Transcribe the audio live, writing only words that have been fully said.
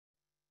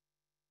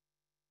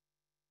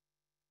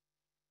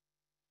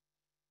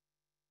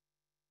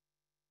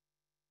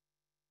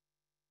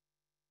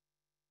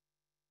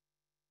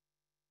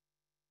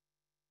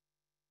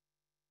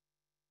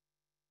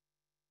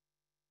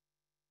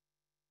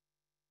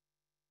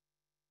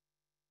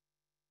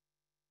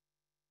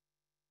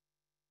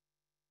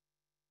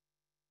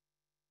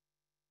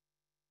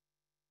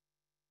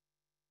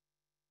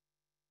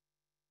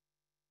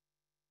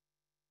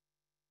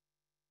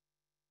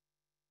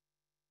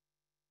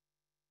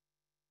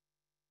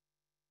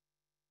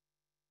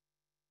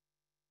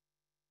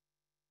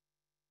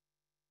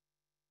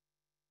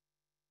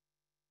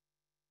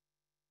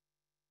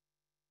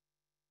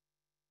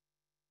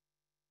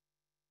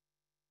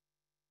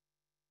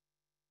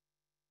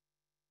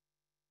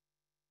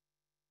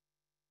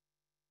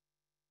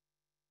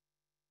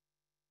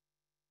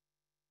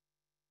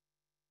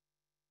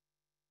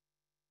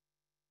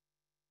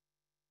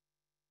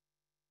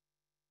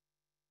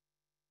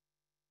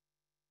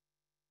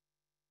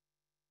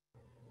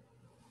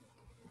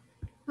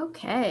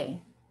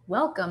Okay,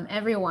 welcome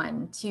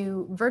everyone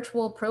to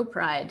virtual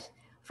ProPride,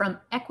 from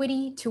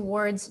equity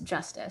towards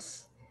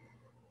justice.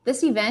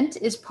 This event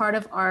is part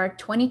of our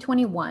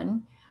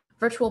 2021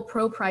 virtual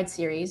ProPride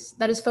series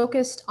that is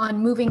focused on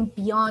moving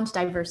beyond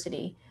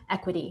diversity,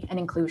 equity, and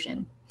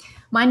inclusion.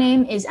 My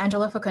name is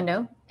Angela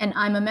Facundo, and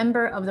I'm a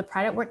member of the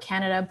Pride at Work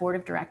Canada Board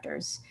of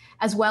Directors,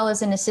 as well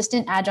as an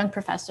assistant adjunct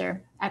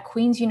professor at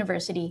Queen's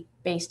University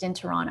based in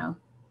Toronto,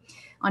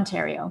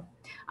 Ontario.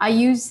 I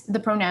use the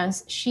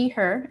pronouns she,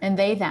 her, and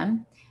they,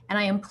 them, and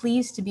I am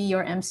pleased to be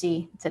your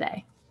MC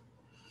today.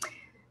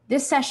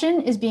 This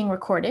session is being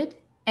recorded,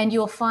 and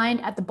you'll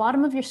find at the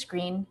bottom of your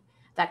screen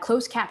that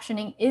closed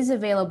captioning is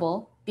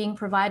available, being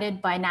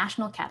provided by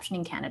National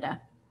Captioning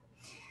Canada.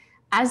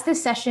 As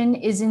this session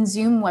is in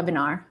Zoom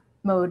webinar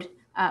mode,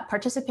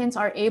 participants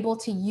are able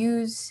to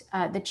use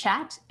the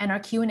chat and our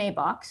Q&A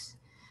box,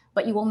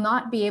 but you will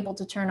not be able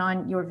to turn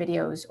on your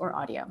videos or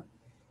audio.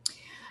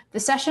 The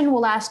session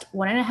will last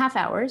 1.5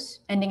 hours,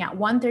 ending at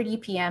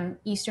 1:30 p.m.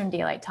 Eastern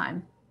Daylight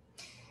Time.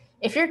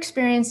 If you're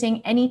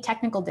experiencing any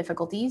technical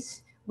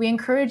difficulties, we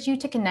encourage you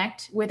to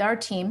connect with our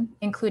team,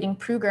 including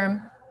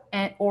Pruden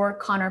or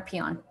Connor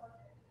Pion.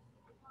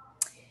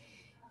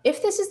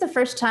 If this is the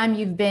first time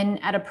you've been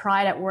at a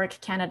Pride at Work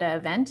Canada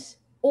event,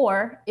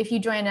 or if you're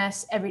joining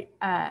us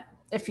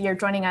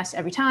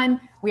every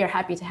time, we are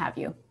happy to have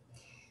you.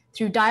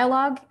 Through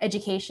dialogue,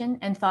 education,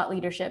 and thought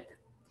leadership,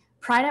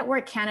 Pride at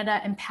Work Canada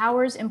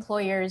empowers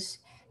employers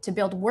to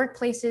build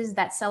workplaces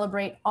that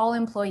celebrate all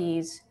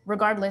employees,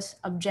 regardless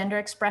of gender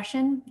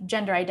expression,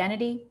 gender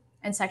identity,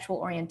 and sexual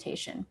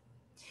orientation.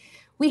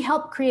 We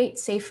help create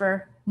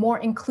safer, more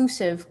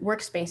inclusive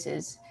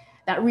workspaces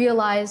that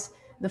realize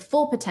the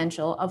full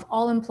potential of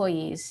all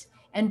employees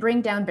and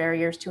bring down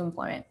barriers to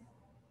employment.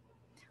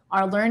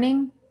 Our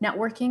learning,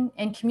 networking,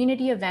 and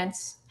community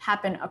events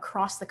happen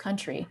across the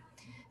country,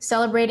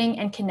 celebrating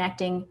and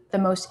connecting the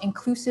most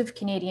inclusive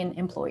Canadian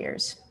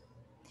employers.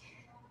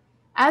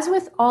 As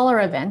with all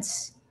our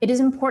events, it is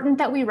important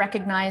that we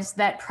recognize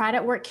that Pride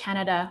at Work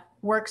Canada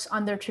works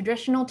on the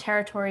traditional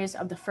territories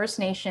of the First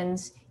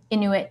Nations,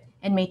 Inuit,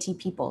 and Métis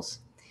peoples.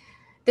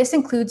 This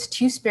includes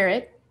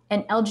Two-Spirit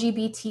and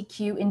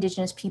LGBTQ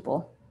Indigenous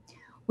people.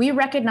 We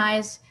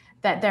recognize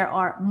that there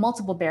are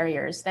multiple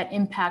barriers that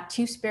impact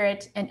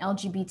Two-Spirit and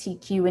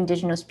LGBTQ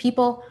Indigenous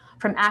people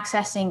from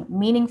accessing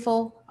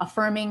meaningful,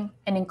 affirming,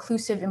 and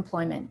inclusive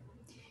employment.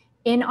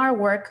 In our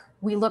work,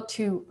 we look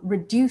to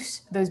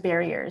reduce those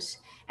barriers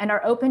and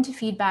are open to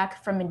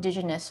feedback from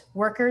Indigenous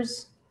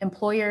workers,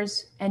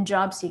 employers, and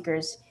job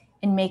seekers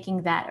in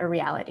making that a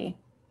reality.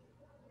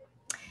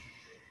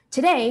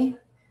 Today,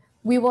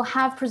 we will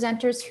have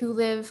presenters who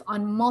live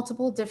on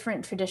multiple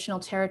different traditional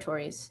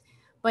territories,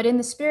 but in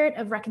the spirit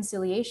of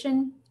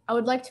reconciliation, I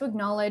would like to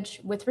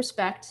acknowledge with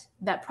respect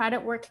that Pride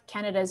at Work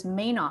Canada's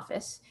main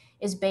office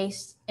is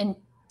based in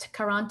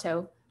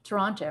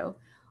Toronto,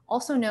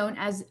 also known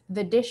as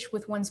the Dish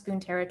with One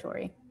Spoon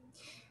territory.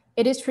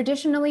 It is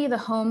traditionally the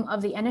home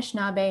of the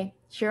Anishinaabe,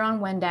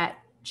 Huron-Wendat,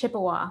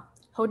 Chippewa,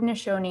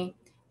 Haudenosaunee,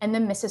 and the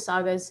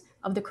Mississaugas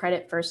of the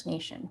Credit First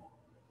Nation.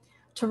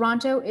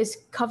 Toronto is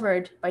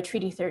covered by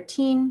Treaty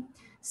 13,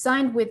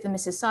 signed with the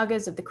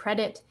Mississaugas of the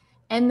Credit,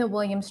 and the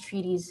Williams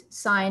Treaties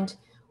signed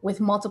with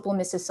multiple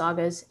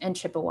Mississaugas and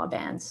Chippewa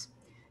bands.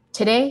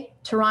 Today,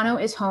 Toronto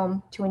is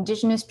home to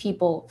Indigenous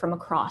people from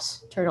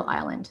across Turtle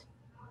Island.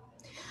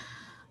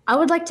 I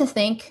would like to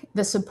thank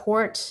the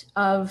support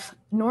of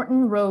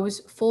Norton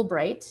Rose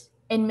Fulbright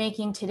in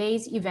making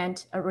today's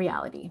event a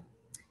reality.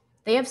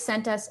 They have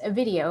sent us a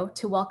video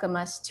to welcome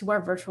us to our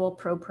virtual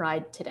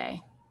ProPride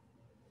today.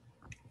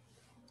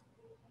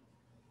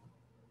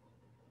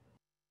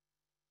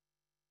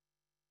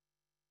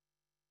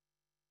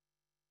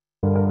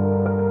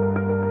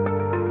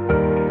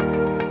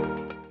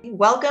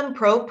 Welcome,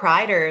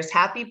 Pro-Priders.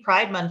 Happy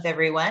Pride Month,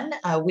 everyone.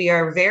 We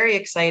are very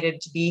excited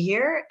to be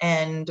here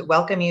and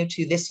welcome you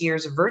to this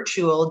year's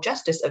virtual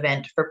justice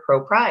event for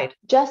Pro-Pride.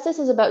 Justice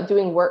is about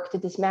doing work to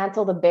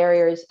dismantle the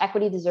barriers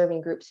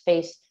equity-deserving groups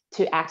face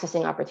to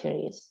accessing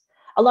opportunities.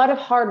 A lot of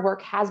hard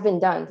work has been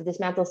done to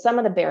dismantle some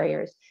of the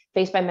barriers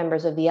faced by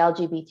members of the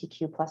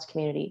LGBTQ+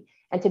 community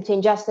and to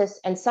obtain justice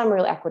and some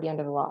real equity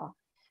under the law.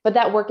 But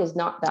that work is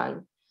not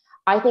done.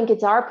 I think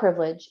it's our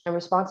privilege and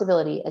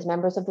responsibility as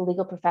members of the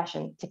legal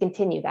profession to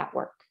continue that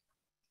work.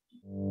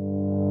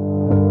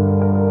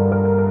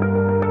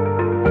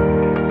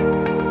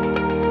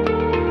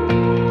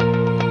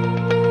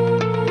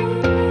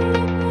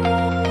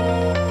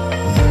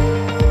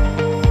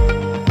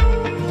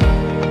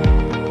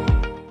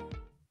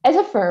 As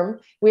a firm,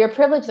 we are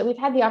privileged that we've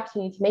had the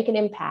opportunity to make an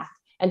impact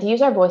and to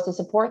use our voice to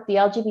support the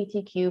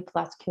LGBTQ+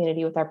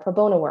 community with our pro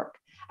bono work.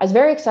 I was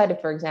very excited,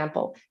 for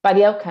example, by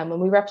the outcome when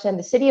we represented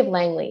the city of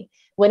Langley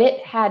when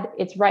it had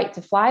its right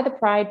to fly the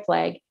Pride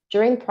flag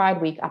during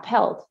Pride Week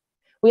upheld.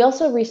 We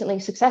also recently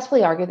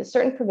successfully argued that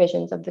certain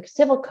provisions of the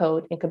Civil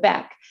Code in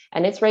Quebec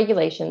and its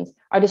regulations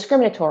are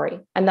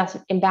discriminatory and thus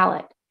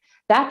invalid.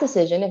 That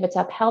decision, if it's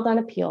upheld on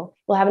appeal,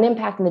 will have an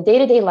impact on the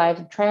day-to-day lives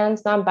of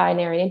trans,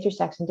 non-binary, and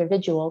intersex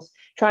individuals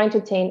trying to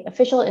obtain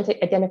official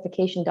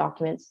identification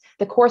documents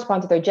that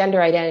correspond to their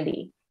gender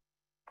identity.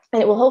 And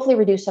it will hopefully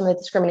reduce some of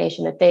the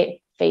discrimination that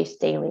they face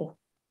daily.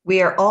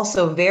 We are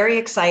also very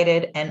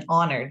excited and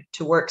honored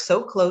to work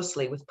so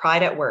closely with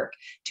Pride at Work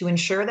to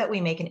ensure that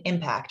we make an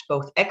impact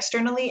both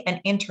externally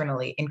and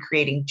internally in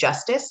creating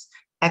justice,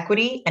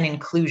 equity, and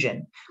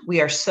inclusion. We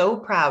are so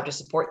proud to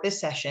support this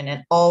session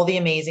and all the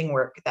amazing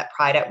work that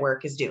Pride at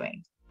Work is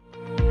doing.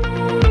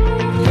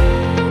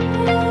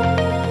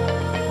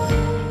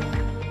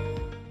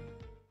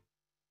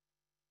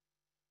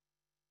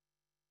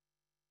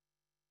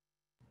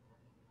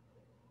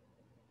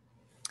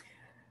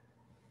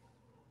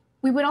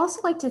 We would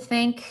also like to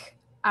thank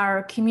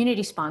our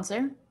community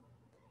sponsor,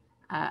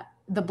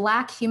 the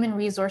Black Human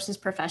Resources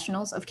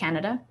Professionals of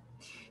Canada,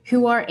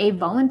 who are a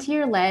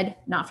volunteer-led,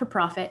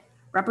 not-for-profit,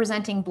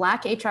 representing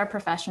Black HR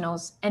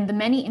professionals and the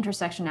many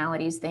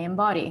intersectionalities they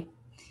embody.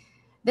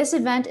 This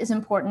event is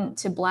important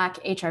to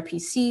Black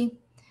HRPC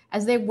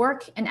as they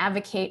work and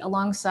advocate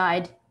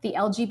alongside the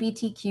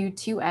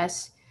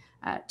LGBTQ2S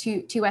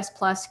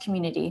plus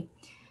community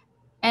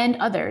and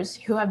others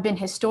who have been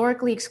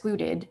historically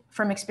excluded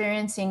from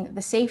experiencing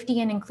the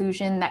safety and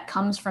inclusion that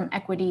comes from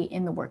equity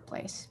in the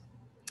workplace.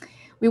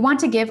 We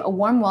want to give a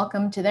warm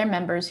welcome to their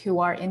members who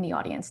are in the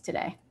audience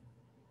today.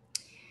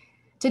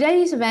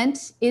 Today's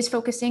event is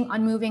focusing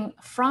on moving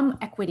from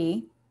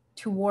equity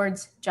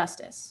towards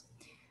justice.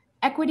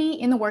 Equity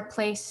in the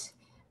workplace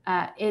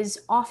is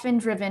often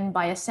driven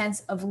by a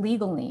sense of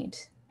legal need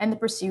and the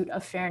pursuit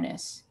of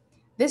fairness.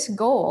 This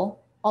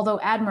goal, although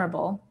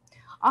admirable,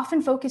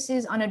 often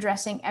focuses on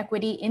addressing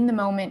equity in the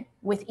moment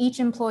with each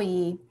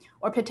employee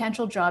or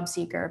potential job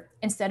seeker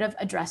instead of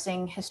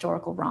addressing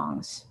historical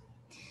wrongs.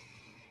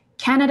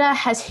 Canada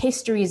has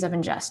histories of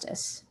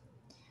injustice,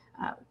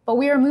 but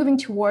we are moving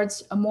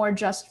towards a more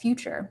just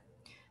future,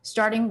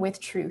 starting with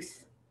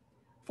truth.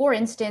 For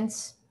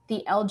instance,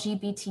 the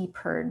LGBT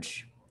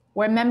purge,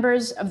 where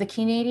members of the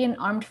Canadian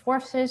Armed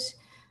Forces,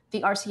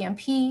 the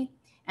RCMP,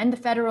 and the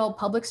Federal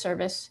Public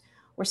Service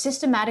were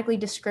systematically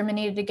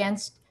discriminated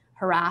against,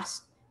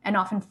 harassed, and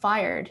often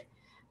fired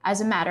as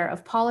a matter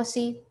of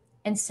policy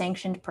and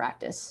sanctioned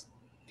practice.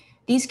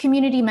 These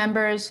community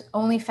members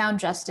only found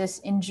justice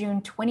in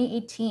June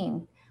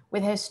 2018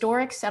 with a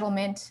historic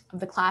settlement of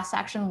the class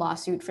action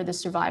lawsuit for the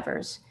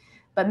survivors,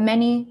 but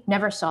many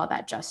never saw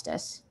that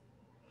justice.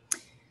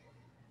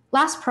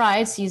 Last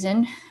Pride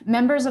season,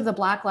 members of the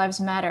Black Lives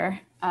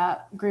Matter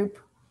group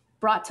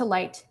brought to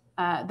light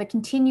the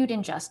continued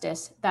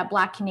injustice that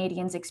Black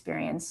Canadians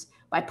experience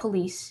by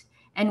police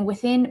and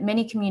within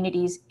many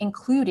communities,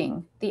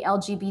 including the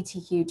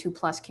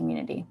LGBTQ2+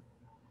 community.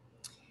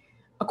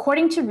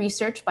 According to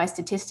research by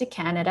Statistics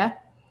Canada,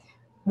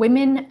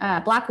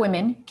 Black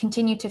women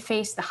continue to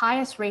face the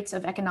highest rates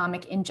of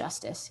economic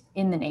injustice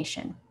in the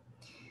nation.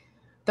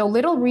 Though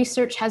little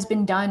research has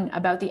been done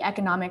about the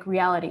economic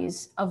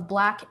realities of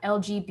Black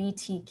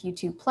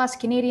LGBTQ2+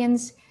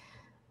 Canadians,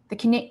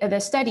 the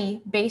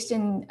study based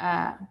in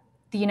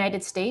the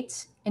United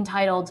States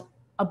entitled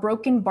A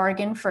Broken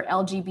Bargain for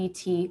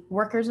LGBT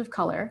Workers of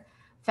Color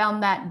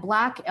found that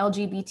Black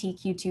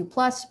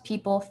LGBTQ2+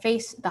 people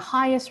face the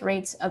highest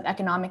rates of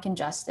economic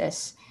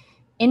injustice,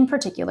 in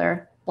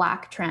particular,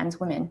 Black trans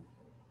women.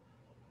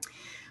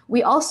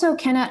 We also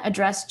cannot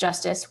address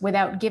justice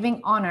without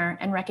giving honor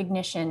and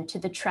recognition to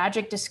the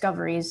tragic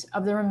discoveries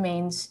of the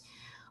remains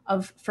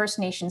of First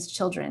Nations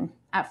children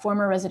at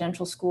former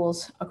residential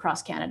schools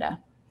across Canada.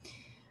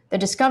 The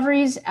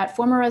discoveries at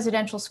former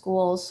residential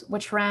schools,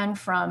 which ran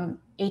from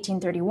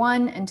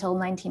 1831 until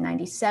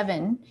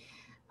 1997,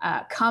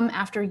 come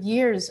after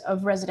years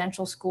of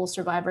residential school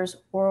survivors'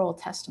 oral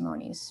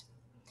testimonies.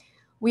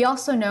 We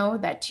also know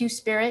that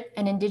Two-Spirit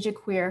and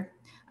Indigiqueer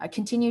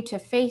continue to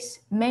face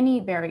many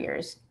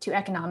barriers to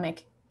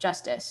economic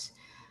justice,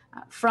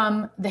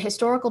 from the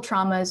historical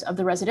traumas of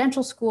the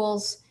residential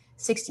schools,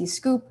 60s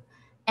Scoop,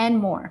 and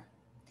more.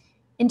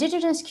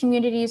 Indigenous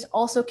communities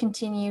also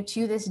continue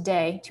to this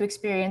day to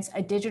experience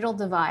a digital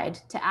divide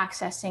to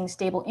accessing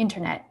stable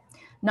internet,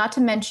 not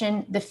to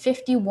mention the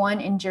 51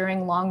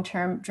 enduring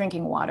long-term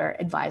drinking water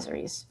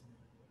advisories.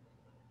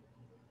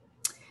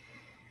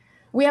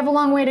 We have a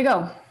long way to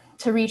go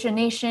to reach a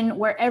nation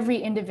where every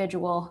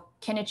individual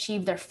can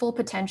achieve their full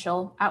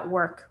potential at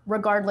work,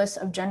 regardless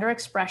of gender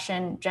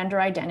expression, gender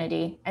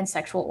identity, and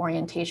sexual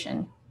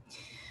orientation.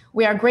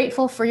 We are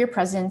grateful for your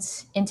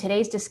presence in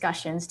today's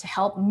discussions to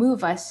help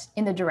move us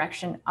in the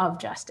direction of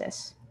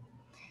justice.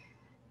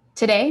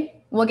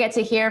 Today, we'll get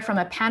to hear from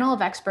a panel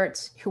of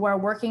experts who are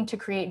working to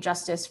create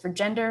justice for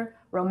gender,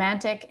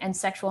 romantic, and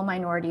sexual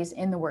minorities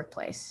in the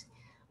workplace.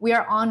 We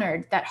are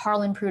honored that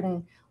Harlan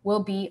Pruden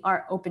will be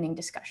our opening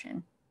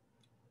discussion.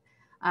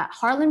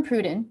 Harlan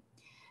Pruden,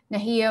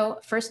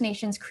 Nahio First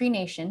Nations Cree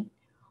Nation,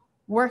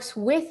 works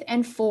with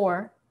and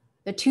for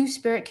the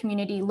Two-Spirit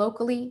community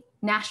locally,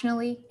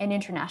 nationally, and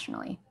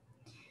internationally.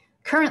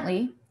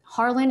 Currently,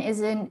 Harlan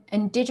is an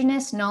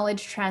Indigenous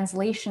Knowledge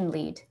Translation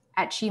Lead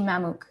at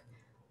Chimamuk,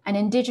 an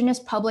Indigenous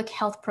public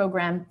health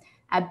program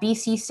at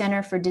BC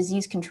Centre for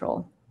Disease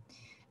Control,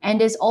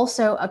 and is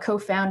also a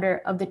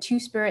co-founder of the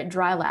Two-Spirit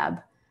Dry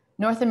Lab,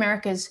 North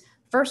America's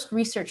first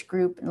research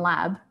group and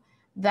lab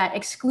that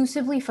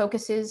exclusively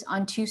focuses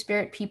on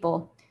Two-Spirit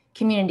people,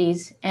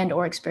 communities,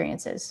 and/or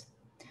experiences.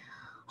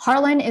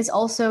 Harlan is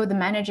also the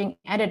managing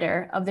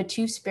editor of the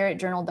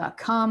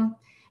twospiritjournal.com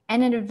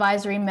and an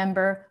advisory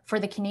member for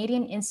the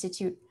Canadian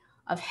Institute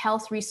of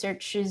Health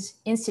Research's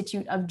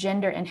Institute of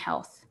Gender and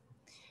Health.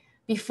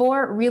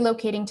 Before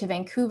relocating to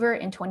Vancouver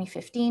in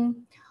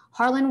 2015,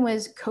 Harlan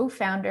was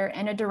co-founder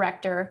and a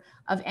director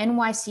of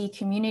NYC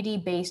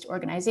community-based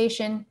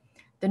organization,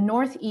 the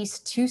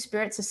Northeast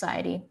Two-Spirit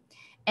Society,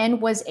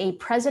 and was a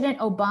President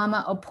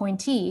Obama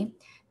appointee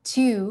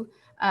to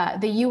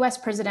the US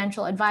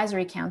Presidential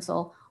Advisory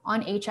Council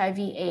on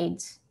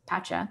HIV/AIDS,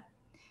 PACHA,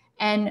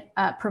 and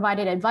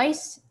provided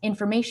advice,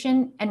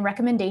 information, and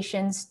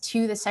recommendations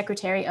to the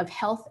Secretary of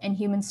Health and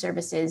Human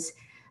Services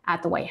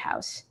at the White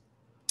House.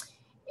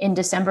 In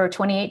December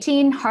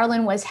 2018,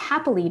 Harlan was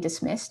happily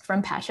dismissed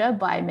from PACHA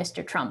by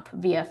Mr. Trump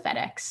via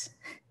FedEx.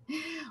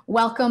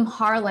 Welcome,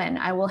 Harlan.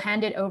 I will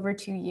hand it over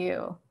to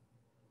you.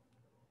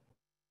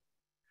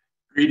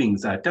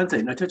 Greetings.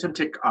 Danze, natacham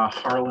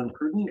Harlan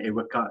Pruden,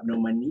 ewaka no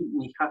mani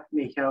niha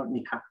nehao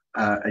niha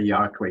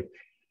ayakwe.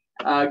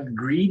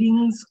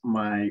 Greetings,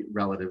 my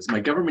relatives. My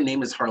government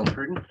name is Harlan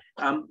Pruden.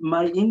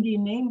 My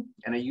Indian name,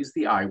 and I use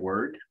the I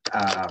word,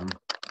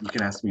 you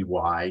can ask me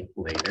why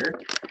later,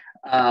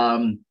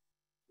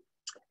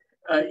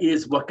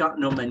 is Wakat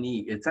no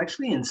Mani. It's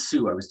actually in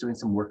Sioux. I was doing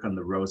some work on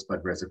the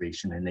Rosebud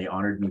Reservation, and they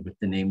honored me with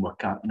the name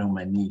Wakat no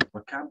Mani.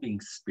 Wakat being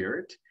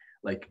spirit,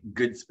 like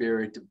good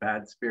spirit,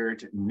 bad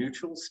spirit,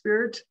 neutral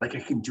spirit. Like I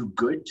can do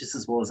good just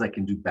as well as I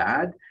can do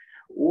bad,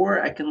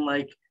 or I can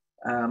like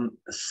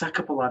suck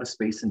up a lot of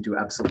space and do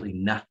absolutely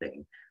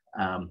nothing.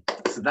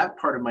 So that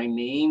part of my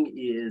name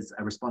is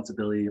a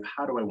responsibility of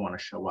how do I want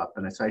to show up.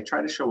 And so I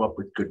try to show up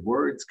with good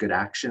words, good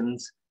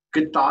actions,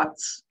 good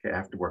thoughts. Okay, I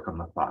have to work on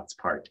the thoughts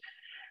part.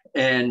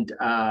 And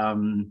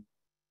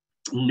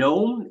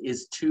Nom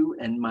is two,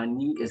 and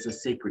Mani is a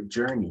sacred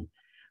journey.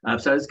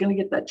 So I was going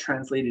to get that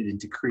translated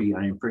into Cree.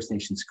 I am First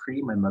Nations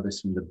Cree. My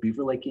mother's from the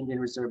Beaver Lake Indian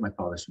Reserve. My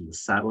father's from the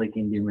Saddle Lake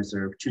Indian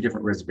Reserve, two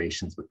different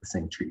reservations with the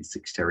same Treaty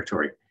 6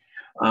 territory.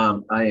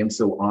 I am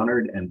so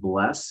honored and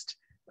blessed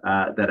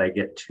that I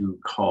get to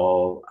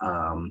call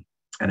and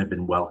have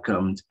been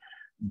welcomed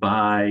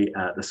by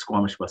the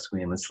Squamish,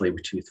 Musqueam, and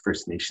Tsleil-Waututh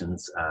First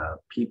Nations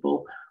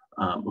people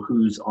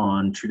who's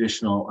on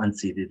traditional,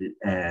 unceded,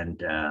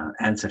 and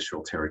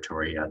ancestral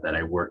territory that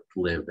I work,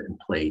 live, and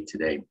play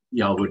today.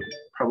 Y'all would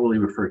probably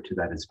refer to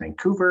that as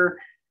Vancouver,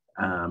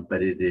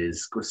 but it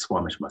is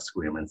Squamish,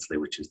 Musqueam, and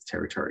Tsleil-Waututh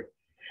territory.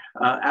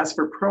 As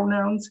for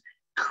pronouns,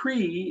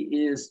 Cree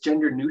is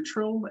gender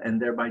neutral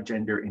and thereby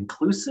gender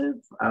inclusive.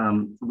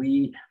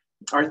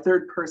 Our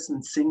third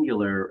person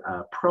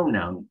singular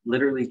pronoun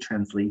literally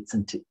translates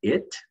into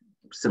it,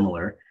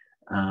 similar.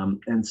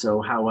 And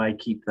so how I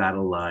keep that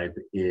alive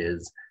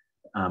is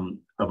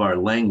of our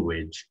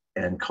language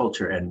and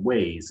culture and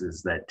ways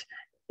is that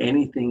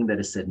anything that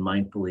is said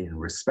mindfully and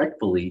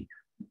respectfully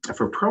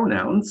for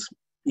pronouns,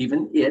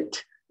 even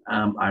it,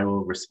 I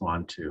will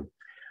respond to.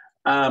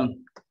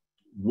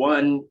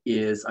 One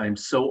is I'm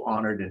so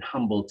honored and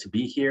humbled to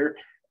be here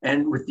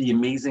and with the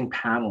amazing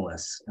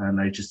panelists.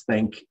 And I just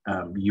thank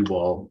you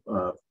all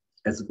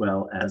as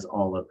well as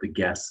all of the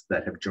guests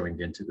that have joined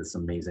into this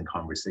amazing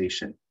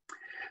conversation.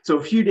 So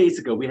a few days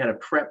ago, we had a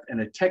prep and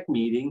a tech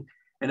meeting.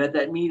 And at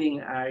that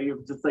meeting, I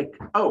was like,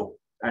 oh,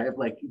 I have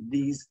like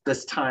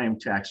this time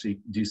to actually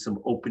do some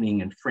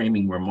opening and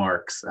framing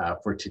remarks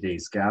for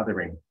today's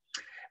gathering.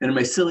 And in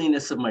my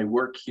silliness of my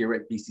work here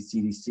at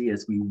BCCDC,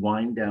 as we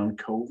wind down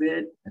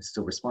COVID, I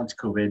still respond to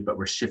COVID, but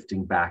we're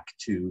shifting back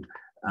to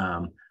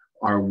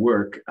our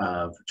work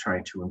of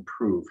trying to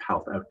improve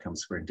health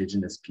outcomes for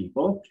Indigenous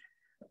people.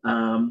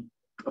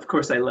 Of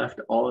course, I left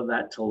all of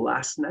that till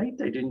last night.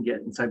 I didn't get,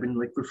 and so I've been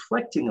like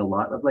reflecting a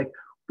lot of like,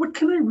 what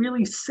can I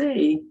really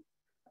say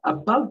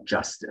about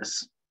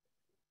justice?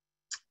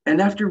 And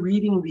after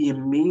reading the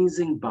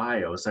amazing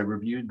bios, I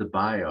reviewed the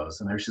bios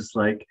and I was just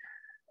like,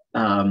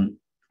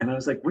 and I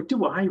was like, what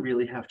do I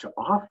really have to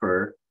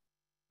offer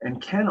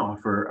and can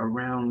offer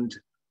around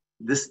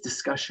this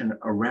discussion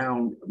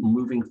around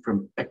moving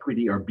from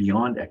equity or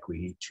beyond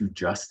equity to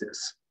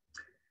justice?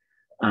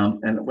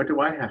 And what do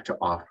I have to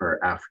offer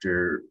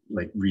after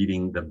like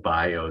reading the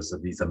bios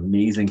of these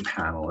amazing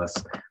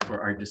panelists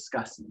for our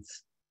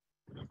discussants?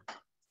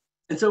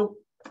 And so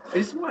I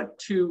just want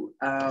to,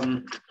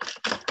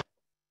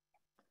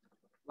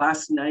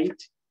 last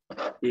night,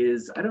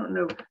 I don't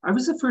know, I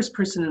was the first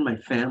person in my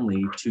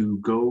family to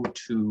go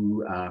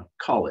to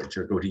college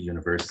or go to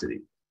university.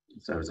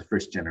 So I was a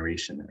first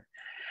generationer.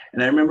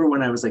 And I remember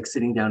when I was like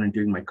sitting down and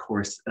doing my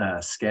course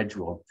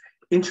schedule,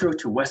 intro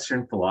to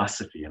Western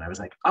philosophy. And I was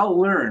like, I'll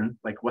learn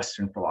like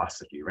Western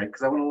philosophy, right?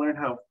 Because I want to learn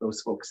how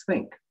those folks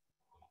think.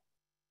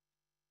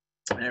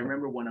 And I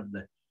remember one of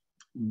the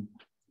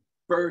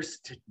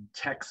first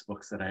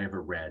textbooks that I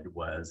ever read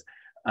was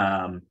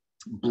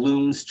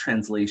Bloom's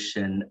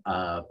translation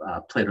of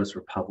Plato's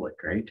Republic,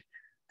 right?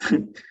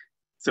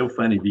 So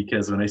funny,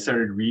 because when I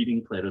started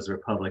reading Plato's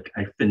Republic,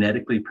 I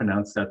phonetically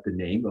pronounced out the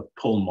name of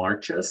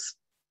Polemarchus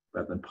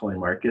rather than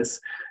Polemarchus,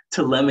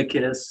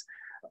 Telemachus.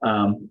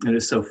 It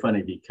is so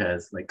funny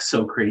because like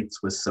Socrates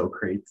was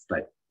Socrates,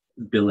 like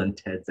Bill and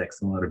Ted's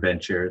Excellent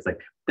Adventure. Like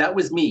that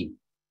was me,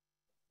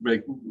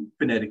 like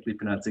phonetically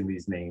pronouncing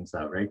these names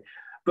out, right?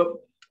 But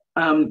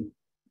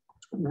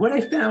what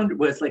I found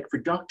was like for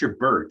Dr.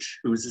 Birch,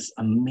 who was this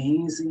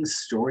amazing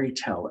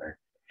storyteller.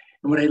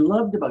 And what I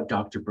loved about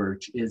Dr.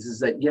 Birch is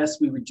that yes,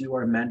 we would do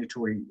our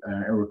mandatory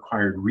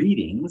required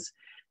readings,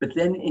 but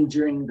then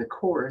during the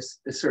course,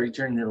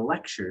 during the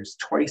lectures,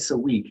 twice a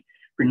week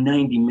for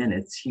 90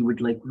 minutes, he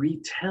would like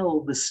retell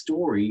the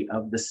story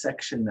of the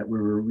section that we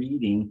were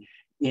reading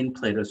in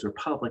Plato's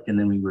Republic, and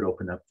then we would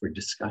open up for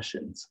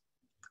discussions.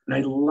 And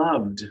I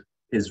loved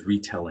his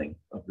retelling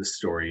of the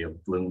story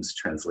of Bloom's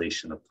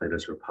translation of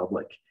Plato's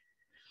Republic.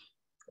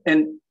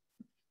 And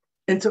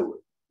so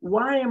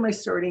why am I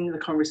starting the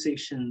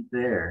conversation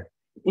there?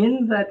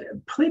 In that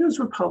Plato's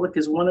Republic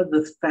is one of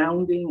the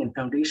founding and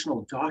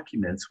foundational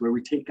documents where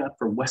we take up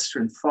for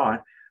Western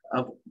thought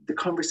of the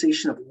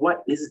conversation of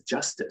what is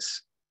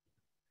justice.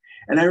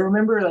 And I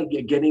remember like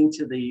getting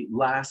to the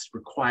last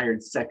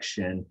required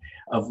section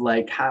of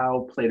like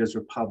how Plato's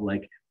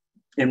Republic,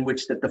 in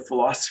which that the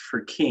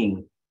philosopher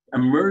king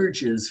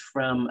emerges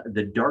from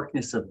the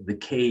darkness of the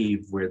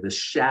cave where the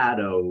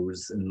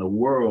shadows and the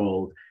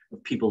world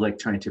of people like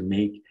trying to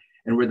make,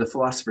 and where the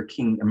philosopher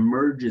king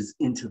emerges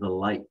into the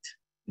light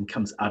and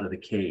comes out of the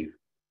cave.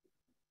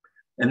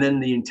 And then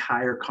the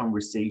entire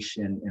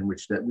conversation in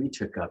which that we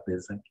took up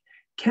is like,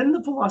 can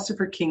the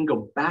philosopher king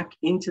go back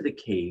into the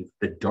cave,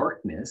 the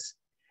darkness,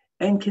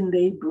 and can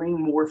they bring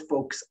more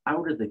folks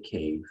out of the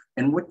cave?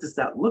 And what does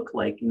that look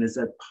like? And is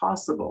that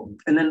possible?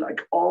 And then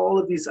like all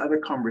of these other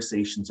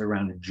conversations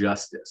around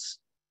justice.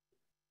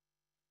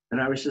 And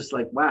I was just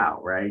like,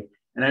 wow, right?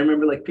 And I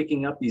remember like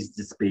picking up these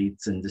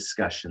debates and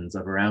discussions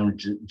of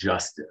around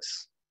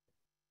justice.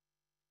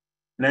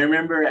 And I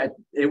remember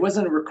it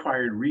wasn't a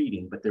required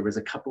reading, but there was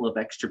a couple of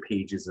extra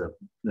pages of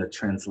the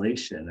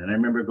translation. And I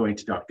remember going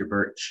to Dr.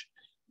 Birch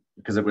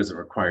because it was a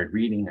required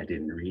reading. I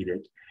didn't read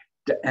it.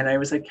 And I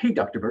was like, hey,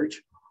 Dr.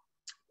 Birch,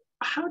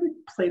 how did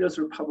Plato's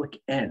Republic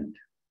end?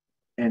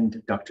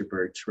 And Dr.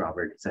 Birch,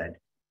 Robert, said,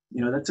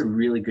 you know, that's a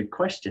really good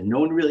question. No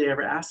one really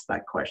ever asked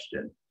that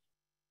question.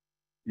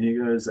 And he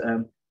goes,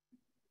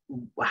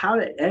 how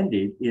it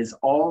ended is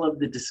all of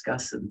the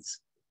discussants,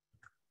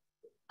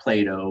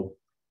 Plato,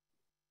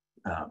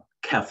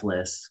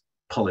 Cephalus,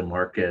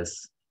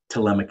 Polemarchus,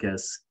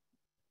 Telemachus,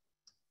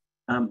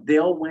 they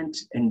all went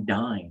and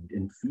dined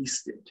and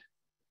feasted.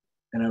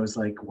 And I was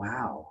like,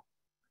 wow.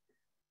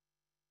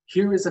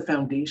 Here is a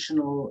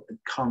foundational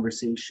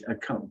conversation, a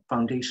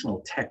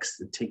foundational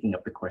text taking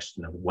up the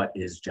question of what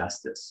is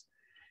justice.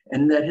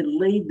 And that had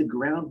laid the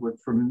groundwork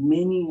for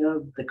many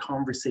of the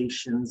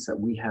conversations that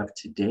we have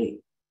today.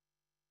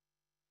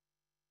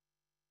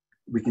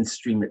 We can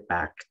stream it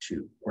back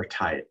to or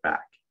tie it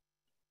back.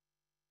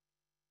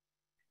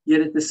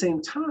 Yet at the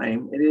same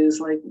time, it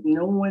is like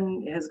no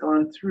one has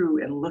gone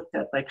through and looked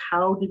at like,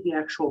 how did the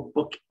actual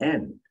book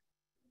end?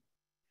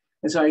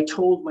 And so I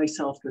told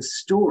myself the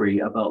story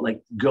about like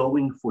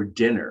going for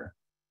dinner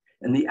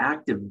and the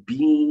act of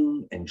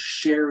being and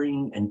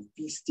sharing and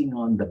feasting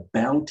on the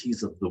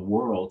bounties of the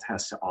world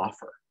has to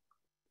offer,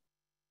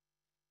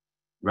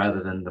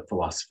 rather than the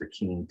philosopher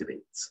king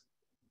debates.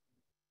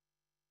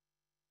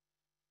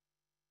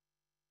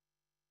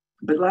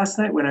 But last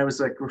night when I was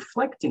like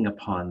reflecting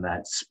upon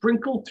that,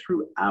 sprinkled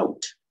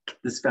throughout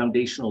this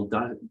foundational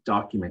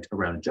document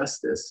around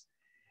justice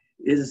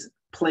is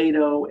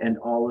Plato and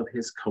all of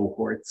his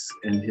cohorts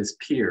and his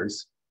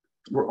peers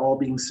were all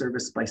being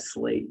serviced by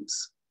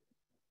slaves.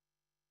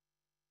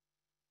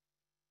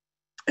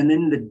 And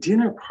then the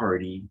dinner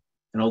party,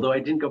 and although I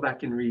didn't go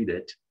back and read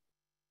it,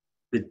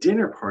 the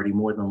dinner party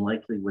more than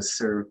likely was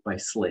served by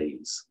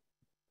slaves.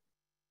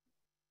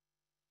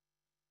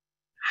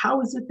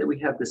 How is it that we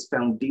have this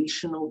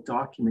foundational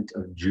document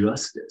of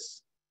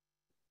justice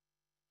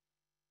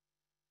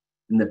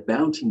and the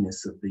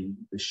bountiness of the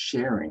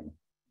sharing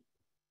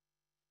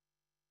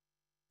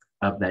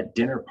of that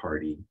dinner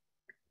party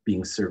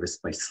being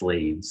serviced by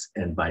slaves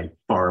and by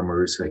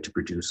farmers who had to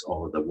produce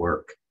all of the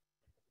work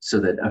so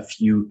that a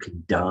few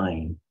could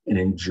dine and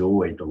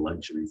enjoy the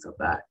luxuries of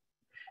that?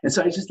 And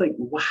so I just like,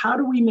 well, how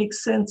do we make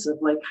sense of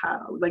like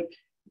how, like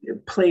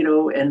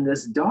Plato and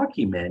this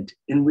document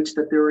in which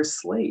that there are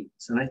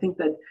slaves? And I think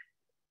that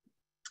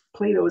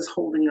Plato is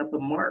holding up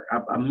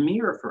a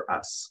mirror for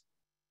us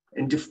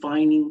and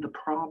defining the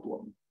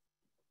problem.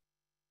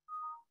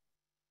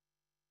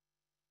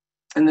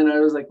 And then I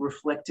was like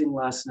reflecting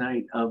last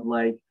night of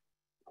like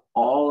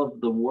all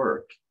of the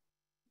work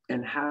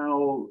and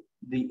how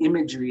the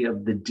imagery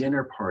of the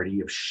dinner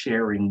party of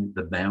sharing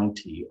the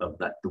bounty of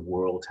that the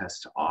world has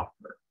to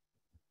offer.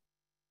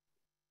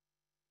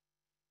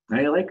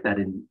 I like that,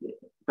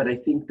 but I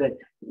think that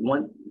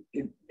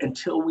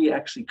until we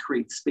actually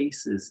create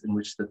spaces in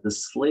which that the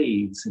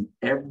slaves and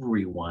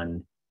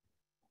everyone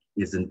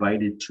is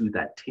invited to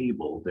that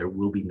table, there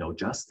will be no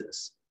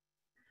justice.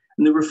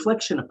 And the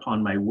reflection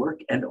upon my work,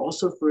 and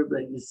also for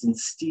this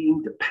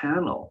esteemed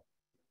panel,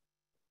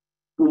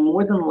 will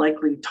more than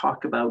likely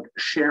talk about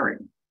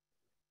sharing.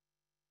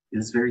 It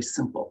is very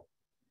simple.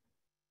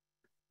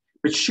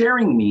 But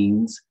sharing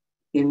means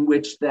in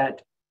which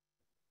that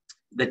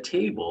the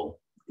table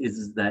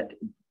is that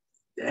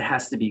it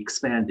has to be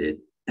expanded,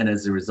 and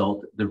as a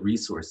result, the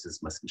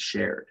resources must be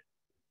shared.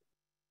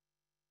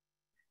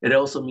 It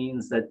also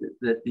means that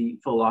the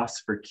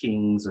philosopher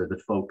kings, or the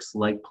folks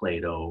like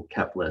Plato,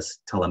 Kepler,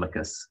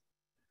 Telemachus,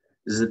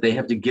 is that they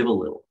have to give a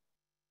little.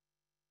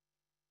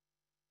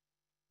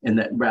 And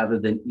that rather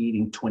than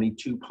eating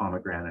 22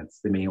 pomegranates,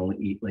 they may only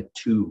eat like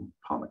 2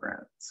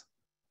 pomegranates.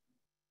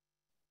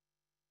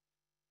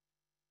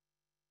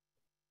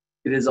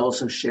 It is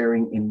also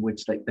sharing in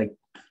which like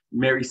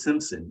Mary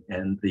Simpson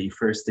and the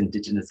first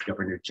Indigenous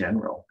Governor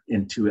General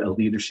into a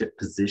leadership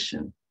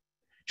position,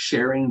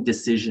 sharing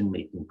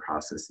decision-making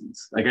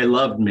processes. Like I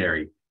loved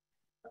Mary,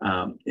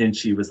 and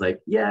she was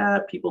like, yeah,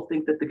 people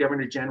think that the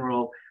Governor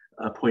General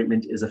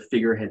appointment is a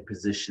figurehead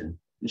position.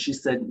 And she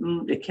said,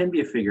 it can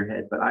be a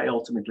figurehead, but I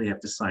ultimately have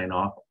to sign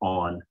off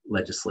on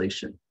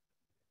legislation.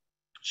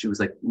 She was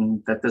like,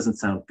 that doesn't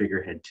sound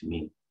figurehead to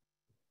me.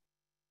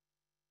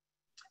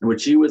 And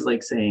what she was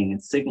like saying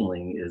and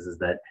signaling is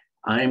that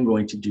I'm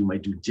going to do my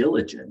due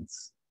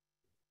diligence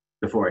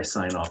before I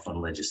sign off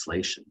on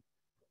legislation.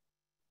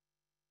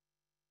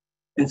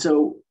 And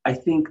so I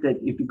think that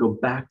if you go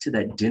back to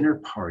that dinner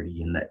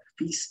party and that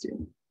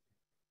feasting,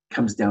 it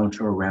comes down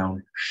to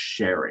around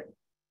sharing.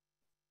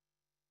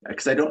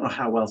 Because I don't know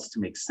how else to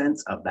make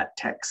sense of that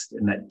text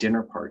and that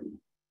dinner party.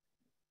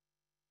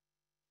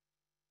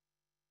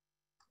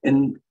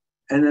 And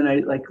then I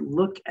like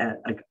look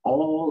at like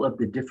all of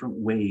the different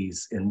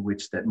ways in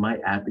which that my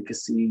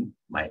advocacy,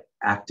 my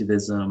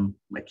activism,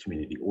 my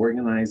community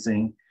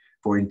organizing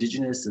for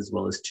Indigenous as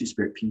well as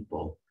Two-Spirit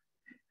people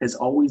has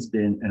always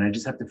been, and I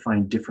just have to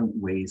find different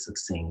ways of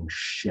saying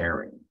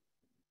sharing,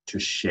 to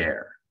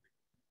share.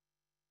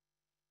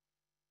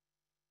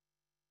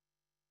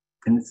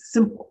 And it's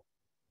simple,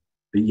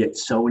 but yet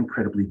so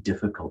incredibly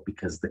difficult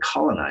because the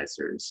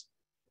colonizers,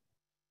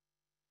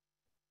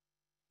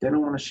 they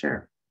don't want to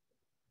share.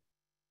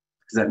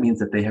 Because that means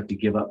that they have to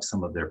give up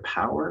some of their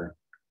power,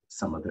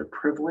 some of their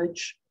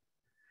privilege,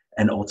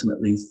 and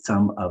ultimately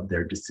some of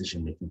their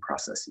decision-making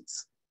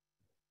processes.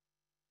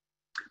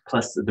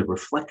 Plus the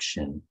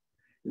reflection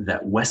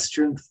that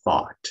Western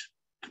thought,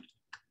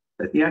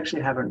 that you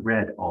actually haven't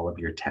read all of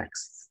your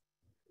texts.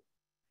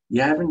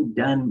 You haven't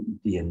done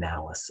the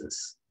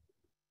analysis.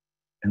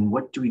 And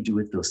what do we do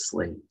with those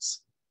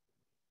slaves?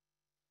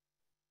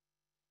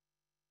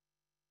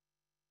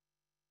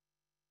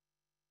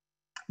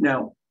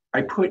 Now,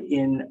 I put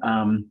in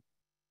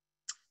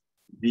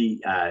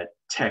the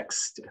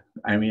text,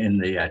 in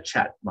the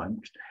chat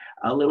bunch,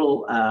 a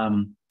little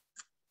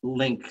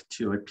link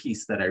to a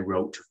piece that I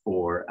wrote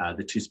for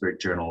the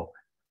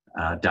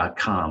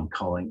twospiritjournal.com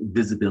calling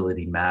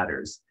Visibility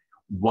Matters.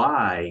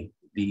 Why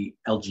the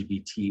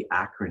LGBT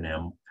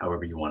acronym,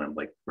 however you want to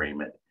like frame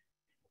it,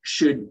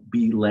 should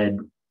be led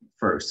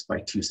first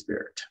by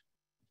Two-Spirit.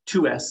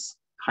 2S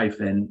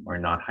hyphen or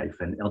not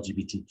hyphen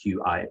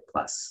LGBTQI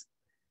plus.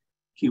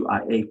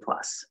 QIA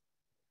plus.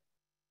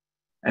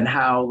 And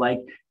how like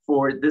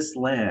for this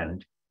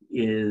land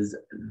is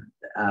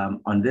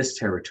on this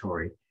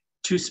territory,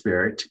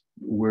 Two-Spirit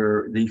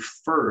were the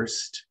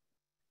first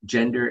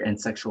gender and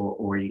sexual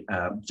or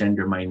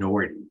gender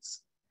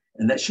minorities.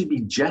 And that should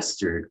be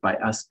gestured by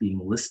us being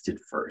listed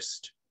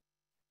first.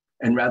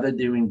 And rather than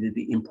doing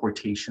the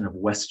importation of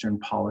Western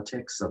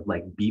politics of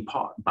like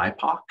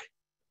BIPOC,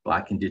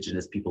 Black,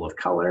 Indigenous, people of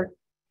color,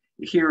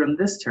 here in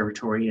this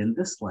territory, in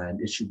this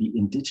land, it should be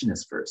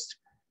Indigenous first.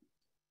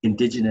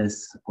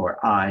 Indigenous or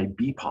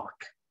BIPOC,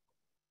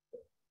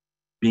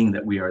 being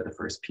that we are the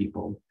first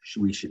people,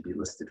 we should be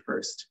listed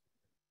first.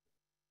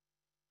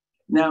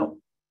 Now,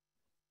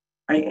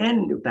 I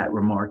end with that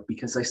remark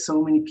because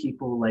so many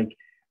people like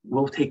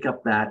will take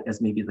up that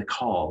as maybe the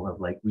call of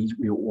like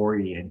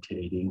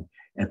reorientating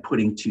and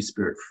putting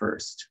Two-Spirit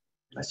first.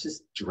 That's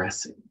just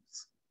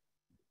dressings.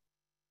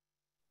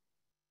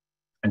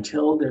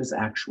 Until there's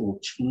actual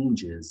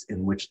changes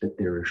in which that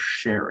there is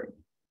sharing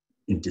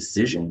in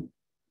decision,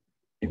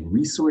 in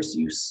resource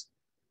use,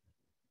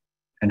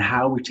 and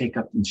how we take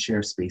up and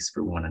share space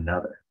for one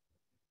another.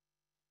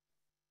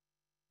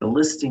 The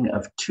listing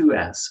of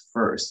 2S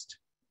first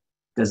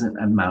doesn't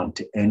amount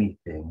to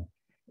anything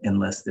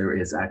unless there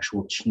is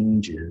actual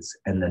changes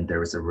and then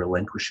there is a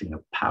relinquishing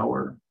of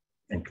power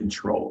and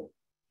control.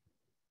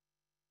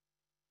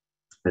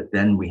 But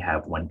then we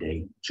have one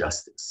day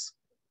justice.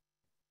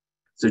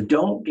 So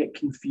don't get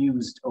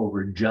confused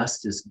over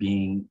justice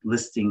being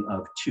listing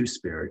of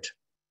Two-Spirit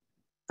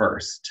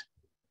first.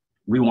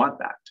 We want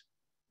that.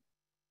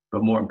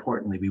 But more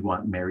importantly, we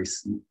want Mary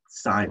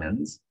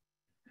Simons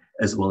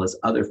as well as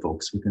other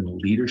folks within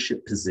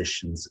leadership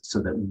positions so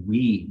that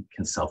we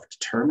can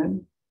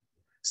self-determine,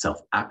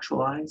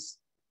 self-actualize,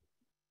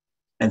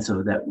 and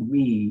so that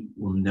we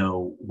will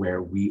know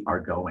where we are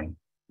going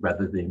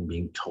rather than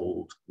being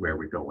told where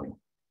we're going.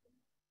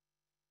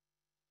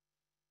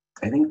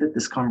 I think that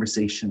this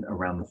conversation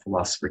around the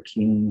Philosopher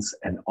Kings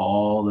and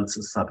all of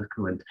the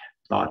subsequent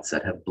thoughts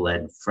that have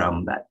bled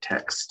from that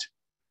text,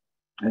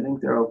 I think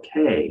they're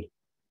okay,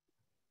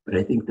 but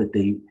I think that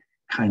they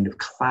kind of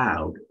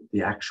cloud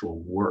the actual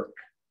work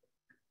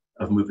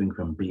of moving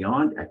from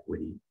beyond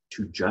equity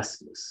to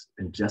justice,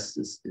 and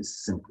justice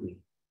is simply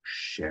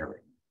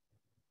sharing.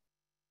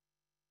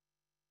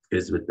 It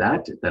is with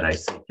that I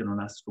say,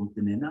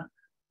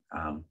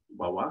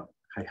 wawa,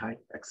 hai,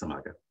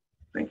 examaga.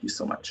 Thank you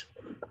so much.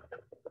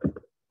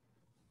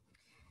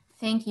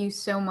 Thank you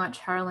so much,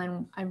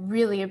 Harlan. I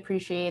really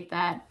appreciate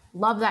that.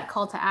 Love that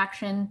call to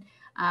action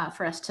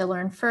for us to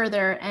learn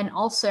further. And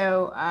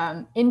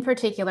also, in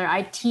particular,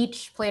 I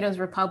teach Plato's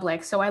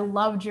Republic, so I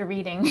loved your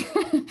reading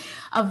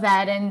of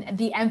that and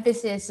the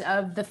emphasis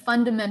of the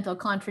fundamental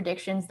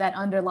contradictions that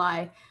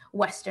underlie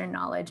Western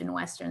knowledge and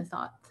Western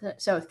thought.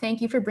 So thank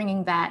you for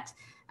bringing that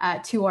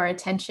to our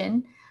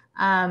attention.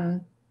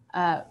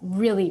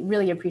 Really,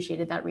 really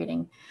appreciated that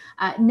reading.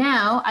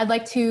 Now, I'd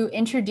like to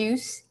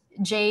introduce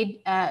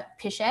Jade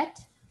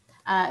Pichette,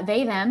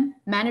 they, them,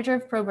 Manager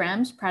of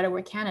Programs, Proud at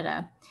Work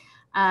Canada.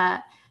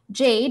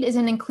 Jade is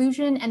an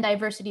inclusion and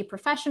diversity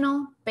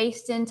professional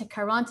based in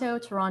Toronto,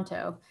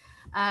 Toronto.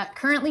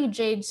 Currently,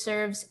 Jade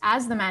serves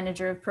as the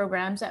Manager of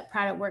Programs at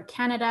Proud at Work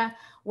Canada,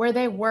 where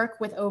they work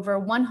with over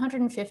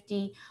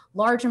 150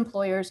 large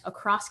employers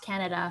across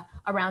Canada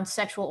around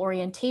sexual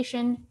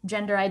orientation,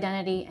 gender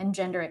identity, and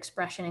gender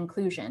expression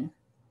inclusion.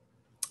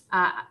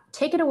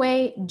 Take it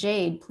away,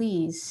 Jade,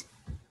 please.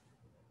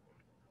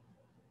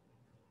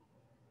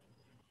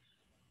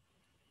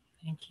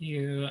 Thank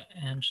you,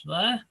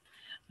 Angela.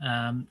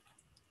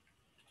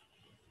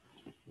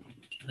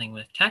 Dealing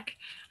with tech.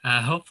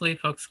 Hopefully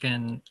folks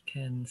can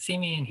see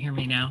me and hear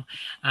me now.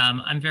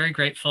 I'm very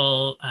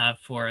grateful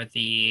for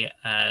the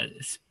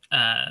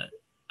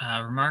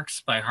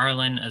remarks by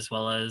Harlan as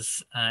well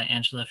as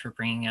Angela for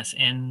bringing us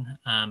in,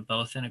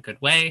 both in a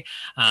good way.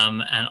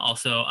 And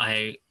also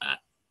I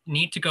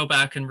need to go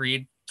back and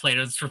read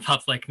Plato's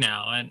Republic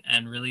now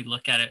and really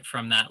look at it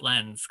from that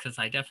lens, because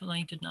I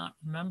definitely did not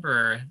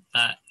remember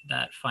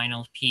that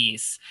final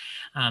piece.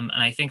 And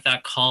I think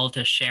that call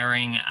to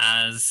sharing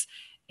as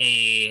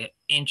a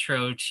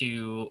intro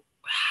to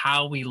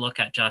how we look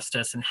at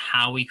justice and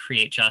how we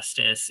create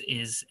justice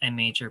is a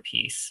major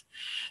piece.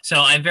 So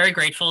I'm very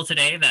grateful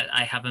today that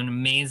I have an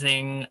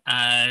amazing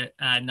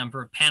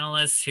number of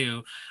panelists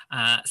who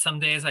some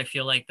days I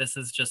feel like this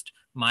is just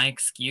my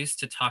excuse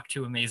to talk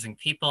to amazing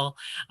people.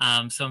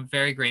 So I'm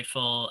very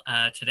grateful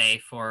today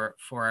for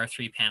our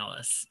three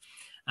panelists.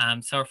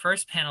 So our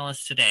first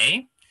panelist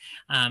today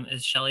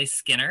is Shelly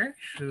Skinner,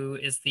 who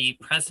is the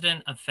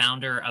president and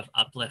founder of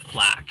UPlift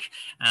Black.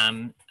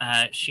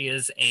 She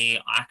is an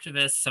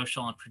activist,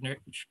 social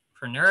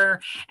entrepreneur,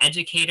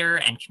 educator,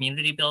 and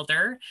community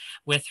builder.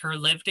 With her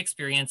lived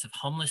experience of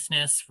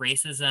homelessness,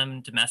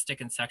 racism, domestic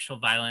and sexual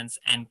violence,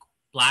 and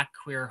Black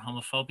queer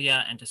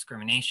homophobia and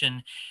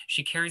discrimination,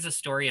 she carries a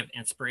story of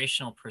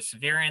inspirational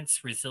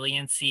perseverance,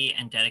 resiliency,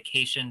 and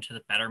dedication to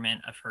the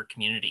betterment of her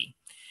community.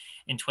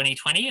 In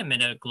 2020,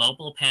 amid a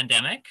global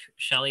pandemic,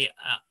 Shelly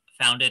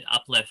founded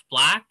UPlift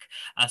Black,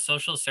 a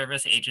social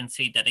service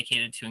agency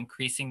dedicated to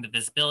increasing the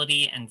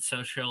visibility and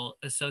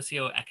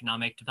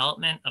socioeconomic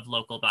development of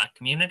local Black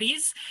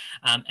communities,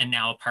 and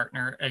now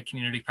a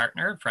community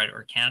partner of Proud at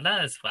Work Canada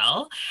as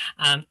well.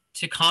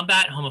 To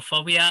combat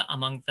homophobia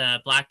among the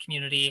Black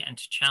community and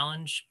to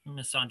challenge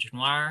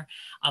misogynoir,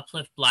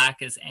 UPlift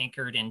Black is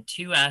anchored in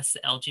 2S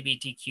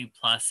LGBTQ+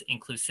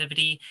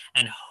 inclusivity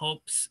and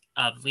hopes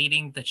of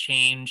leading the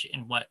change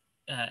in what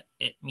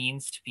it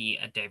means to be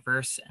a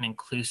diverse and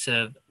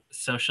inclusive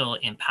social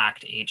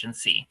impact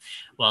agency.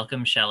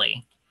 Welcome,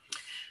 Shelly.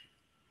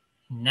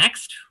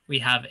 Next, we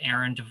have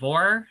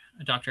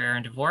Dr.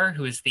 Aaron Devor,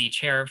 who is the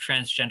Chair of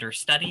Transgender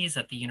Studies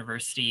at the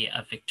University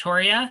of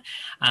Victoria.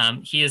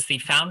 He is the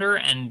founder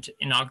and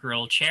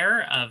inaugural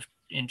chair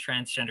in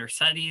Transgender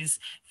Studies,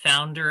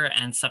 founder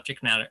and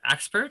subject matter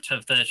expert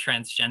of the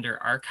Transgender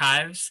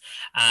Archives,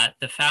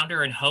 the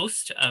founder and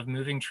host of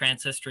Moving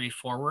Trans History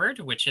Forward,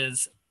 which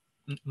is,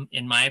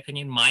 in my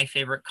opinion, my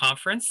favorite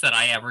conference that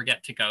I ever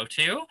get to go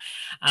to,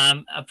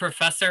 a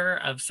professor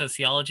of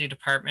sociology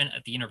department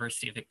at the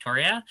University of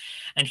Victoria.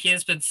 And he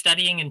has been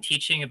studying and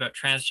teaching about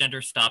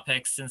transgender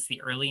topics since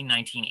the early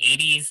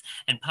 1980s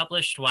and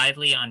published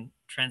widely on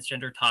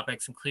transgender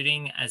topics,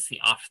 including as the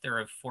author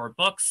of 4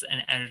 books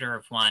and editor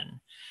of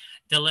 1.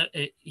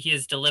 He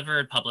has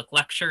delivered public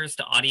lectures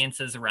to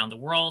audiences around the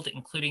world,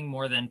 including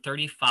more than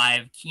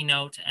 35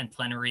 keynote and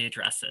plenary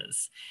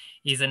addresses.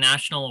 He's a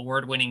national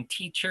award-winning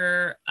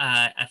teacher,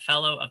 a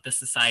fellow of the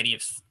Society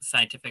of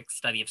Scientific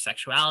Study of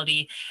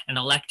Sexuality, and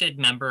elected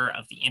member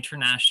of the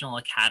International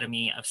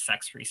Academy of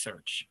Sex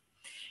Research.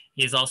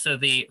 He is also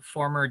the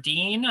former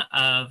Dean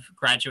of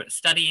Graduate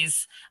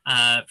Studies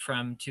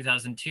from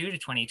 2002 to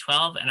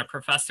 2012 and a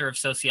professor of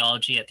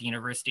sociology at the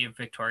University of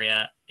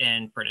Victoria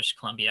in British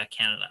Columbia,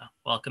 Canada.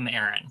 Welcome,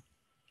 Aaron.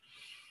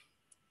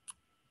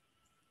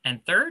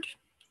 And third,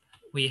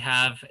 we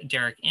have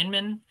Derek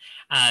Inman,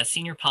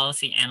 Senior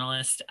Policy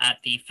Analyst at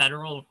the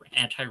Federal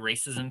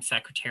Anti-Racism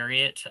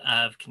Secretariat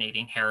of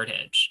Canadian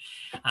Heritage.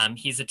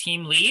 He's a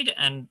team lead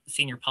and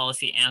Senior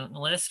Policy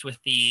Analyst with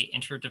the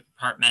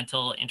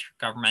Interdepartmental,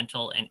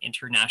 Intergovernmental, and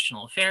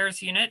International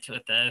Affairs Unit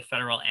with the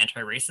Federal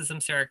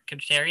Anti-Racism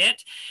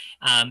Secretariat.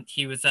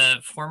 He was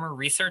a former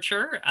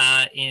researcher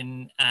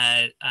in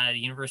the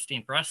University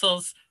in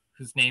Brussels,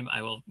 whose name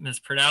I will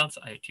mispronounce.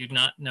 I do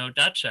not know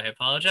Dutch, I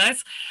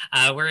apologize,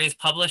 where he's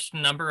published a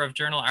number of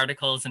journal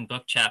articles and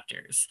book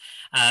chapters.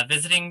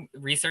 Visiting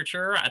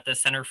researcher at the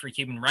Center for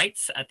Human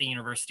Rights at the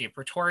University of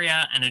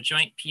Pretoria and a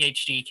joint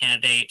PhD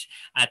candidate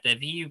at the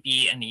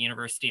VUB and the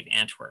University of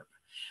Antwerp.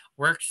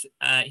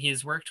 He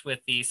has worked with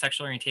the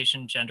Sexual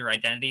Orientation Gender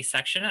Identity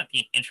section at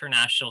the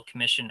International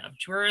Commission of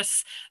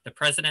Jurists, the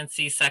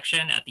Presidency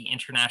section at the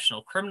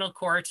International Criminal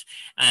Court,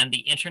 and the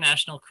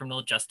International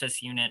Criminal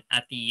Justice Unit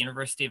at the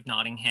University of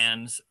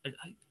Nottingham's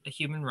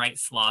Human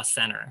Rights Law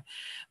Center.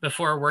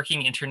 Before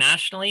working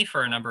internationally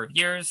for a number of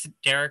years,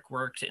 Derek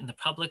worked in the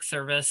public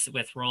service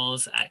with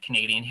roles at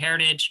Canadian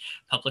Heritage,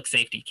 Public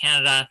Safety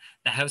Canada,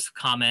 the House of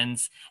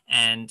Commons,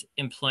 and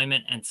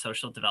Employment and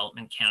Social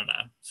Development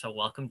Canada. So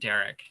welcome,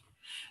 Derek.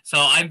 So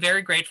I'm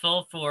very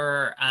grateful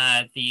for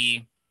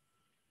the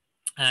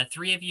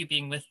three of you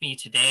being with me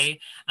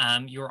today.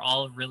 You're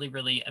all really,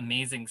 really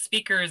amazing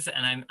speakers,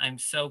 and I'm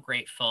so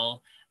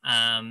grateful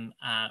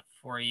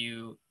for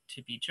you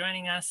to be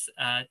joining us.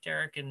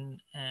 Derek and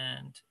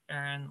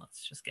Aaron,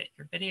 let's just get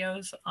your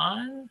videos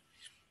on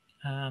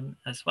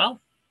as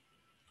well.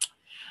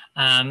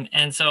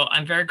 And so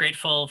I'm very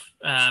grateful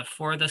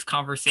for this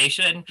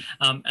conversation.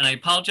 And I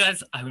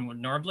apologize, I would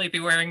normally be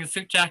wearing a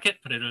suit jacket,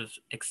 but it was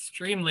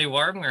extremely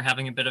warm. We're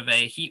having a bit of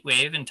a heat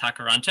wave in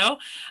Takaranto.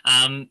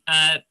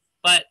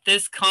 But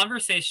this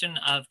conversation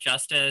of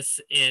justice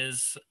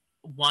is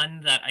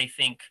one that I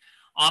think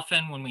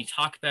often when we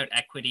talk about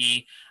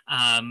equity,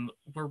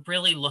 we're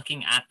really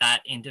looking at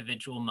that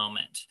individual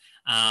moment.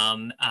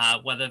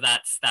 Whether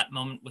that's that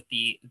moment with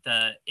the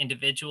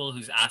individual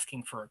who's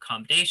asking for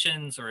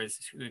accommodations or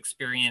who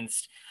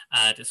experienced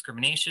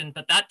discrimination,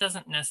 but that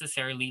doesn't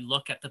necessarily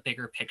look at the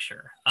bigger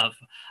picture of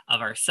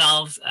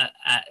ourselves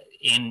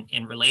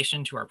in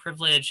relation to our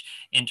privilege,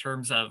 in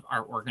terms of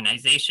our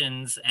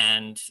organizations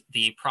and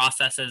the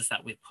processes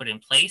that we've put in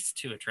place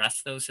to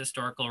address those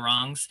historical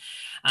wrongs.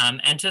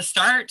 And to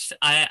start,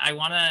 I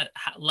want to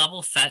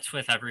level set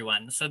with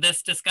everyone. So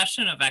this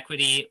discussion of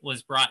equity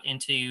was brought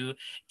into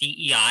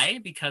DEI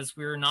because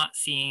we're not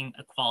seeing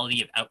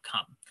equality of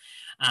outcome.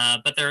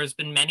 But there has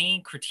been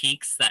many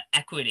critiques that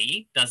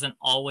equity doesn't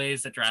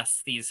always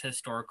address these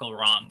historical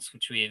wrongs,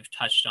 which we've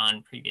touched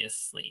on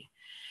previously.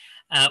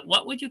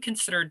 What would you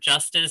consider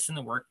justice in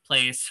the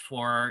workplace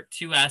for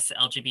 2S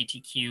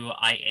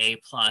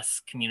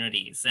LGBTQIA+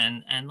 communities?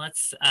 And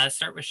let's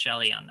start with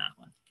Shelly on that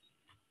one.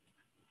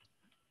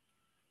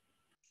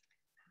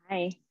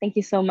 Hi, thank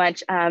you so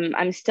much.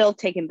 I'm still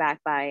taken back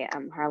by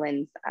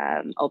Harlan's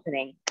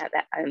opening.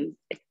 That I'm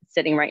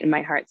sitting right in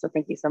my heart, so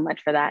thank you so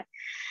much for that.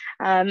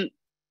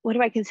 What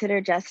do I consider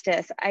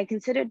justice? I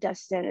consider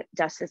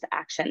justice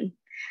action.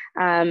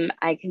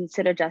 I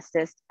consider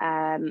justice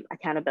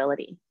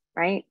accountability,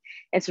 right?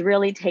 It's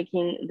really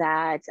taking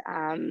that,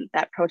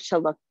 that approach to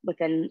look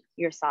within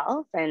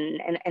yourself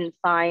and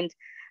find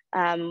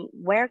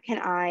where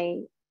can I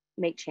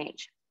make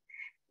change?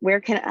 Where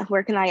can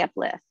I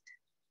uplift,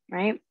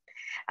 right?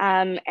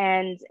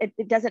 And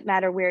it doesn't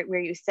matter where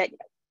you sit.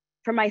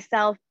 For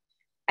myself,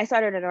 I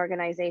started an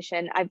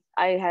organization.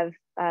 I have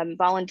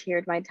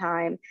volunteered my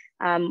time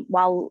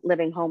while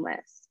living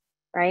homeless,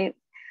 right?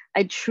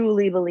 I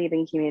truly believe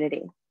in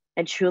community.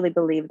 I truly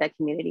believe that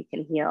community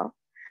can heal.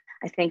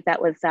 I think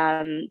that was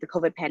the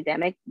COVID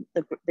pandemic.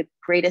 The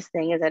greatest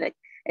thing is that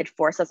it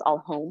forced us all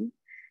home,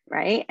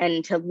 right?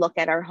 And to look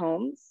at our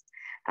homes.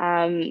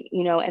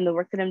 You know, and the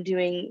work that I'm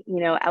doing,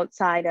 you know,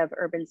 outside of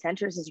urban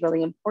centers is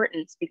really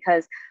important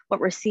because what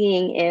we're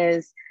seeing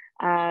is,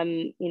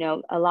 you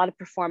know, a lot of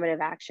performative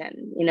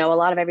action. You know, a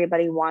lot of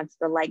everybody wants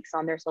the likes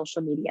on their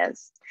social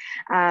medias.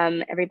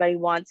 Everybody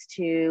wants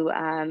to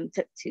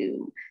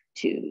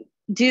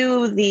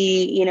do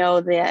the, you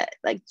know, the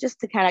like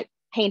just to kind of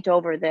paint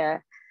over the,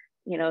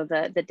 you know,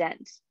 the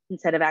dent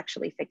instead of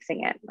actually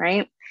fixing it,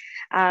 right?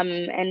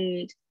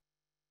 And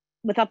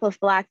with UPlift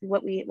Black,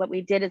 what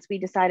we did is we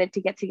decided to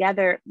get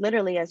together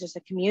literally as just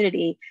a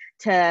community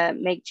to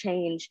make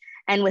change.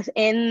 And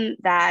within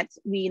that,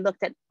 we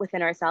looked at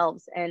within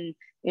ourselves and,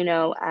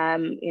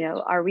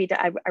 are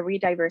we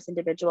diverse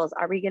individuals?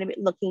 Are we going to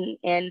be looking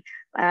in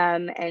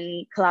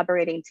and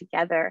collaborating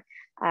together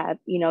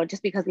You know,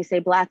 just because we say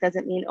Black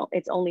doesn't mean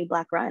it's only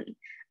Black run.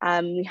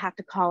 We have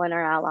to call in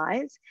our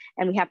allies,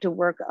 and we have to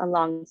work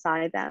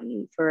alongside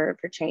them for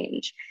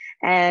change.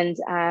 And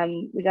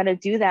we got to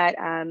do that,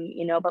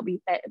 you know, but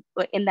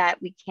in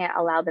that we can't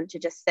allow them to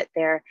just sit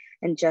there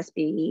and just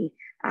be,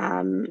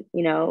 you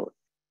know,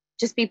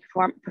 just be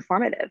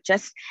performative.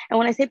 And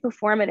when I say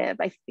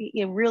performative,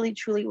 you know, really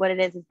truly what it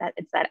is that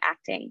it's that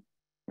acting,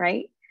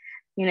 right?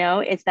 You know,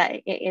 it's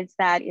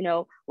that, you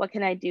know, what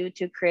can I do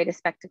to create a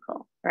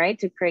spectacle, right?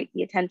 To create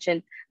the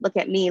attention, look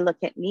at me,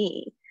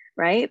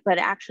 right? But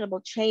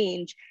actionable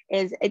change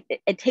is,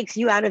 it takes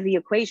you out of the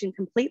equation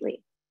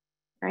completely,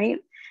 right?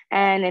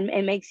 And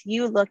it makes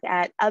you look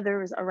at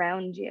others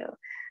around you.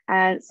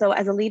 So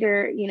as a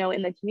leader, you know,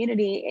 in the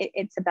community,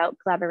 it's about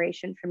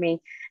collaboration for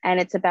me. And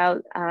it's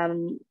about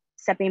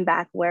stepping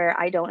back where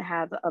I don't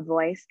have a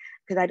voice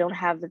because I don't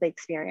have the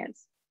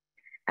experience.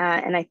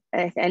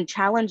 And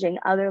challenging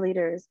other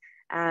leaders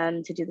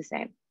to do the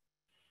same.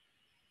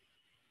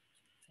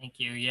 Thank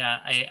you. Yeah,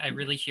 I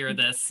really hear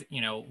this.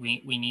 You know,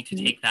 we need to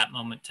take that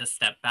moment to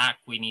step back.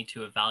 We need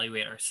to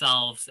evaluate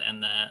ourselves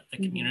and the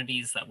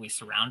communities that we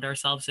surround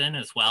ourselves in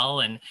as well,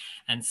 and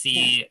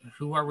see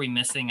who are we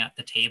missing at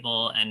the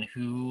table and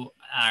who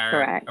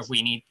are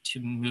we need to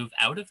move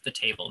out of the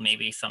table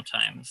maybe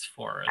sometimes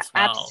for as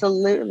well.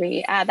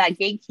 Absolutely, that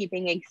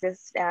gatekeeping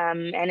exists,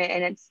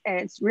 and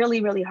it's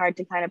really hard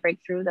to kind of break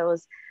through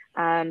those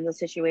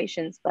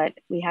situations, but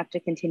we have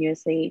to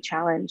continuously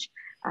challenge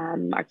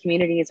our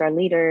communities, our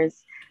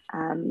leaders,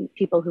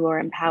 people who are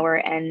in power,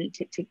 and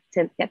to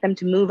get them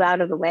to move out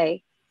of the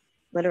way,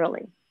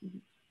 literally.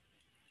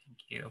 Thank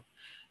you.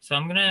 So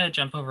I'm gonna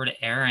jump over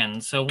to Erin.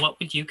 So what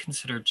would you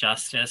consider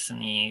justice in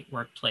the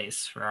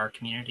workplace for our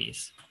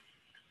communities?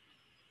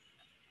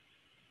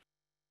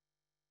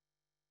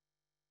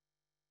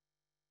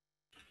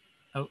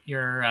 Oh,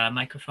 your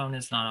microphone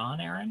is not on,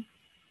 Erin.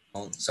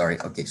 Oh, sorry.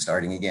 Okay,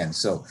 starting again.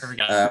 So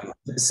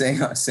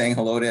saying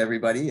hello to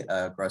everybody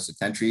across the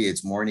country.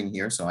 It's morning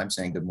here, so I'm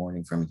saying good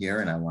morning from here.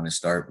 And I want to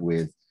start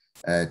with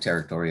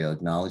territorial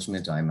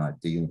acknowledgement. I'm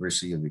at the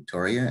University of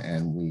Victoria,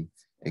 and we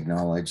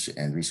acknowledge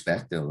and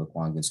respect the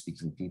Lekwungen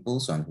speaking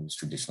peoples on whose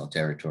traditional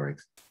territory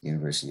the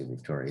University of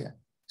Victoria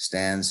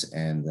stands,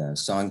 and the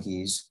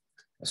Songhees,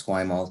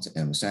 Esquimalt,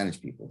 and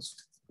Wasanich peoples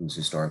whose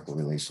historical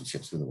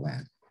relationships with the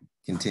land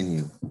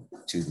continue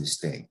to this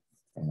day.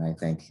 And I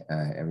thank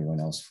everyone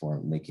else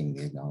for making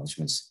the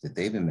acknowledgements that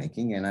they've been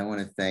making. And I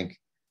want to thank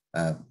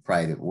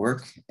Pride at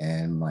Work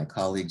and my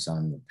colleagues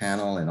on the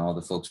panel and all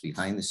the folks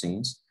behind the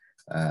scenes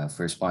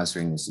for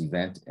sponsoring this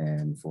event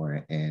and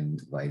for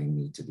inviting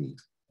me to be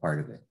part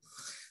of it.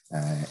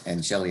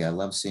 And Shelly, I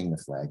love seeing the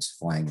flags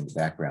flying in the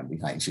background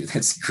behind you.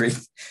 That's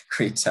a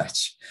great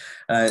touch.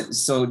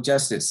 So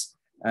justice,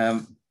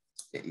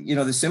 you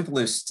know, the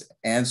simplest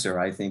answer,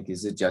 I think,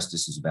 is that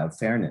justice is about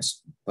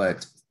fairness,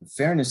 but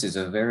fairness is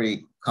a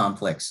very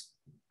complex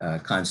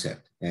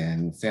concept,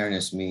 and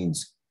fairness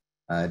means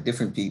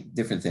different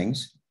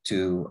things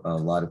to a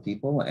lot of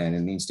people, and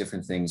it means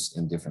different things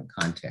in different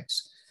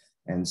contexts.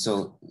 And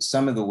so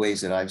some of the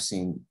ways that I've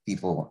seen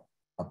people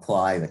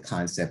apply the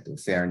concept of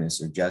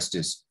fairness or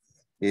justice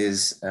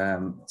is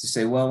to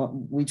say,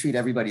 well, we treat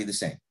everybody the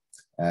same.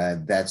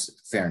 That's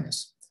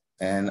fairness.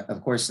 And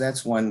of course,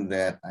 that's one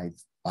that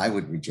I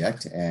would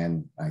reject.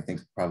 And I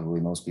think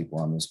probably most people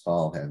on this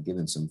call have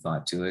given some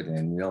thought to it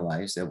and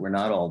realized that we're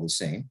not all the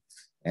same.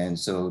 And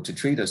so to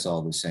treat us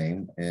all the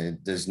same,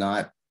 it does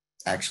not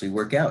actually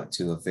work out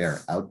to a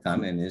fair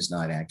outcome and is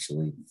not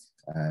actually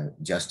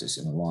justice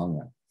in the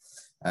long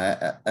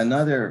run.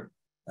 Another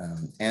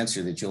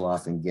answer that you'll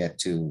often get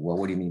to, well,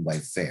 what do you mean by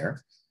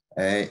fair?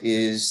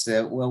 Is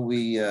that, well,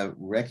 we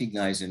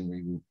recognize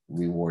and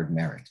reward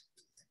merit.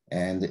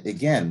 And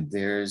again,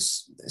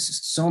 there's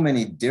so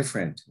many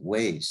different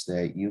ways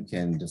that you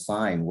can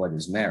define what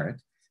is merit,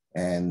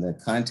 and the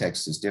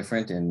context is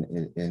different,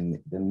 and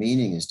the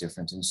meaning is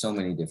different in so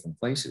many different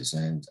places.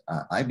 And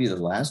I'd be the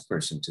last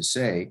person to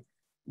say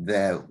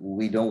that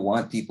we don't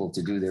want people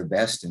to do their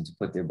best and to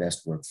put their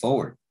best work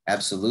forward.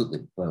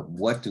 Absolutely. But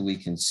what do we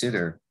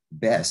consider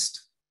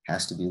best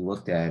has to be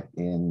looked at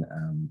in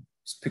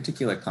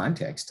particular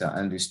context to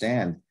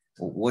understand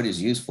what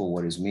is useful,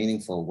 what is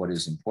meaningful, what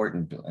is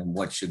important, and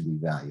what should we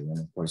value. And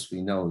of course,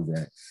 we know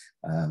that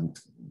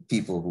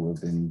people who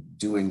have been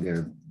doing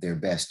their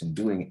best and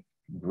doing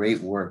great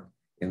work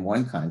in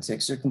one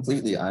context are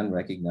completely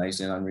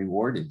unrecognized and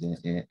unrewarded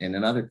in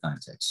another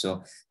context.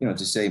 So, you know,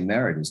 to say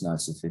merit is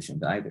not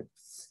sufficient either.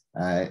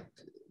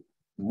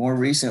 More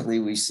recently,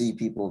 we see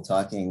people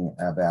talking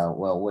about,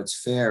 well, what's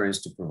fair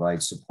is to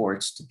provide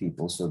supports to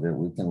people so that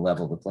we can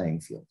level the playing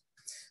field.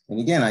 And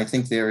again, I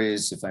think there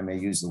is, if I may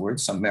use the word,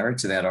 some merit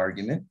to that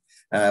argument,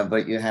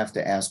 but you have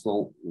to ask,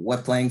 well,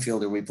 what playing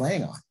field are we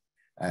playing on?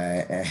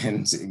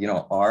 And, you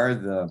know, are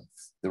the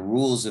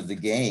rules of the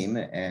game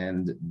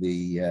and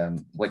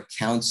what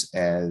counts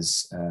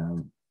as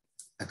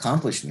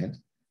accomplishment,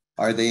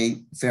 are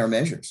they fair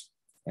measures?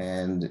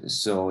 And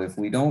so if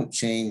we don't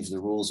change the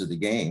rules of the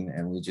game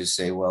and we just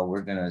say, well,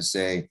 we're going to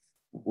say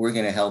we're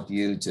going to help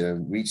you to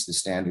reach the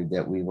standard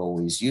that we've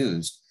always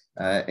used.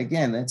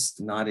 Again, that's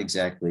not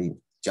exactly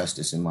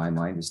justice in my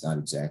mind. It's not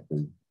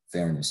exactly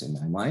fairness in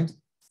my mind.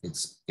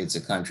 It's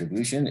a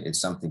contribution. It's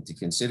something to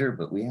consider,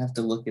 but we have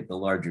to look at the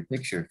larger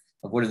picture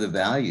of what are the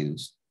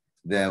values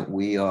that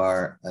we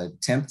are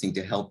attempting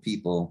to help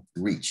people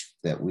reach,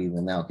 that we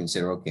will now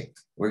consider, okay,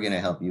 we're going to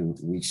help you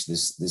reach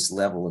this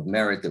level of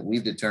merit that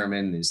we've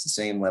determined is the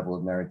same level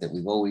of merit that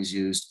we've always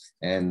used.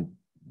 And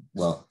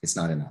well, it's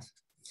not enough.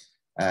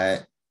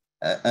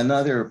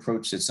 Another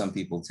approach that some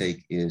people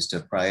take is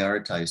to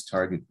prioritize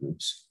target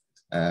groups,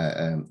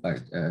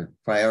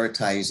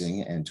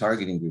 prioritizing and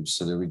targeting groups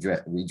so they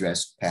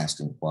redress past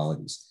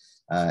inequalities.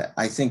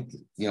 I think,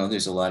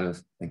 there's a lot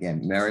of,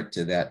 again, merit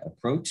to that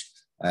approach.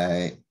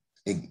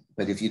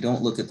 But if you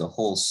don't look at the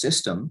whole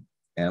system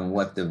and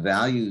what the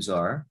values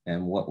are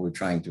and what we're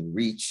trying to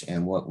reach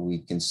and what we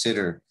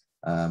consider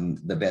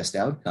the best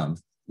outcome,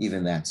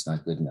 even that's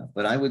not good enough.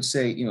 But I would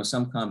say,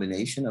 some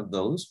combination of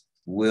those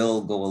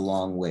will go a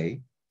long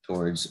way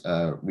towards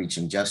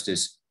reaching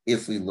justice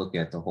if we look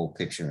at the whole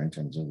picture in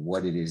terms of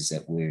what it is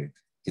that we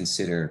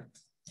consider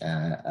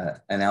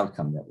an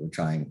outcome that we're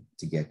trying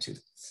to get to.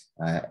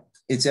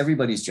 It's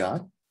everybody's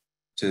job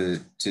to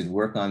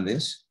work on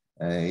this.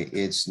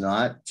 It's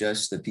not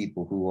just the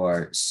people who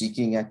are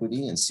seeking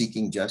equity and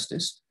seeking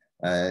justice.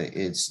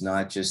 It's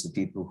not just the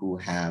people who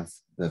have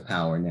the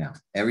power now.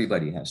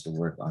 Everybody has to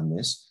work on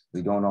this.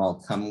 We don't all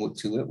come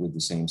to it with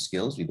the same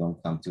skills. We don't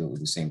come to it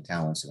with the same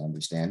talents and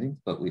understanding,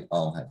 but we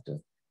all have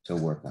to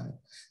work on it.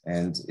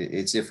 And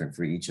it's different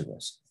for each of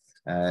us.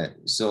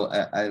 So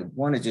I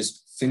want to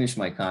just finish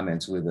my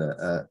comments with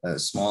a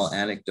small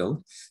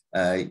anecdote.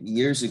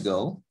 Years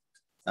ago,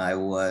 I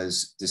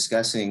was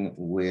discussing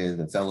with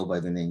a fellow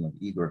by the name of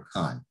Igor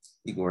Khan.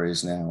 Igor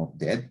is now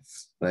dead,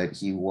 but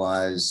he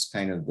was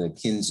kind of the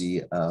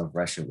Kinsey of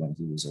Russia when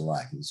he was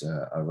alive. He's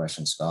a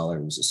Russian scholar,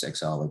 he was a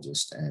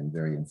sexologist and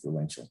very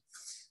influential.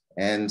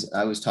 And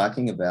I was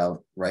talking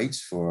about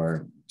rights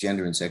for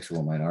gender and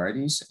sexual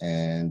minorities.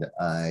 And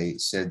I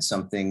said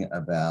something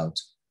about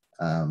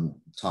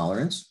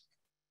tolerance.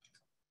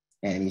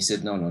 And he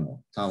said, no,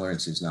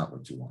 tolerance is not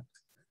what you want.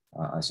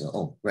 I said,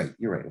 oh, right,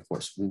 you're right, of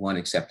course, we want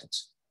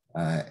acceptance.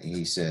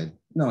 He said,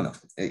 no,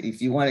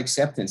 if you want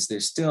acceptance,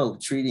 they're still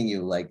treating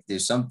you like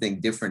there's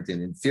something different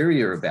and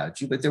inferior about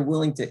you, but they're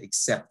willing to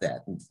accept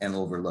that and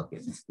overlook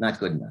it. Not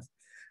good enough.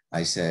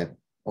 I said,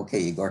 okay,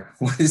 Igor,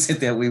 what is it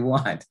that we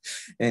want?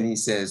 And he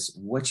says,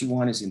 what you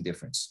want is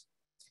indifference.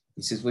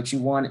 He says, what you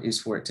want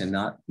is for it to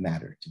not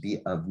matter, to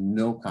be of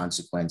no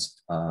consequence,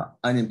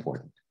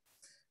 unimportant.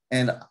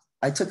 And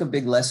I took a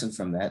big lesson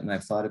from that, and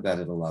I've thought about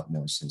it a lot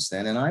more since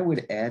then. And I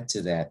would add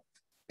to that,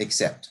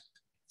 accept.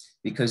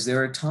 Because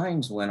there are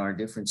times when our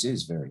difference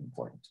is very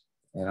important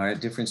and our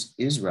difference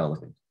is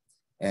relevant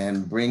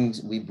and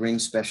we bring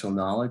special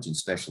knowledge and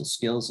special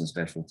skills and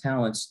special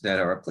talents that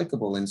are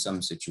applicable in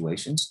some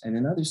situations, and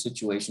in other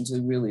situations they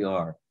really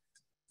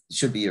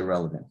should be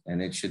irrelevant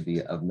and it should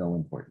be of no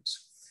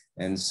importance.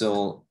 And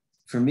so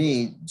for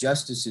me,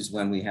 justice is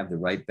when we have the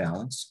right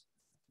balance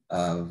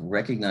of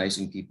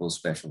recognizing people's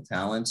special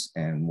talents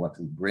and what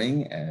we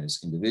bring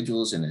as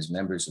individuals and as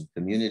members of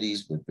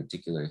communities with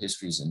particular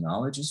histories and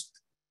knowledges.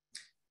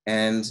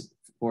 And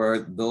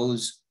for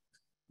those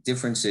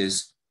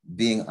differences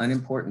being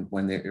unimportant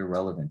when they're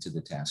irrelevant to the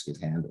task at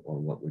hand or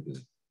what we're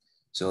doing.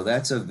 So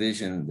that's a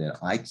vision that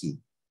I keep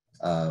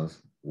of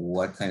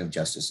what kind of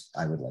justice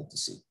I would like to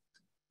see.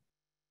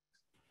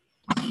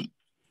 Thank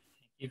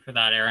you for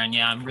that, Aaron.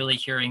 Yeah, I'm really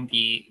hearing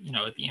the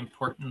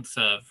importance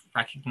of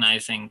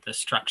recognizing the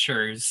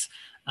structures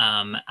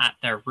at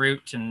their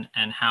root and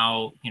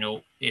how,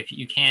 if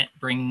you can't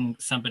bring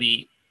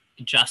somebody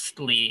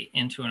justly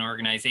into an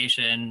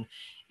organization,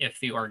 if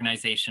the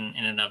organization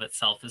in and of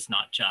itself is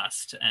not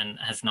just and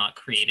has not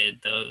created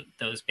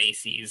those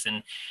bases.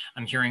 And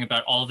I'm hearing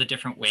about all the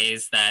different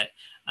ways that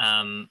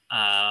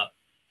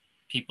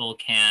people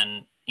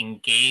can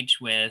engage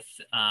with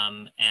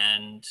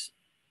and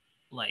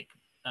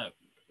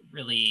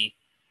really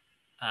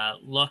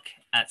look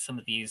at some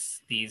of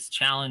these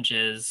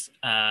challenges.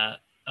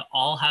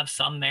 All have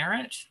some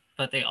merit,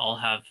 but they all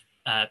have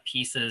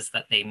pieces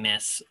that they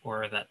miss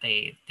or that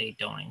they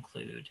don't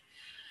include.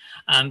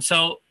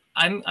 So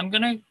I'm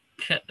going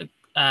to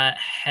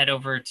head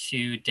over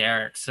to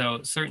Derek.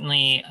 So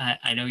certainly,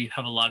 I know you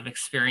have a lot of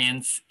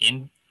experience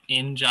in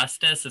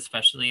justice,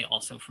 especially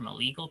also from a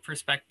legal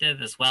perspective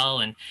as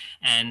well, and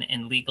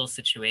in legal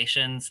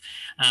situations.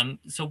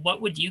 So what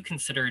would you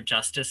consider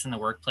justice in the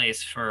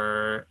workplace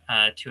for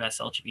 2S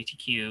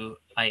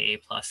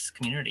LGBTQIA+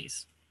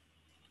 communities?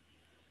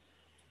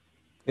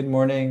 Good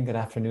morning, good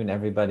afternoon,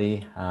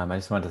 everybody. I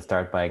just wanted to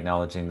start by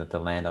acknowledging that the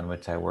land on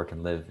which I work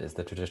and live is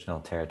the traditional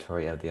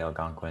territory of the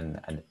Algonquin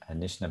and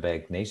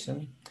Anishinaabe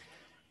Nation.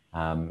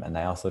 And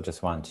I also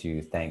just want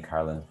to thank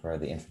Harlan for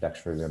the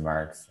introductory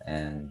remarks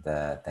and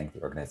thank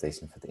the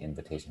organization for the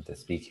invitation to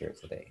speak here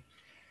today.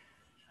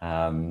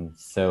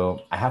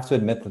 So I have to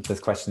admit that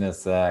this question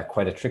is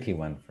quite a tricky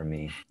one for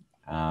me.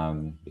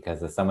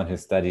 because as someone who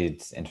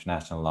studied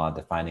international law,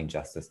 defining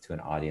justice to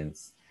an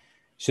audience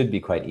should be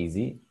quite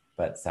easy,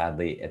 but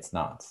sadly it's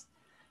not.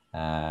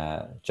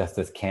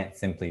 Justice can't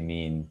simply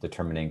mean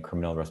determining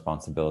criminal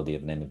responsibility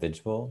of an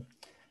individual.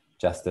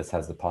 Justice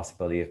has the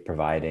possibility of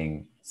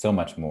providing so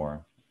much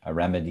more: a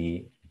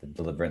remedy, the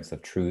deliverance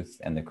of truth,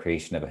 and the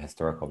creation of a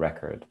historical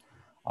record,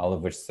 all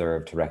of which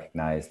serve to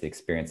recognize the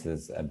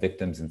experiences of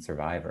victims and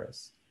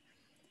survivors.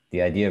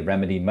 The idea of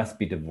remedy must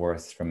be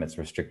divorced from its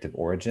restrictive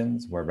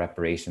origins, where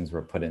reparations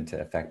were put into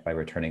effect by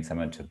returning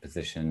someone to a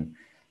position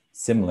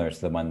similar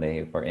to the one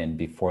they were in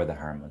before the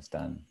harm was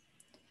done.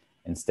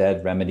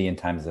 Instead, remedy in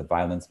times of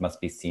violence must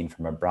be seen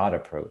from a broad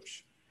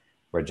approach,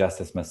 where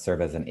justice must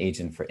serve as an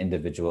agent for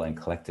individual and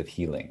collective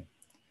healing.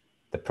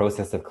 The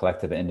process of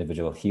collective and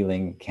individual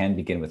healing can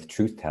begin with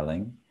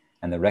truth-telling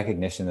and the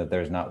recognition that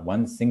there is not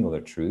one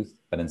singular truth,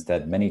 but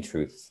instead many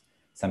truths,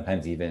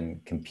 sometimes even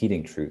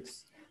competing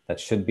truths, that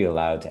should be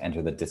allowed to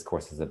enter the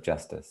discourses of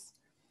justice.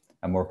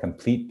 A more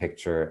complete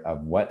picture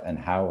of what and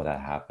how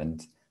that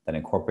happened that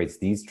incorporates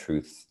these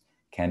truths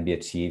can be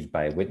achieved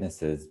by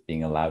witnesses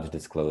being allowed to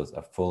disclose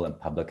a full and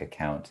public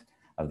account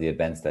of the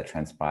events that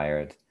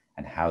transpired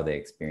and how they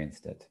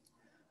experienced it.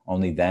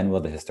 Only then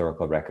will the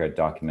historical record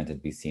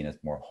documented be seen as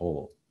more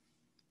whole.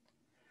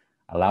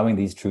 Allowing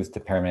these truths to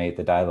permeate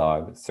the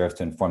dialogue serves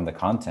to inform the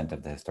content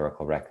of the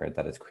historical record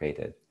that is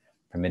created,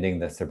 permitting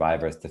the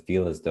survivors to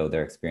feel as though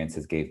their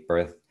experiences gave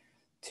birth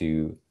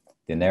to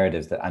the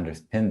narratives that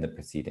underpin the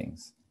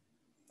proceedings.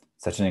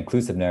 Such an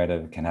inclusive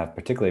narrative can have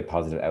particularly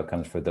positive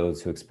outcomes for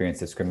those who experience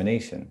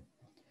discrimination.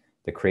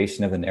 The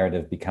creation of the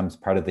narrative becomes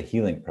part of the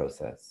healing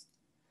process,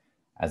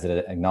 as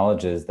it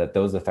acknowledges that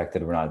those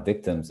affected were not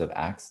victims of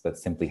acts that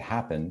simply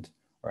happened,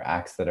 or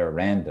acts that are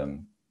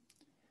random,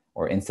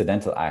 or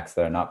incidental acts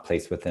that are not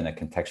placed within a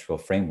contextual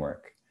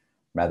framework.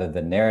 Rather,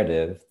 the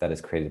narrative that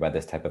is created by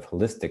this type of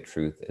holistic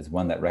truth is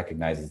one that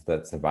recognizes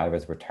that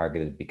survivors were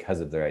targeted because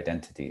of their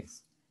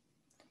identities.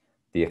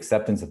 The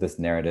acceptance of this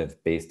narrative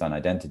based on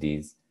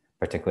identities,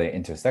 particularly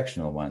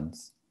intersectional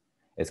ones,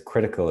 is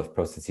critical if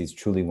processes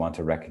truly want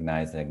to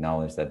recognize and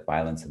acknowledge that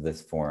violence of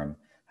this form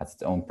has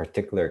its own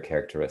particular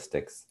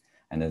characteristics,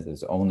 and it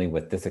is only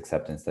with this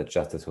acceptance that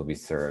justice will be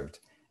served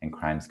and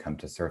crimes come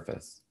to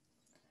surface.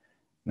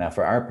 Now,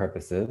 for our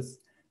purposes,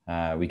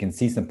 we can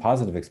see some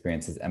positive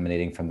experiences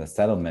emanating from the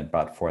settlement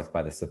brought forth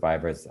by the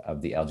survivors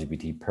of the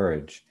LGBT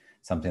purge,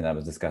 something that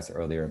was discussed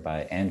earlier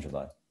by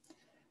Angela.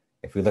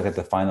 If we look at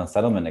the final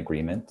settlement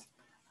agreement,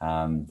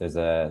 there's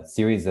a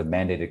series of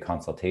mandated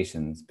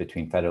consultations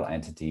between federal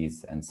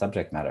entities and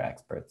subject matter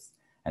experts.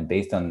 And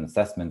based on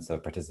assessments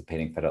of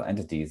participating federal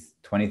entities,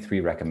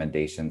 23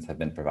 recommendations have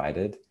been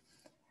provided.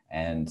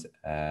 And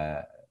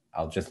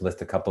I'll just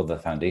list a couple of the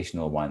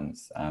foundational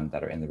ones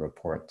that are in the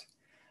report.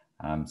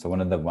 So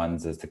one of the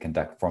ones is to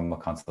conduct formal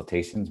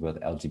consultations with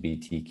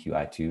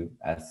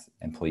LGBTQI2S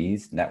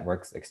employees,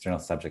 networks, external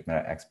subject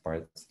matter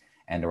experts,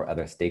 and or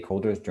other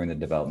stakeholders during the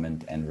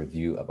development and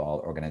review of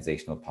all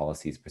organizational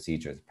policies,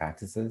 procedures,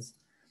 practices.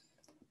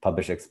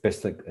 Publish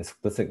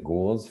explicit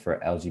goals for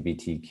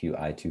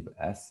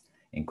LGBTQI2S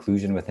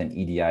inclusion within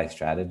EDI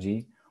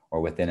strategy or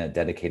within a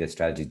dedicated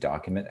strategy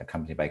document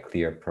accompanied by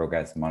clear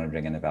progress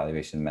monitoring and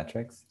evaluation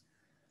metrics.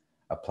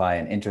 Apply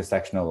an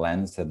intersectional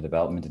lens to the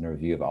development and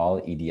review of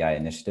all EDI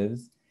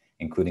initiatives,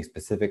 including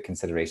specific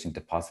consideration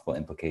to possible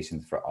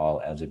implications for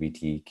all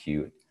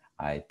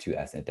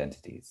LGBTQI2S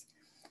identities.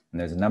 And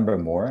there's a number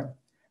more,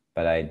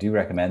 but I do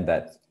recommend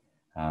that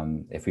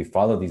if we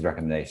follow these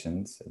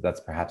recommendations, that's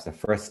perhaps the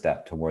first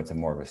step towards a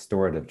more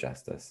restorative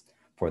justice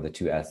for the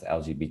 2S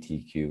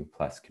LGBTQ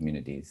plus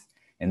communities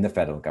in the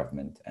federal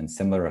government, and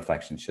similar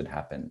reflection should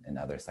happen in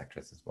other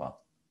sectors as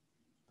well.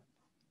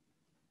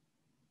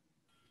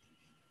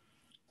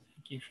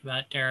 Thank you for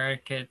that,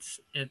 Derek.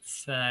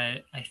 I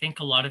think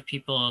a lot of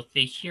people,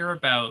 they hear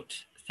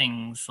about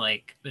things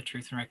like the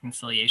Truth and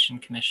Reconciliation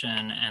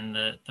Commission and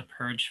the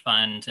Purge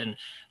Fund and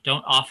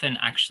don't often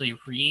actually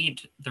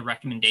read the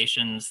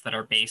recommendations that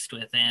are based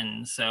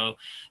within. So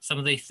some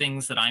of the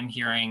things that I'm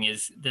hearing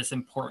is this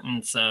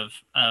importance of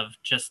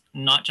just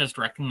not just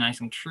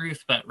recognizing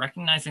truth, but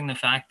recognizing the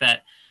fact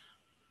that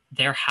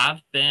there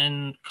have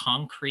been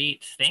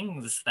concrete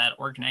things that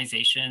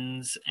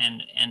organizations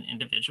and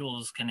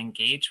individuals can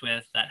engage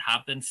with that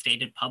have been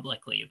stated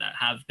publicly, that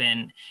have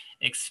been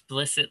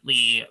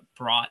explicitly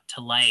brought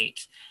to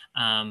light,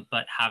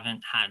 but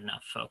haven't had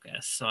enough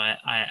focus. So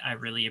I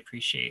really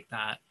appreciate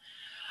that.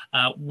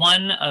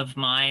 One of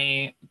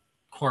my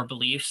core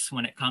beliefs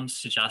when it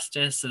comes to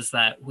justice is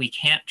that we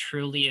can't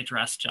truly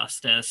address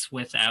justice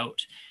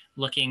without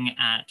looking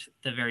at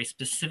the very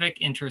specific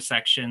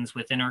intersections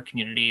within our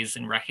communities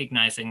and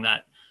recognizing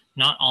that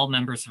not all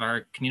members of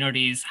our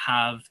communities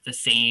have the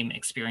same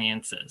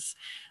experiences.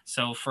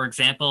 So for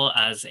example,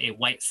 as a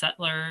white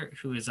settler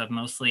who is of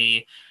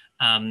mostly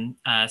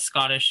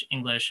Scottish,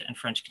 English, and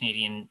French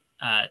Canadian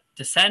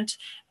descent,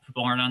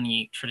 born on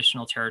the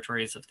traditional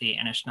territories of the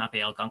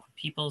Anishinaabe Algonquin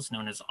peoples,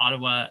 known as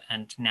Ottawa,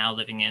 and now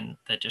living in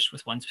the Dish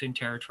with One Spoon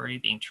territory,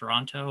 being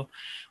Toronto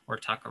or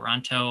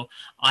Takaranto,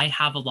 I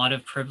have a lot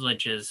of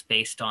privileges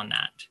based on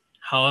that.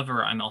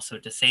 However, I'm also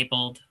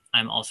disabled.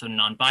 I'm also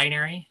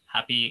non-binary.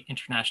 Happy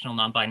International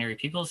Non-Binary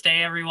Peoples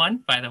Day,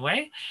 everyone, by the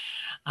way.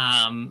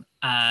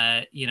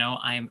 You know,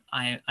 I'm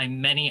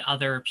many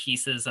other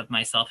pieces of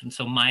myself. And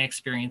so my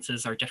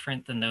experiences are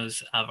different than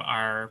those of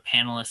our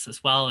panelists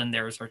as well. And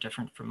theirs are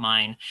different from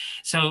mine.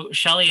 So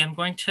Shelly, I'm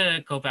going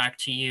to go back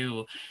to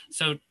you.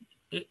 So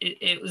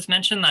it was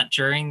mentioned that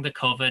during the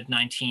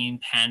COVID-19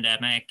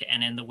 pandemic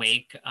and in the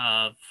wake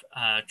of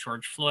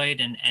George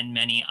Floyd and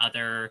many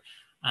other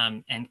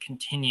and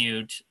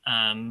continued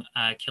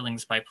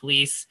killings by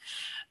police,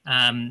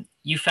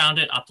 you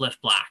founded UPlift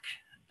Black.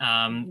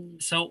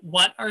 So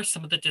what are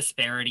some of the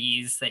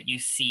disparities that you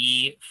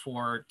see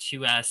for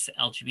 2S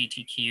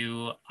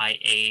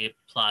LGBTQIA+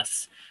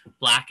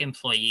 Black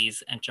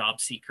employees and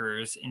job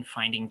seekers in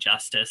finding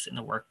justice in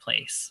the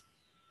workplace?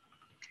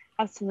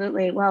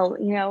 Absolutely. Well,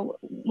 you know,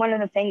 one of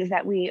the things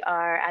that we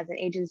are as an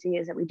agency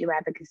is that we do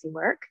advocacy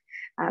work.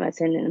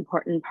 It's an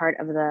important part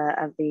of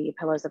the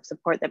pillars of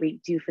support that we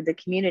do for the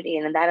community,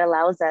 and that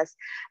allows us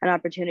an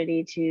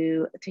opportunity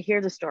to hear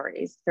the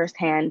stories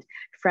firsthand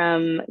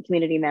from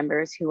community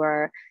members who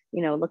are,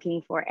 you know,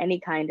 looking for any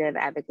kind of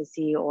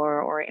advocacy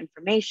or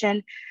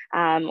information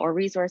or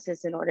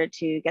resources in order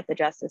to get the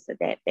justice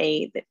that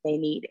they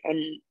need,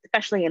 and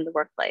especially in the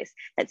workplace.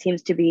 That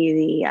seems to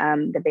be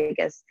the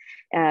biggest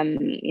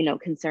you know,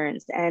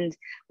 concerns. And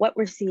what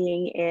we're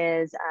seeing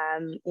is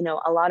you know,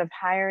 a lot of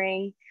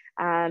hiring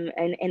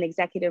and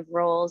executive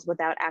roles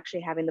without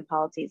actually having the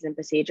policies and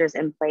procedures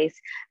in place,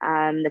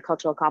 the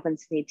cultural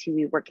competency to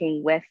be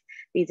working with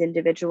these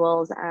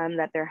individuals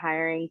that they're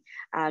hiring.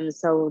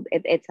 So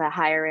it's a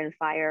hire and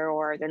fire,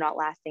 or they're not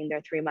lasting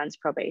their 3 months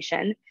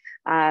probation.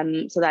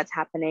 So that's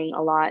happening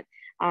a lot.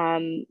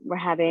 We're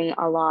having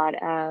a lot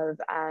of,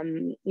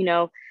 you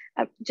know,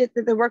 just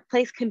the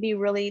workplace can be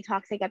really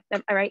toxic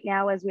right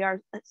now, as we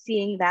are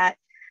seeing that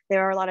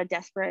there are a lot of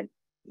desperate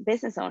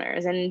business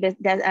owners and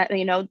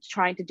you know,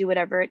 trying to do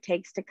whatever it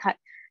takes to cut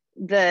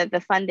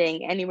the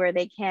funding anywhere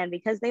they can,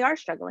 because they are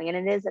struggling, and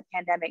it is a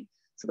pandemic,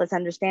 so that's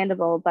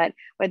understandable. But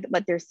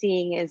what they're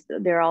seeing is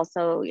they're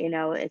also, you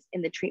know, it's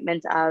in the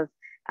treatment of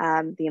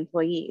the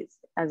employees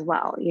as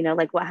well, you know,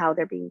 like how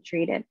they're being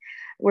treated.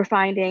 We're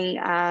finding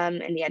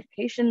in the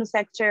education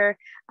sector,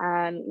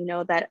 you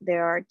know, that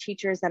there are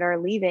teachers that are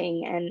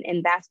leaving, and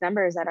in vast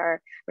numbers that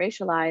are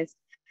racialized,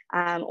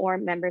 or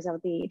members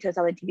of the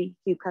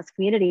LGBTQ+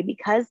 community,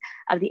 because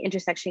of the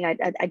intersection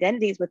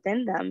identities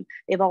within them.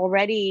 They've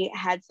already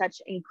had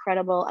such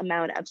incredible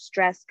amount of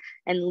stress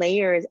and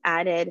layers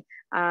added,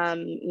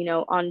 you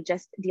know, on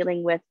just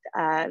dealing with,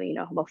 you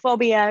know,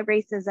 homophobia,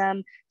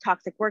 racism,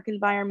 toxic work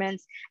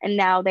environments, and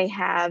now they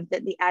have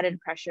the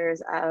added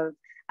pressures of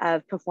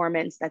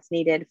performance that's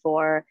needed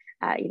for,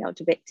 you know,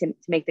 to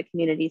make the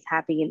communities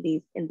happy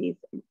in these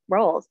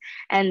roles,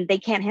 and they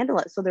can't handle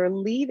it, so they're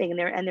leaving,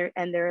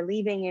 and they're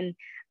leaving in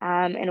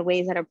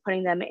ways that are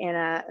putting them in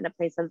a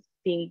place of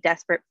being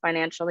desperate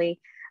financially,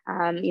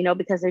 you know,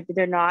 because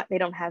they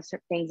don't have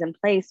certain things in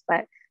place,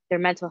 but their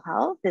mental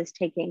health is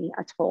taking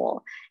a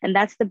toll, and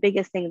that's the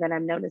biggest thing that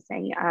I'm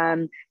noticing.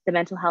 The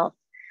mental health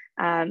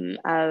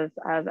of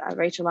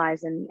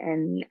racialized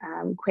and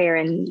queer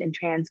and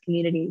trans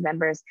community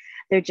members.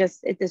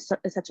 It's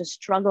such a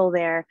struggle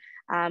there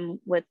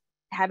with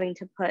having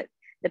to put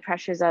the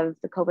pressures of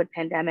the COVID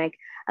pandemic,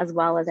 as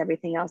well as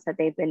everything else that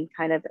they've been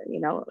kind of,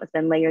 you know, has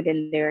been layered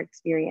in their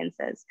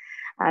experiences.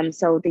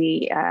 So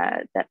the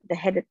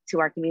hit to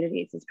our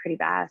communities is pretty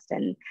vast,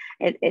 and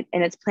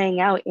it's playing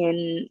out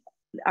in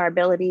our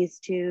abilities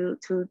to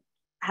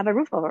have a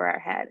roof over our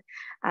head.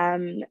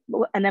 And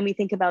then we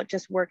think about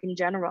just work in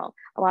general.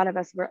 A lot of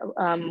us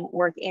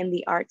work in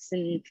the arts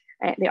and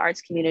the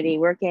arts community,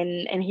 work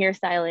in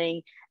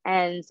hairstyling.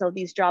 And so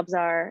these jobs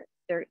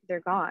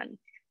they're gone.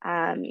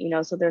 You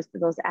know, so there's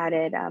those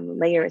added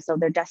layers. So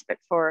they're desperate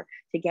to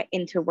get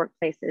into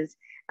workplaces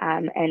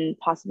and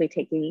possibly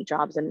taking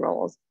jobs and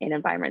roles in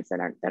environments that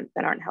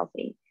aren't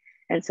healthy.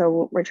 And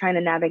so we're trying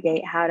to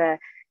navigate how to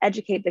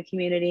educate the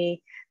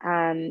community,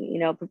 you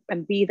know,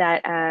 and be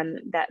that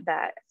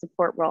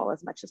support role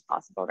as much as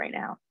possible right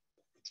now.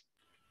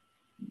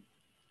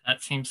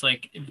 That seems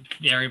like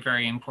very,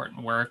 very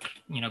important work,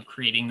 you know,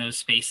 creating those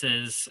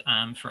spaces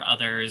for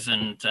others.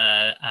 And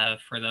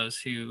for those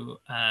who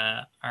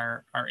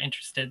are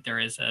interested, there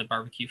is a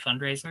barbecue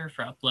fundraiser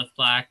for UPlift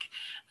Black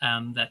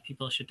that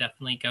people should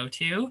definitely go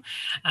to.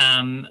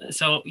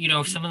 So, you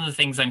know, some of the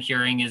things I'm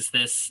hearing is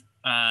this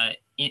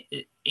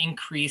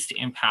increased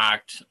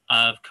impact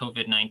of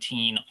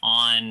COVID-19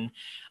 on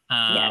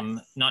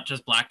not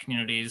just Black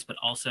communities, but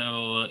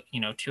also, you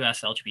know,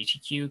 2S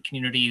LGBTQ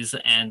communities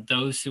and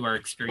those who are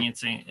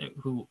experiencing,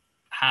 who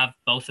have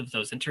both of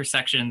those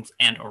intersections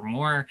and or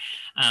more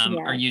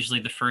are usually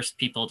the first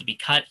people to be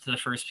cut, the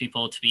first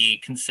people to be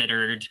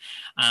considered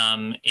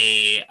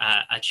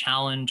a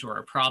challenge or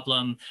a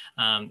problem.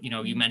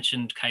 You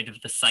mentioned kind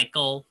of the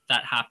cycle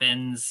that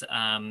happens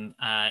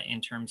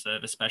in terms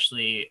of,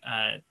 especially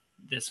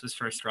this was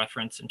first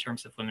referenced in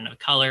terms of women of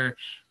color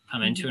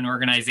come into an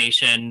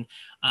organization,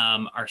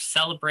 are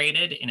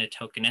celebrated in a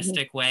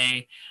tokenistic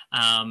way.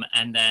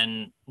 And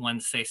then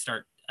once they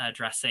start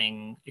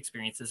addressing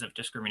experiences of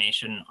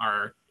discrimination,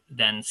 are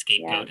then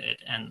scapegoated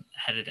and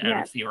headed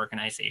out of the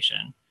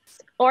organization.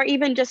 Or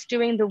even just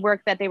doing the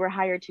work that they were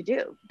hired to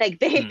do. Like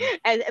they,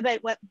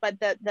 but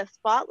the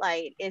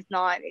spotlight is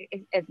not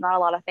a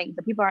lot of things.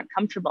 The people aren't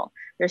comfortable.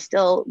 There's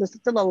still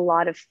a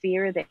lot of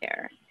fear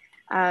there.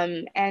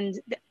 And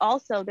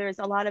also there's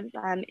a lot of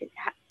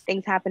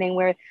things happening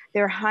where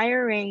they're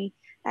hiring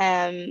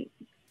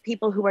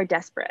people who are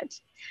desperate.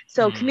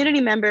 So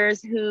community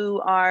members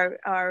who are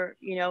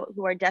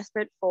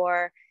desperate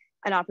for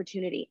an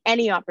opportunity,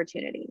 any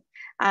opportunity.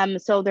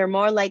 So they're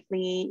more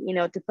likely,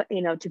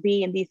 to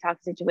be in these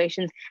toxic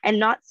situations and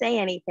not say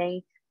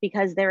anything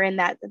because they're in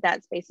that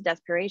space of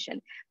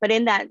desperation. But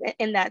in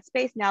that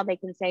space now they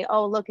can say,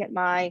 oh, look at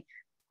my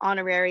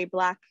honorary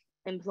Black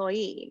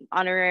employee,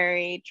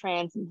 honorary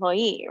trans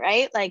employee,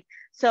 right? Like,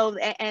 so,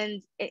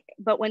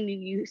 but when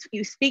you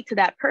speak to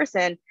that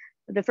person,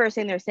 the first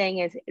thing they're saying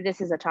is,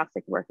 this is a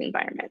toxic work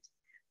environment.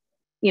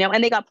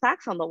 And they got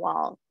plaques on the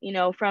wall,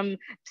 from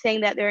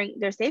saying that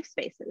they're safe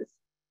spaces.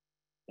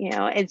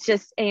 It's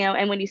just,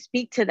 and when you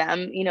speak to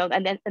them,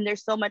 and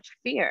there's so much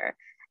fear.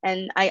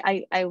 And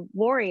I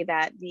worry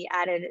that the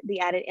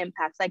added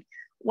impacts, like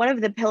one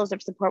of the pillars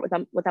of support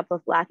with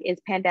Uplift Black is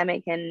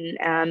pandemic and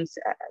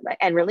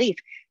relief,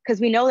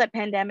 because we know that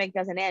pandemic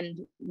doesn't end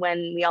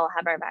when we all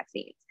have our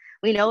vaccines.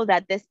 We know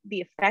that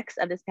the effects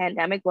of this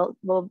pandemic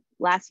will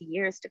last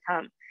years to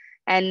come.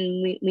 And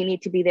we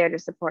need to be there to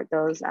support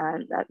those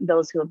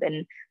who have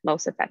been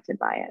most affected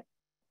by it.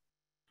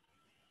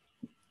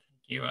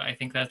 Thank you. I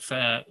think that's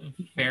a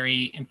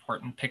very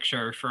important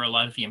picture for a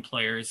lot of the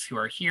employers who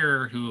are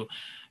here, who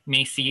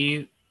may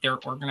see their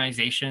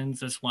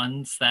organizations as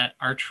ones that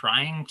are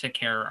trying to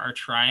care, are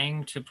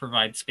trying to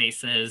provide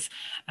spaces,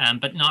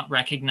 but not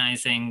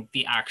recognizing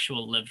the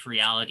actual lived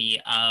reality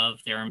of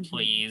their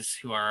employees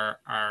who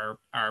are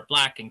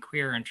Black and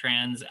queer and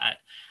trans at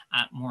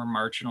more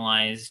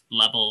marginalized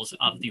levels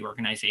of the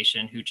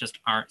organization, who just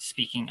aren't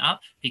speaking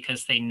up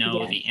because they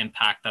know the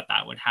impact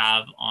that would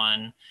have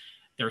on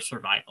their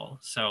survival.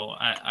 So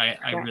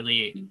I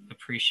really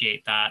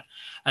appreciate that.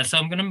 So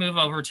I'm going to move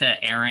over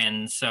to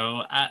Erin.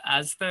 So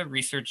as the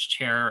research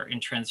chair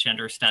in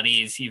transgender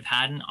studies, you've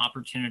had an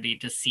opportunity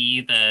to see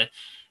the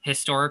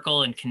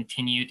historical and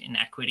continued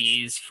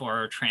inequities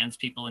for trans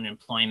people in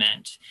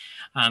employment.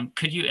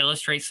 Could you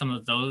illustrate some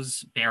of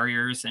those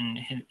barriers and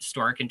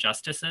historic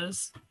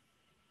injustices?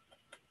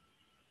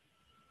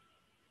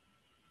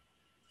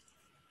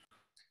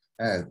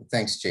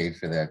 Thanks, Jade,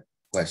 for that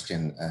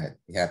question.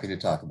 Happy to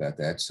talk about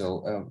that.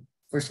 So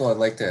first of all, I'd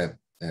like to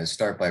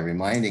start by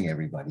reminding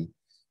everybody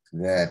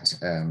that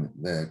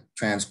the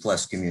trans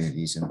plus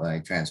communities, and by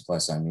trans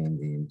plus, I mean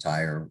the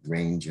entire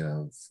range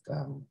of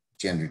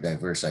gender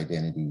diverse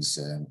identities,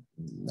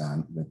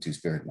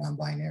 two-spirit,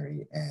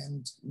 non-binary,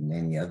 and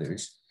many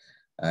others,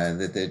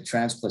 that the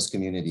trans plus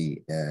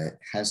community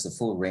has the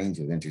full range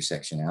of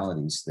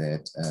intersectionalities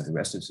that the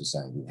rest of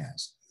society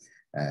has,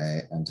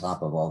 on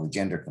top of all the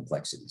gender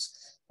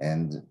complexities.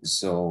 And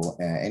so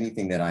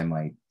anything that I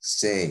might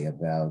say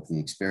about the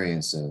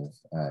experience of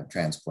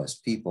trans plus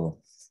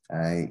people,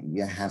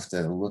 you have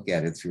to look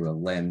at it through a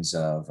lens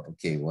of,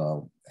 okay,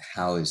 well,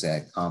 how is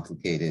that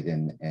complicated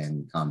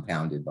and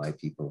compounded by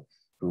people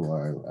who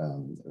are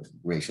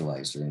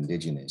racialized or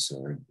indigenous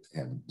or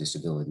have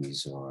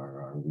disabilities or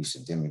are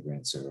recent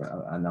immigrants,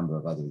 or a number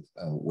of other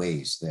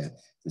ways that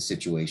the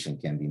situation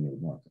can be made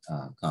more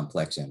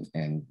complex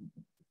and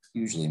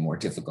usually more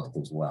difficult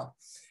as well.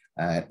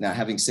 Now,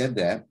 having said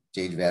that,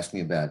 Jade asked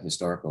me about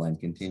historical and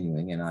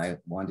continuing, and I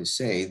want to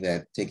say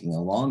that taking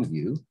a long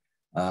view,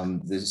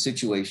 the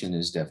situation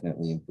is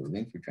definitely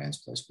improving for trans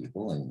plus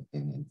people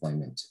in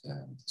employment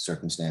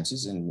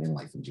circumstances and in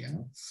life in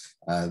general.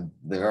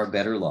 There are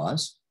better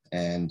laws,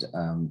 and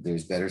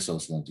there's better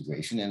social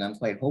integration, and I'm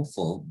quite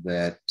hopeful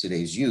that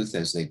today's youth,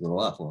 as they grow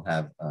up, will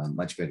have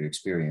much better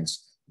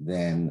experience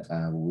than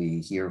we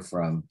hear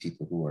from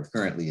people who are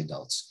currently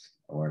adults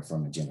or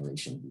from a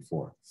generation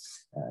before.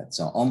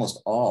 So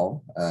almost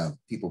all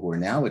people who are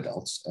now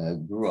adults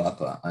grew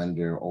up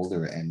under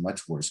older and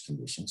much worse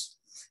conditions.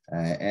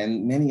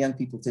 And many young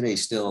people today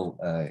still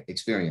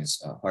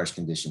experience harsh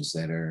conditions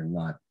that are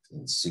not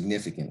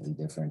significantly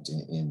different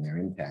in their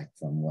impact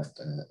from what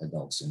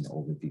adults and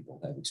older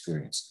people have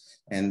experienced.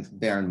 And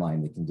bear in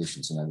mind, the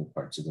conditions in other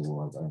parts of the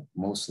world are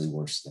mostly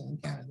worse than in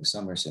Canada.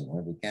 Some are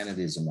similar, but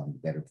Canada is among the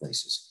better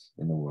places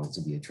in the world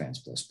to be a trans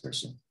plus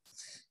person.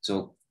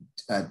 So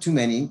too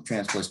many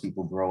trans plus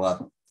people grow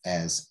up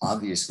as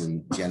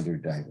obviously gender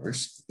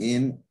diverse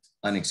in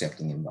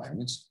unaccepting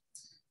environments.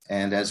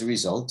 And as a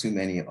result, too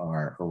many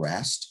are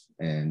harassed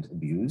and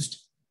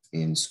abused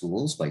in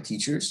schools by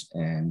teachers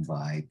and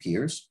by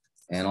peers,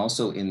 and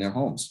also in their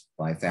homes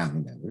by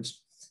family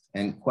members.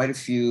 And quite a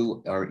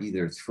few are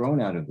either thrown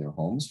out of their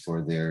homes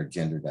for their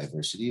gender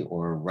diversity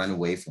or run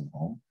away from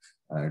home,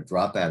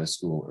 drop out of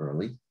school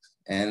early.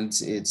 And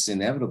it's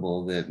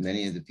inevitable that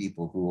many of the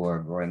people who are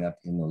growing up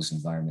in those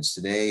environments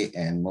today,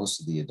 and most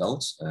of the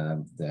adults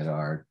that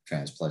are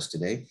trans plus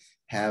today,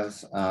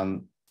 have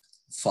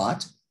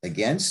fought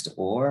against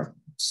or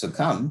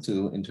succumbed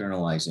to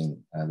internalizing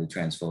the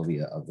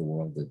transphobia of the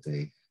world that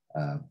they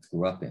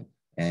grew up in.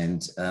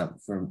 And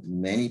for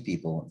many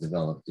people,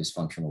 develop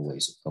dysfunctional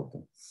ways of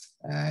coping.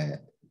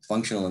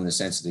 Functional in the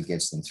sense that it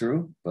gets them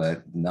through,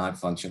 but not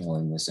functional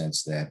in the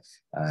sense that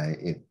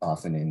it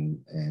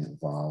often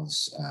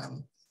involves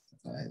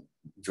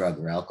drug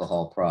or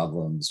alcohol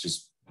problems,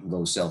 just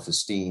low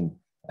self-esteem,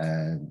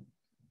 and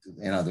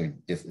other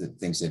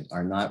things that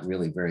are not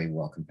really very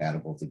well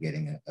compatible to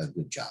getting a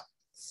good job.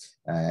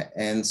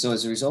 And so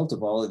as a result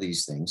of all of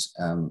these things,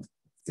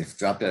 they've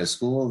dropped out of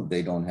school,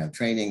 they don't have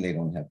training, they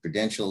don't have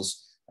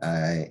credentials.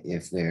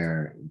 If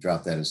they're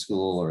dropped out of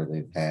school or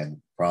they've had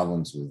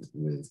problems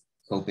with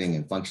coping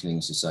and functioning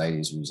in society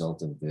as a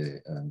result of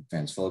the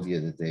transphobia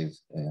that they've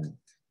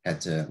had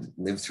to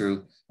live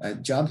through,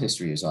 job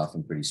history is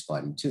often pretty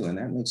spotty too. And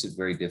that makes it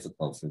very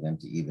difficult for them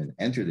to even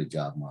enter the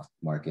job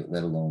market,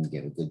 let alone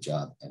get a good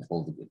job and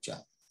hold a good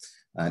job.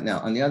 Now,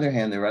 on the other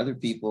hand, there are other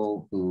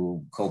people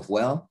who cope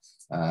well,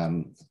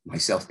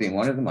 myself being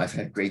one of them. I've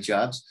had great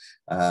jobs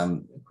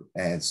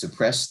and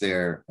suppressed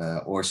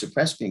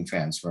being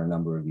trans for a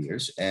number of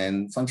years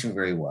and function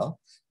very well.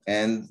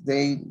 And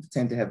they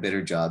tend to have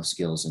better job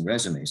skills and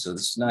resumes. So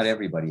this is not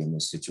everybody in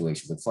this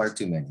situation, but far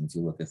too many. If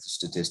you look at the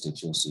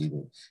statistics, you'll see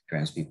that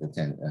trans people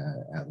tend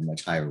to have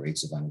much higher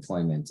rates of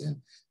unemployment,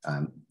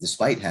 and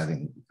despite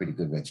having pretty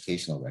good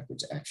educational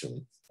records,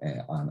 actually,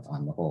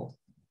 on the whole.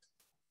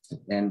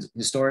 And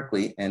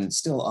historically, and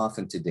still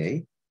often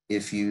today,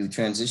 if you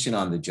transition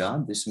on the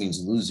job, this means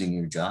losing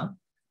your job.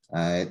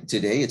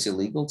 Today, it's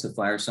illegal to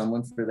fire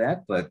someone for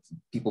that, but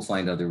people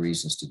find other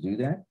reasons to do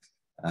that.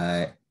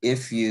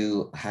 If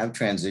you have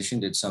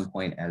transitioned at some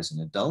point as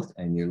an adult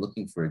and you're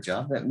looking for a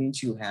job, that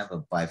means you have a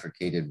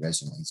bifurcated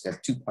resume. It's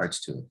got two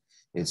parts to it.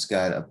 It's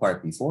got a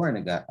part before and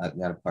it got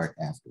a part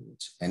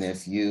afterwards. And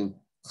if you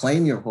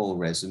claim your whole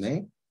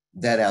resume,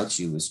 that outs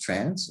you as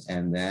trans,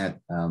 and that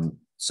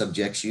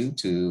subjects you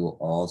to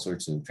all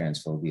sorts of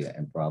transphobia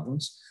and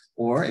problems.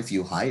 Or if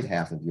you hide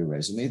half of your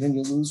resume, then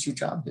you lose your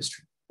job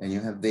history and you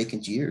have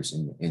vacant years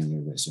in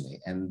your resume.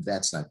 And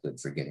that's not good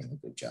for getting a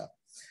good job.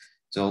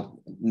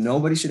 So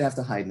nobody should have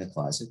to hide in the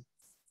closet,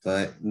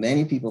 but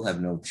many people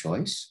have no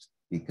choice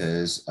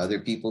because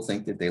other people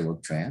think that they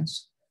look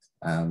trans.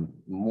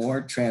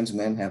 More trans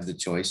men have the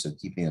choice of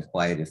keeping it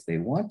quiet if they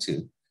want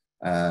to,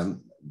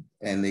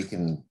 and they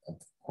can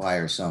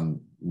acquire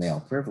some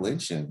male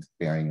privilege, and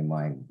bearing in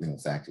mind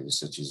factors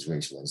such as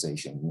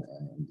racialization,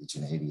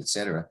 indigeneity, et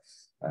cetera,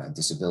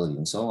 disability,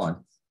 and so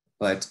on.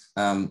 But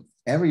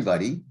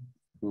everybody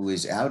who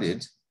is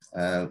outed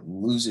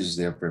loses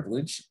their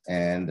privilege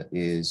and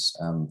is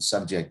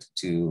subject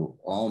to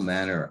all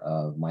manner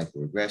of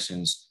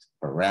microaggressions,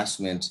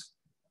 harassment,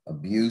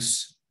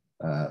 abuse,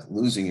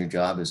 losing your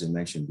job, as I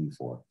mentioned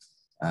before.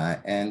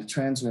 And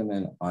trans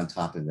women on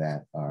top of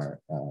that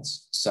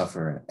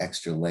suffer an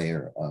extra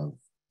layer of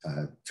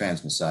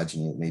trans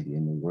misogyny. It may be a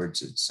new word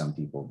to some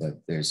people,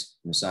 but there's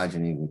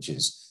misogyny, which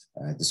is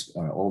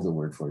an older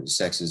word for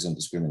sexism,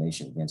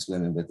 discrimination against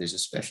women, but there's a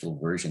special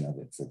version of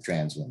it for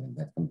trans women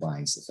that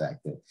combines the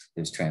fact that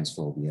there's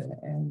transphobia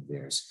and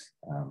there's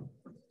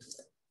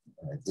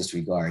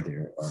disregard,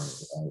 or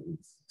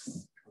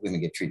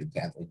women get treated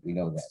badly. We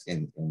know that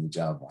in the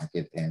job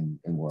market and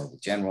in the world in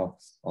general,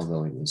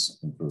 although it is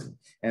improving.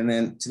 And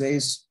then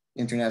today's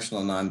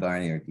International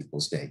Non-Binary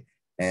People's Day.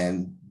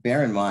 And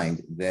bear in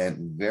mind that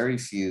very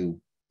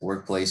few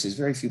workplaces,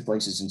 very few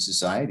places in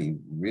society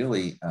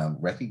really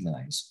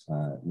recognize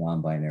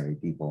non-binary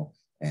people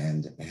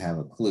and have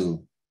a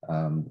clue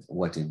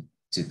what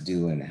to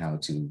do and how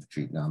to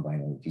treat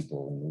non-binary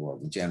people in the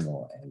world in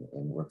general and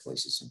in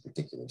workplaces in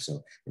particular.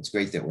 So it's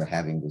great that we're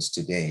having this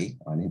today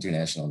on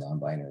International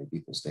Non-Binary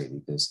People's Day,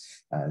 because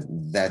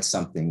that's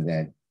something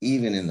that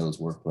even in those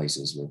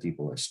workplaces where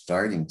people are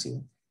starting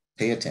to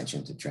pay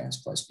attention to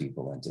trans plus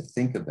people and to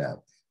think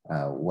about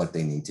what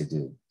they need to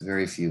do,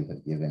 very few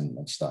have given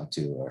much thought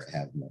to or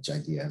have much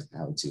idea of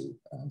how to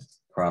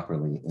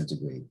properly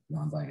integrate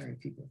non-binary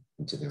people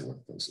into their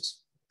workplaces.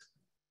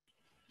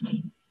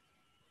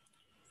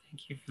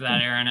 Thank you for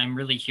that, Aaron. I'm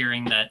really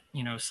hearing that,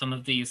 some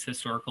of these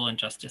historical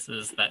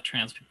injustices that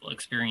trans people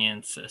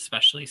experience,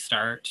 especially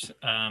start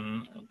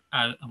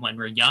when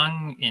we're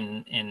young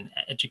in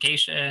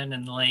education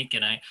and the like.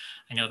 And I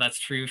know that's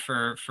true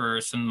for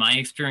some of my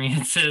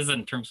experiences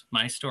in terms of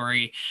my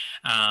story.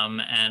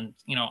 And,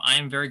 I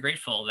am very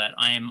grateful that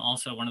I am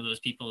also one of those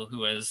people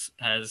who has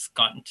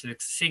gotten to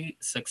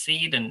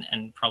succeed.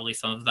 And probably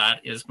some of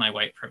that is my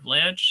white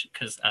privilege,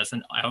 because as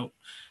an out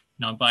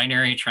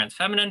non-binary trans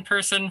feminine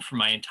person for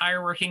my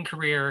entire working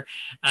career,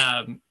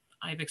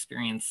 I've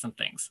experienced some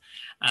things.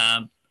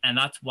 And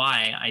that's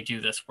why I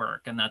do this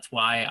work. And that's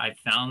why I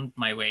found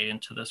my way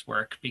into this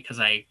work, because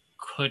I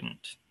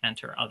couldn't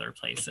enter other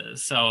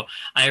places. So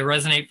I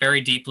resonate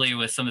very deeply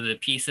with some of the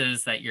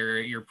pieces that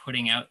you're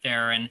putting out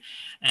there.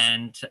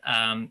 And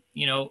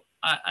you know,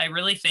 I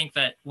really think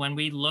that when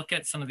we look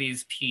at some of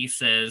these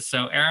pieces,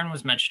 so Aaron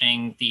was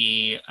mentioning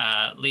the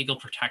legal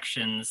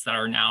protections that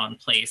are now in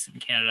place in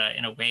Canada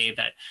in a way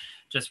that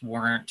just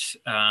weren't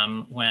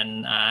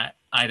when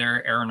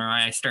either Aaron or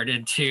I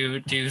started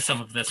to do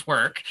some of this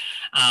work.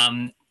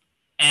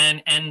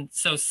 And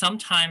so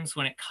sometimes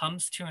when it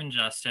comes to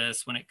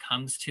injustice, when it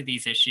comes to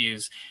these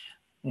issues,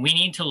 we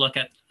need to look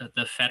at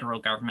the federal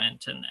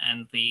government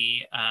and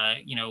the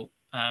you know,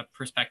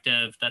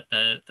 perspective that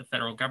the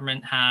federal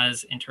government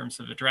has in terms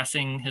of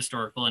addressing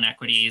historical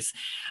inequities.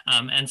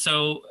 And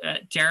so,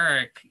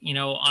 Derek, you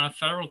know, on a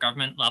federal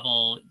government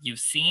level, you've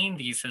seen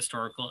these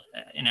historical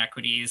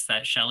inequities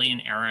that Shelly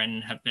and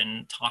Aaron have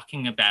been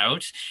talking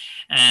about.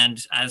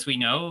 And as we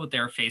know,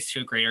 they're faced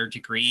to a greater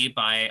degree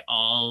by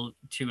all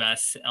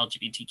 2S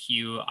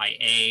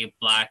LGBTQIA,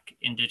 Black,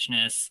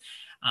 Indigenous,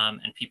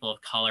 and people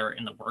of color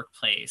in the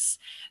workplace.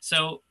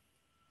 So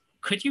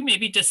could you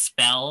maybe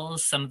dispel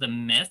some of the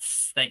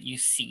myths that you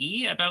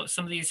see about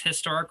some of these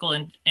historical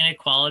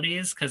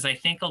inequalities? Because I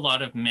think a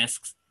lot of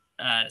myths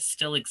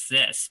still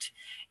exist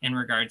in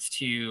regards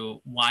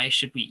to why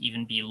should we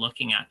even be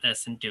looking at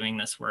this and doing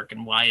this work,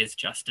 and why is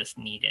justice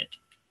needed?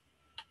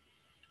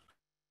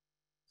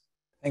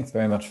 Thanks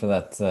very much for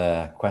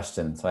that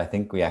question. So I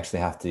think we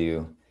actually have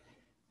to,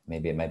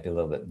 maybe it might be a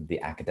little bit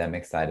the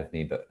academic side of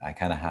me, but I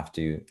kind of have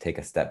to take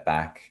a step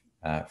back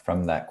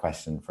from that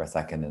question for a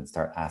second and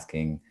start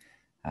asking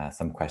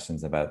some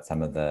questions about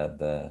some of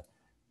the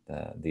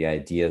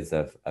ideas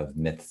of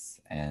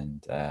myths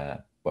and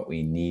what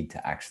we need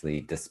to actually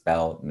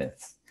dispel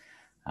myths.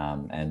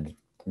 And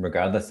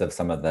regardless of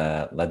some of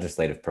the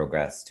legislative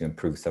progress to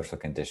improve social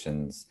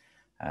conditions,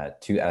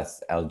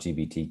 2S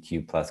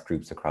LGBTQ plus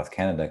groups across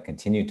Canada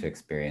continue to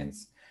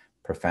experience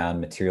profound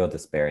material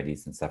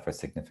disparities and suffer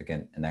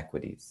significant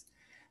inequities.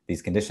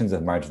 These conditions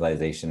of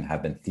marginalization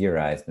have been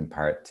theorized in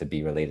part to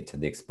be related to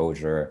the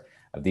exposure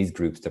of these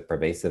groups to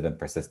pervasive and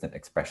persistent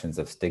expressions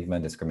of stigma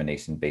and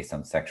discrimination based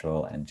on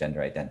sexual and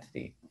gender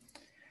identity.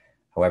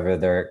 However,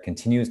 there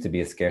continues to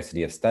be a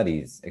scarcity of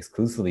studies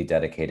exclusively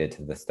dedicated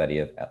to the study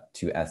of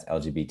 2S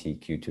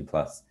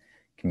LGBTQ2+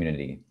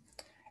 community.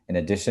 In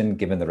addition,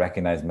 given the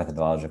recognized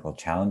methodological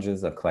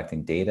challenges of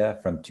collecting data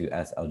from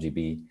 2S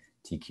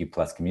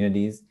LGBTQ+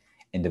 communities,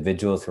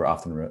 individuals who are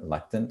often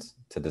reluctant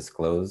to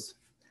disclose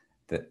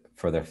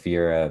for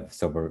fear of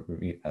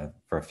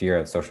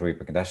social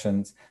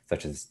repercussions,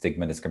 such as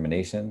stigma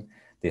discrimination,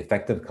 the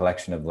effective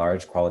collection of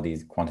large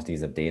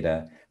quantities of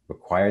data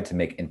required to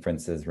make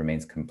inferences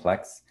remains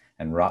complex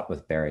and wrought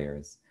with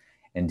barriers.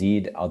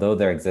 Indeed, although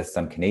there exist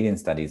some Canadian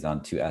studies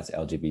on 2S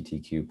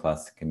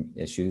LGBTQ+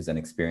 issues and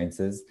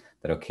experiences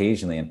that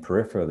occasionally and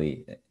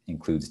peripherally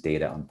includes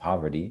data on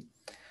poverty,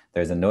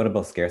 there's a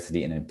notable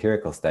scarcity in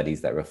empirical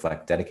studies that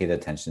reflect dedicated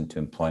attention to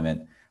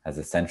employment as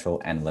a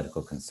central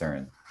analytical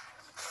concern.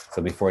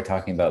 So before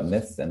talking about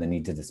myths and the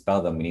need to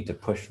dispel them, we need to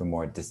push for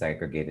more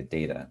disaggregated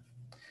data.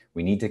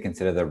 We need to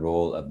consider the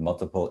role of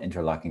multiple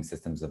interlocking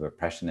systems of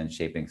oppression in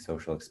shaping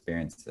social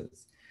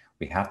experiences.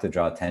 We have to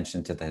draw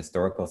attention to the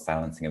historical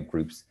silencing of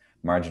groups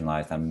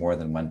marginalized on more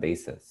than one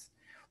basis.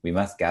 We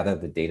must gather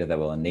the data that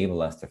will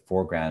enable us to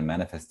foreground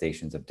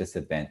manifestations of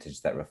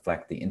disadvantage that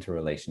reflect the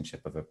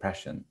interrelationship of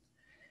oppression.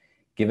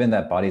 Given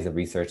that bodies of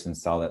research and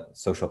solid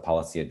social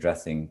policy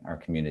addressing our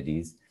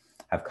communities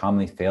have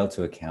commonly failed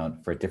to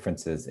account for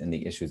differences in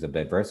the issues of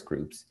diverse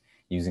groups,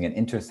 using an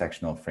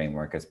intersectional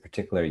framework is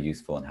particularly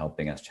useful in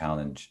helping us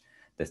challenge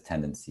this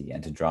tendency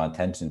and to draw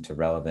attention to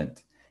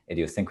relevant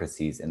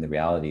idiosyncrasies in the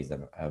realities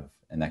of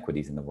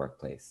inequities in the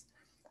workplace.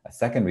 A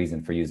second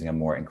reason for using a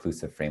more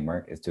inclusive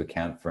framework is to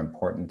account for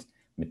important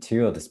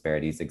material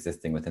disparities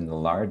existing within the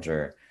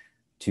larger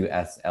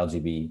 2S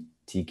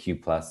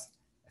LGBTQ+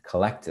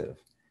 collective.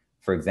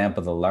 For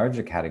example, the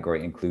larger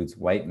category includes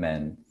white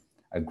men,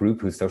 a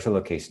group whose social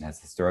location has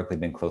historically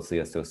been closely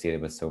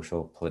associated with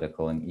social,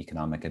 political, and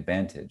economic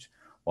advantage,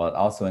 while it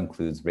also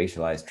includes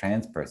racialized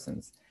trans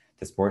persons,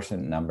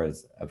 disproportionate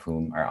numbers of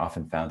whom are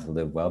often found to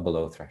live well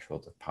below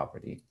thresholds of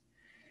poverty.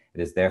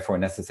 It is therefore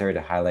necessary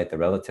to highlight the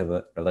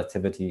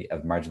relativity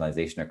of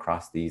marginalization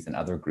across these and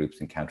other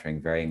groups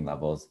encountering varying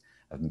levels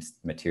of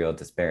material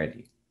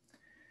disparity.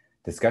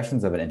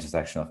 Discussions of an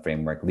intersectional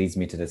framework leads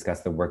me to discuss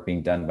the work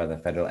being done by the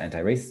Federal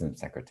Anti-Racism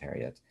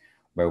Secretariat,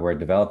 where we're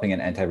developing an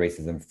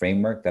anti-racism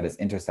framework that is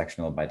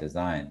intersectional by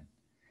design.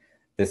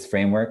 This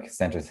framework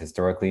centers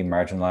historically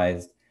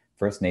marginalized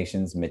First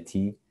Nations,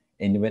 Métis,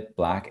 Inuit,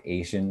 Black,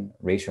 Asian,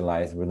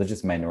 racialized,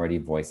 religious minority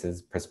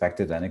voices,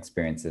 perspectives, and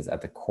experiences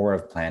at the core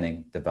of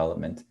planning,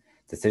 development,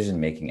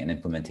 decision-making, and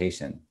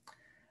implementation.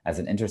 As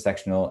an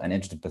intersectional and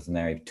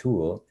interdisciplinary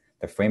tool,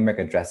 the framework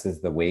addresses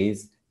the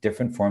ways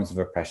different forms of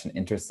oppression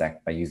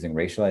intersect by using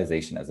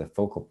racialization as a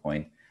focal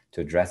point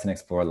to address and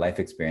explore life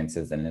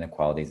experiences and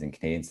inequalities in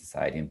Canadian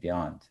society and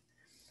beyond.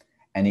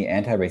 Any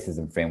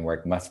anti-racism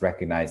framework must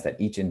recognize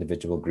that each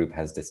individual group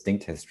has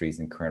distinct histories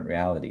and current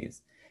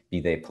realities,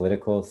 be they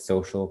political,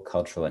 social,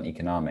 cultural, and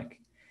economic.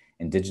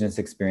 Indigenous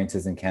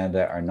experiences in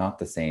Canada are not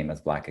the same as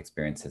Black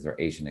experiences or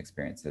Asian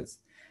experiences,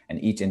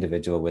 and each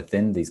individual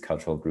within these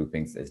cultural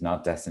groupings is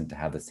not destined to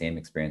have the same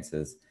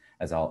experiences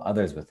as all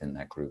others within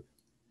that group.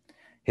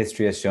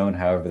 History has shown,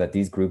 however, that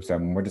these groups are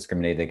more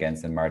discriminated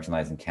against and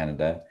marginalized in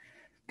Canada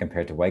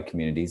compared to white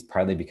communities,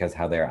 partly because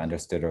how they are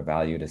understood or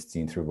valued is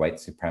seen through white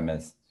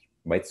supremacist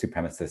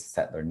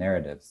settler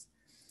narratives.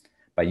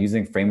 By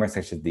using frameworks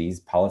such as these,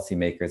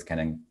 policymakers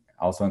can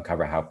also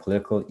uncover how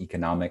political,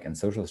 economic, and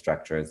social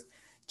structures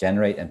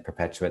generate and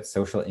perpetuate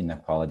social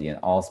inequality in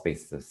all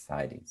spaces of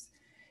societies.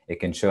 It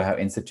can show how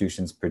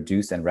institutions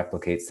produce and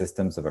replicate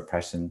systems of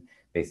oppression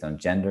based on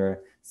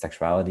gender,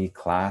 sexuality,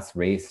 class,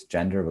 race,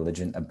 gender,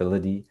 religion,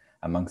 ability,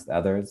 amongst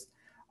others,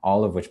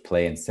 all of which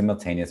play in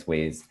simultaneous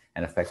ways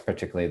and affect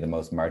particularly the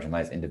most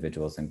marginalized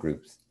individuals and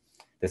groups.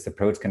 This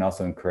approach can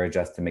also encourage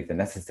us to make the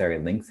necessary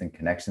links and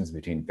connections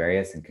between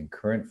various and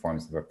concurrent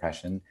forms of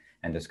oppression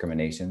and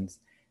discriminations,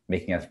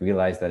 making us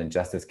realize that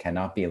injustice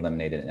cannot be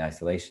eliminated in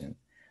isolation.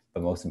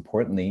 But most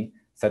importantly,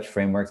 such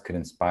frameworks could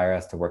inspire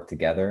us to work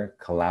together,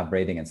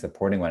 collaborating and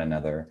supporting one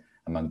another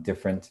among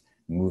different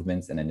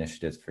movements and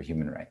initiatives for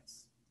human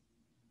rights.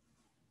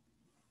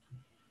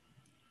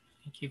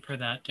 Thank you for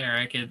that,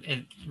 Derek.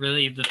 It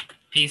really, the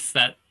piece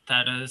that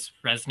is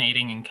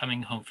resonating and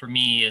coming home for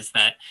me is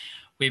that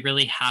we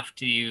really have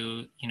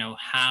to,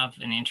 have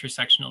an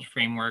intersectional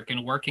framework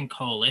and work in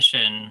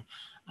coalition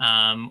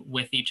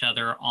with each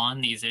other on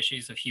these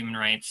issues of human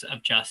rights,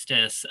 of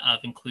justice, of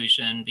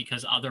inclusion,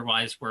 because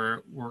otherwise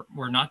we're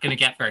not going to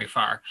get very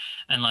far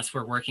unless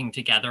we're working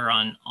together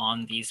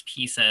on these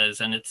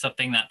pieces. And it's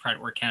something that Pride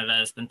at Work Canada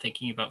has been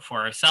thinking about for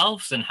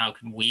ourselves, and how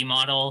can we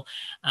model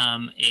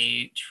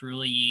a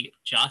truly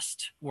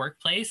just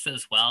workplace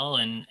as well,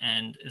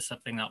 and is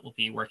something that we'll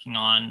be working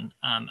on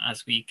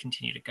as we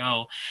continue to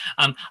go.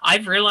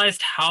 I've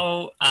realized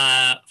how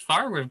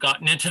far we've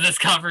gotten into this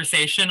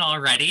conversation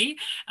already.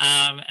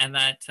 And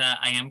that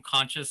I am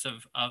conscious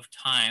of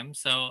time.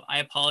 So I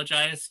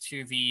apologize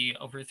to the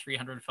over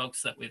 300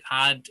 folks that we've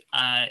had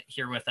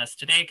here with us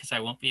today, because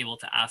I won't be able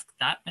to ask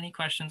that many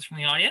questions from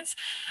the audience.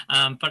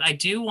 But I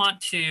do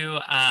want to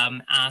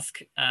ask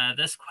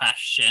this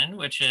question,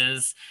 which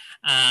is,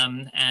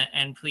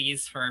 and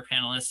please, for our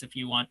panelists, if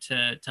you want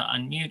to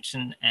unmute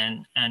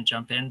and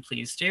jump in,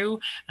 please do.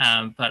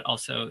 But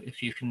also,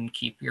 if you can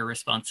keep your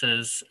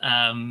responses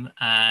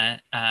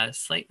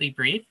slightly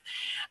brief.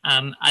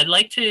 I'd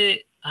like to,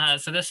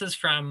 so this is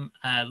from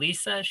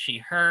Lisa, she,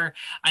 her.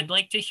 I'd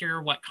like to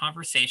hear what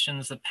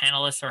conversations the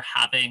panelists are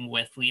having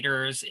with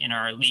leaders in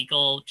our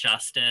legal,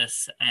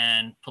 justice,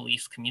 and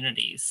police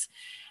communities.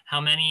 How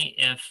many,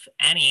 if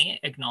any,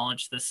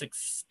 acknowledge the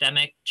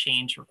systemic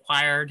change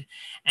required,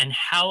 and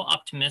how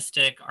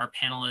optimistic are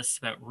panelists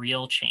about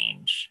real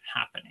change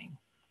happening?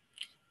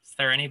 Is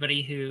there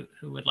anybody who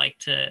would like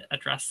to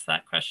address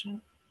that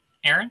question?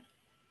 Aaron?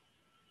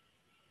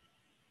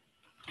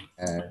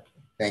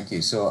 Thank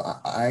you. So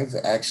I've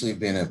actually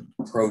been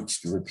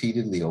approached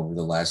repeatedly over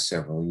the last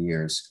several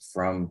years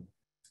from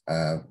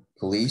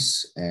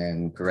police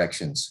and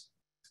corrections,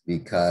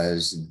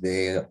 because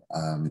they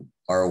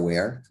are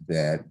aware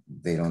that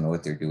they don't know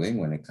what they're doing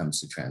when it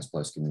comes to trans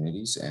plus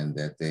communities, and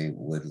that they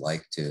would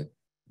like to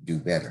do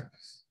better.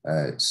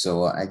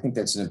 So I think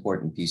that's an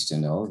important piece to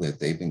know, that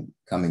they've been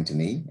coming to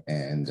me,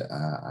 and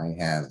I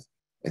have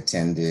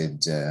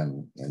attended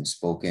and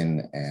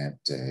spoken at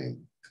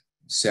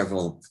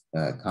several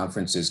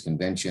conferences,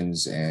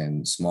 conventions,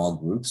 and small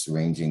groups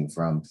ranging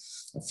from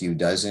a few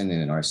dozen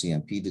in an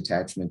RCMP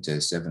detachment to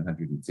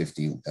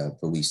 750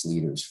 police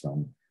leaders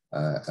from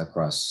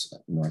across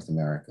North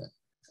America.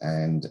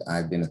 And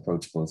I've been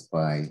approached both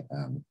by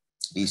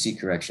BC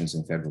Corrections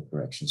and Federal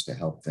Corrections to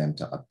help them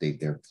to update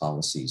their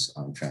policies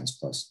on trans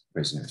plus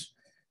prisoners.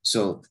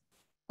 So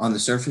on the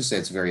surface,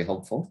 that's very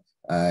hopeful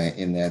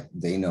in that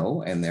they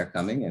know and they're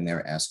coming and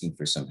they're asking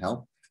for some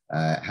help.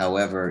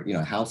 However,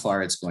 how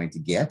far it's going to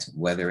get,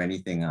 whether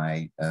anything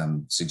I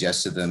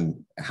suggest to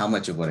them, how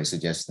much of what I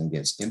suggest to them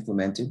gets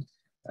implemented,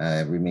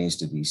 remains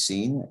to be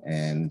seen,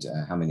 and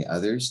how many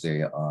others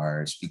they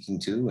are speaking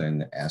to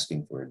and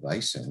asking for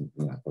advice. And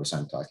of course,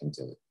 I'm talking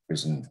to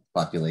prison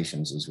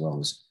populations as well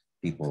as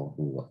people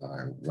who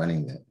are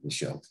running the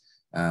show.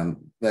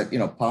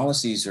 But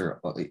policies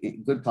are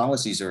good.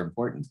 Policies are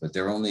important, but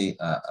they're only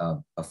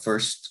a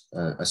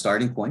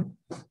starting point.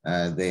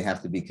 They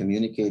have to be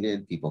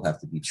communicated. People have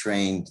to be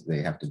trained.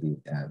 They have to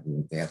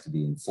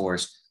be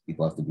enforced.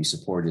 People have to be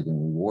supported and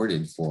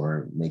rewarded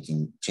for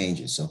making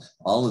changes. So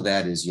all of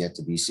that is yet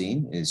to be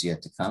seen, is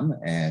yet to come,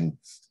 and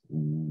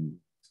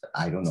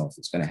I don't know if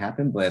it's going to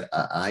happen. But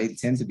I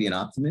tend to be an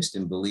optimist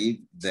and believe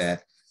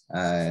that.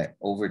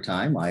 Over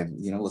time,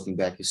 looking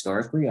back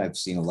historically, I've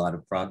seen a lot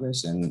of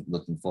progress, and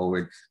looking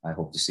forward, I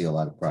hope to see a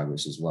lot of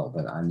progress as well.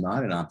 But I'm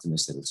not an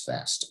optimist that it's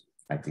fast.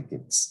 I think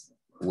it's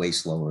way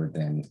slower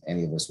than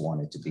any of us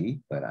want it to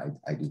be, but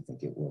I do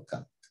think it will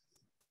come.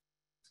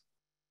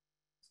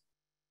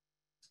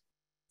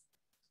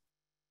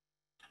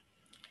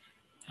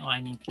 Oh,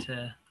 I need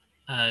to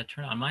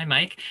turn on my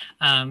mic.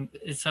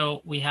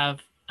 So we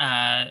have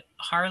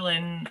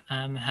Harlan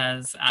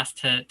has asked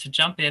to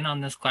jump in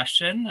on this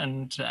question,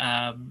 and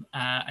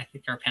I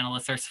think our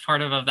panelists are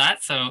supportive of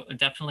that. So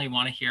definitely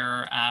want to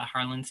hear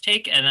Harlan's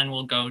take, and then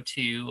we'll go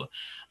to,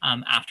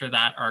 after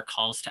that, our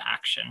calls to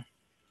action.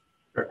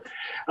 Sure.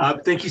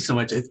 Thank you so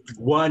much.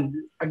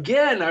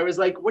 Again, I was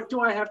like, what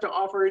do I have to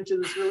offer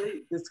into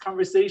this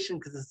conversation?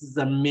 Because this is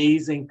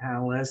amazing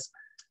panelists,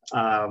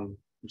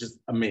 just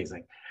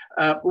amazing.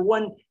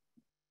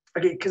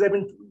 Okay, because I've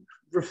been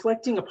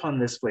reflecting upon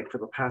this for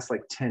the past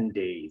 10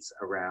 days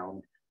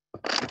around,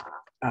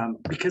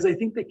 because I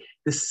think that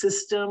the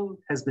system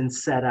has been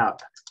set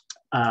up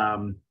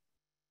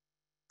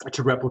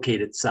to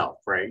replicate itself,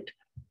 right?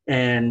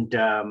 And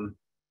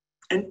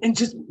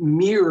just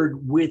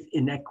mirrored with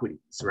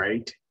inequities,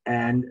 right?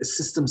 And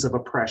systems of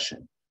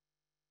oppression.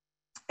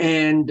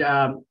 And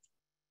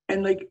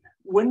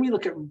when we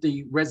look at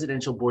the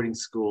residential boarding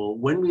school,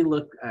 when we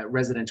look at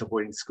residential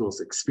boarding schools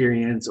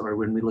experience, or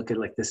when we look at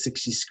the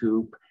 60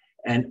 Scoop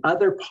and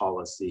other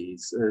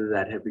policies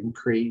that have been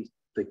created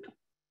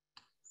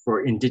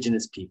for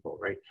Indigenous people,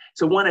 right?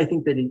 So one, I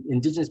think that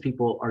Indigenous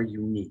people are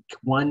unique.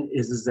 One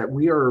is that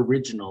we are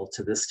original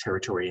to this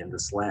territory and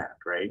this land,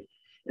 right?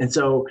 And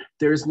so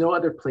there's no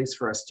other place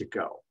for us to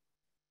go.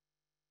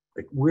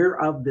 We're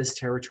of this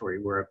territory,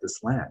 we're of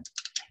this land.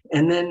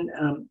 And then,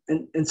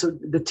 and so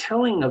the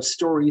telling of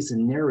stories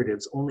and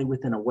narratives only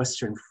within a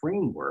Western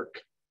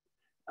framework,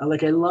 I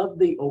love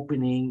the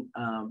opening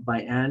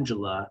by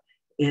Angela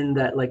in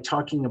that,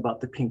 talking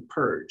about the pink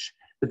purge,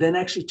 but then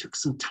actually took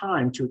some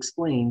time to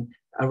explain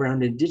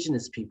around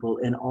Indigenous people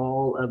and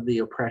all of the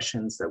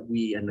oppressions that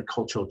and the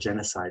cultural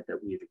genocide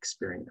that we've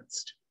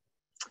experienced.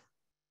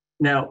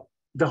 Now,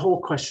 the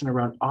whole question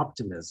around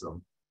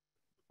optimism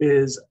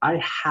is I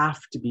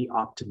have to be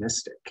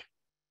optimistic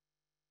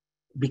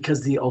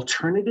because the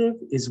alternative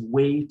is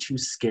way too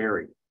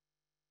scary.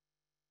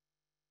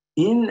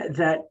 In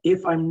that,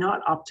 if I'm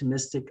not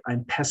optimistic,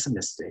 I'm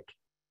pessimistic.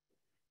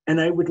 And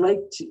I would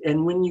like to,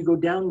 and when you go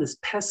down this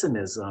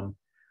pessimism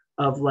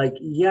of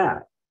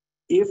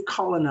if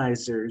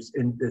colonizers,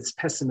 and this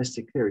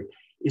pessimistic theory,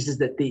 is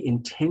that they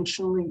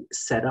intentionally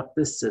set up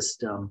the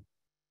system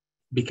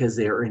because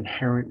they are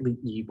inherently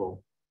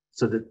evil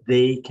so that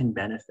they can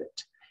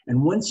benefit.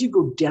 And once you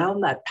go down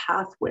that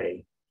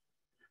pathway,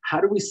 how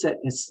do we sit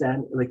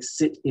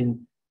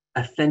in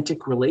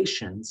authentic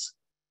relations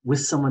with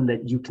someone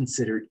that you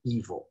consider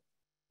evil?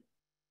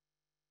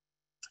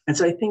 And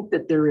so I think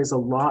that there is a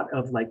lot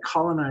of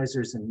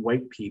colonizers and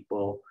white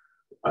people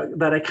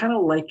that I kind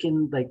of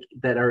liken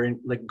that are in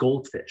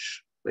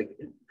goldfish.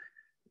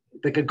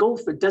 A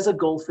goldfish, does a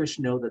goldfish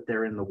know that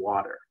they're in the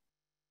water?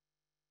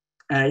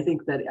 And I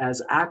think that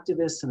as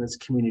activists and as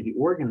community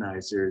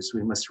organizers,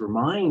 we must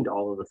remind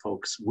all of the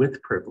folks with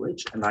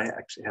privilege, and I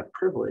actually have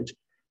privilege,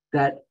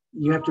 that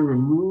you have to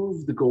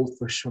remove the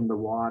goldfish from the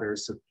water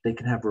so they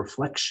can have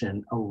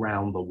reflection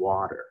around the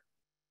water.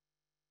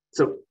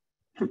 So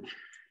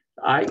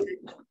I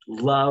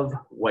love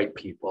white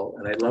people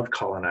and I love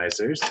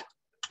colonizers.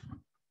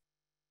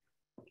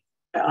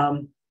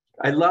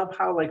 I love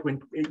how when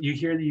you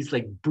hear these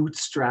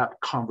bootstrap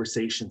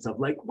conversations of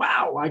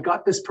wow, I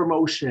got this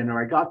promotion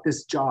or I got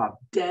this job,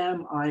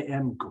 damn, I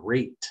am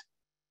great.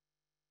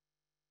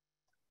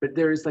 But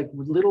there's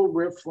little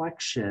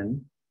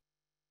reflection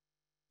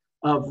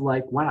of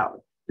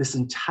wow, this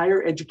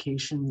entire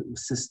education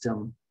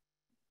system,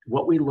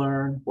 what we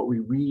learn, what we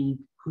read,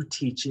 who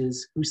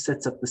teaches, who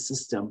sets up the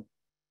system,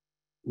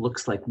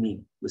 looks like me,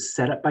 was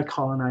set up by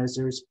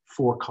colonizers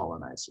for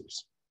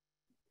colonizers.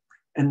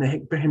 And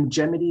the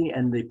hegemony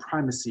and the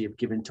primacy of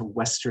given to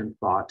Western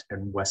thought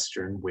and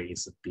Western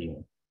ways of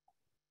being.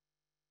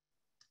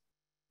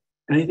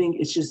 And I think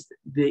it's just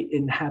the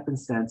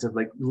happenstance of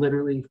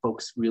literally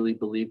folks really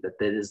believe that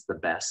that is the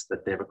best,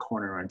 that they have a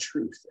corner on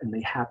truth, and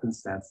the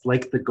happenstance,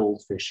 like the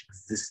goldfish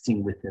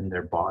existing within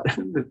their body,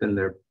 within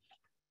their.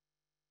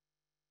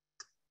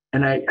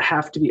 And I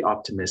have to be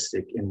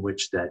optimistic in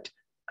which that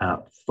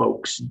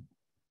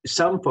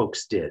some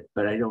folks did,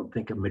 but I don't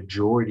think a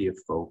majority of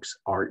folks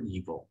are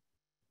evil.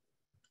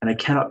 And I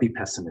cannot be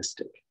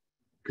pessimistic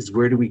because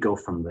where do we go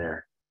from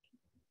there?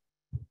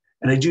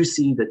 And I do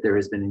see that there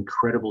has been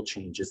incredible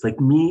changes, like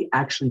me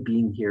actually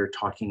being here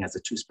talking as a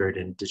Two-Spirit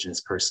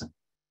Indigenous person,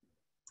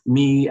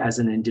 me as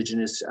an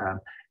Indigenous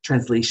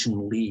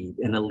translation lead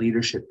in a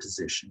leadership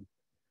position,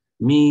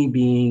 me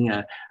being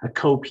a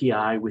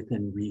co-PI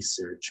within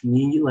research,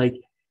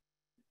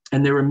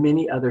 and there were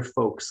many other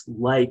folks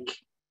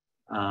like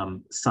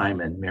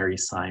Mary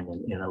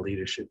Simon in a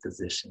leadership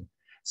position,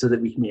 so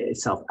that we can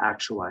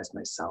self-actualize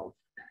myself,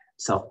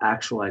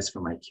 self-actualize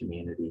for my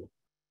community.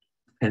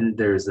 And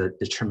there's a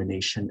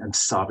determination and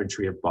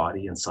sovereignty of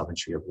body and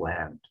sovereignty of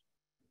land.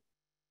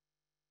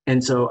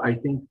 And so I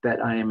think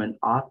that I am an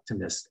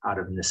optimist out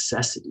of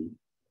necessity,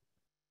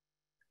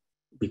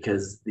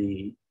 because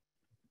the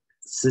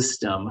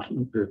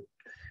system,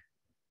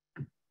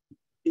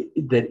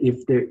 that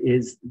if there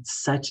is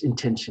such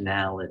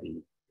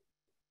intentionality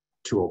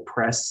to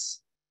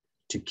oppress,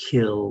 to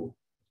kill,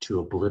 to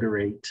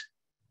obliterate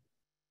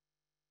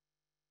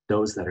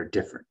those that are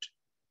different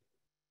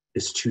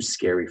is too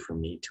scary for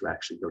me to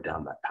actually go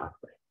down that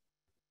pathway.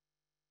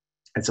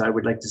 And so I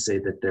would like to say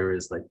that there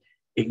is like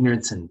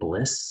ignorance and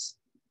bliss,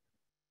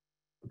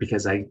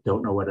 because I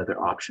don't know what other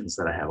options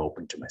that I have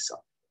open to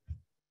myself.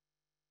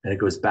 And it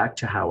goes back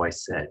to how I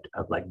said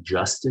of like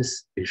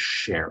justice is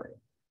sharing,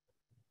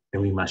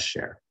 and we must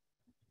share.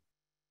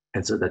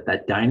 And so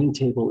that dining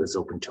table is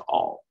open to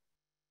all.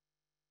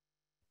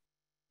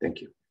 Thank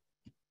you.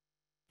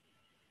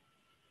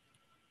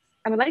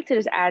 I would like to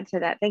just add to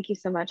that. Thank you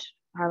so much,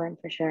 Harlan,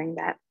 for sharing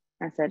that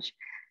message.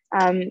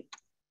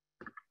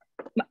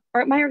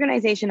 My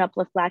organization,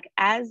 UPlift Black,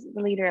 as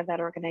the leader of that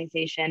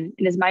organization,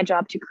 it is my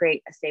job to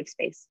create a safe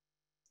space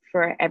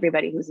for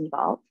everybody who's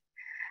involved,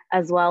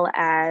 as well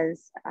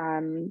as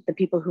the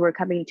people who are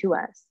coming to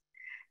us.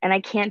 And I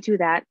can't do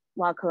that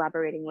while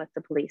collaborating with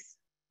the police.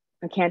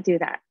 I can't do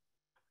that.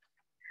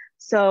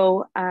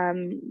 So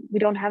we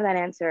don't have that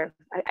answer.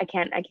 I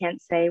can't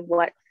say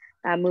what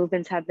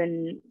movements have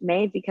been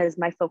made because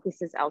my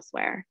focus is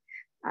elsewhere.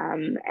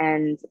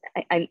 And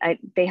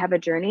they have a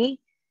journey,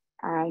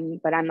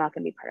 but I'm not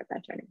going to be part of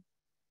that journey.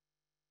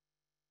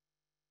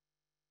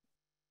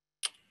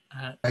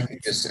 I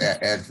could just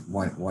add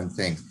one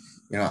thing.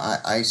 You know,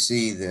 I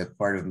see that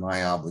part of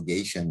my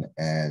obligation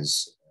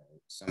as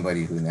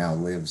somebody who now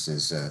lives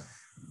as a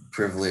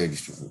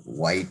privileged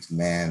white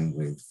man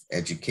with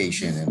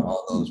education and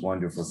all those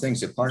wonderful things,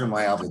 that part of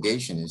my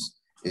obligation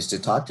is to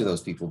talk to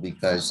those people,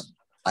 because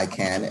I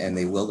can and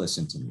they will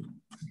listen to me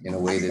in a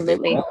way that they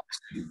won't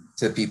listen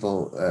to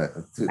people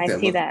I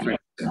see that.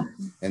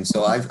 And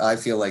so I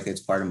feel like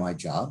it's part of my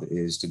job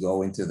is to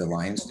go into the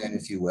lion's den,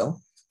 if you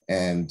will,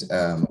 and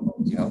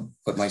you know,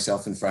 put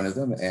myself in front of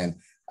them. And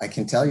I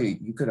can tell you,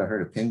 you could have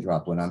heard a pin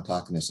drop when I'm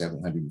talking to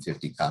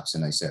 750 cops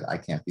and I said, I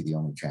can't be the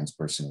only trans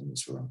person in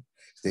this room.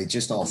 They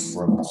just all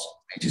froze.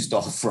 They just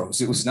all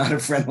froze. It was not a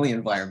friendly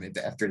environment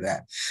after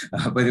that.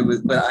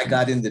 But I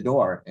got in the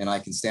door and I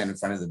can stand in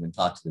front of them and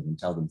talk to them and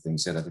tell them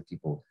things that other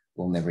people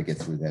will never get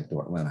through that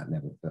door. Well, not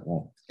never, but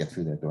won't get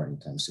through that door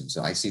anytime soon.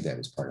 So I see that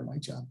as part of my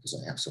job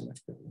because I have so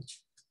much privilege.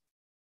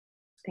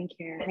 Thank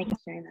you. Thank you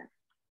for sharing that.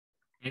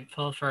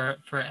 Grateful for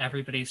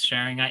everybody's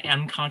sharing. I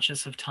am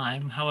conscious of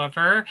time,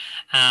 however,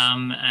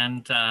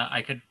 and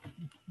I could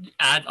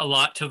add a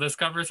lot to this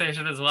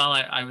conversation as well.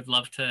 I would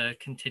love to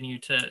continue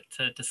to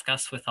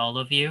discuss with all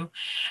of you,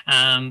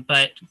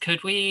 but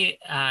could we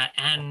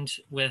end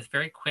with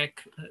very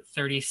quick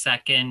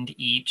 30-second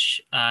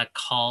each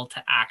call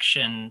to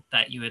action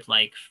that you would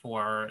like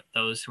for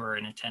those who are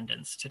in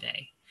attendance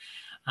today?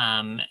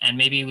 And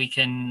maybe we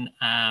can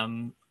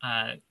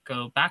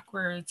go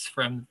backwards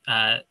from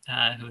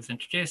who was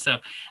introduced. So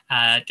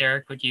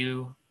Derek, would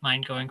you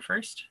mind going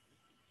first?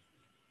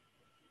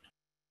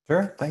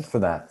 Sure, thanks for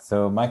that.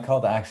 So my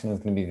call to action is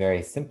going to be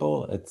very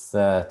simple. It's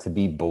to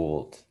be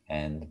bold,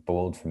 and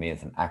bold for me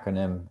is an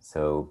acronym.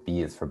 So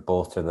B is for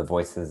bolster the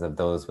voices of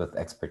those with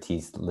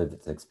expertise,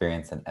 lived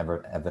experience, and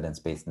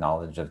evidence-based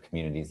knowledge of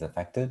communities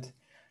affected.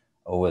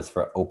 O is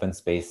for open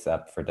space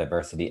up for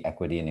diversity,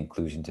 equity, and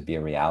inclusion to be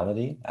a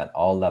reality at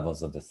all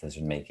levels of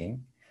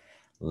decision-making.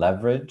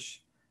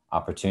 Leverage,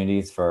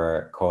 opportunities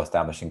for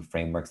co-establishing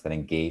frameworks that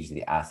engage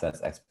the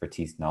assets,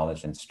 expertise,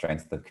 knowledge, and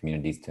strengths of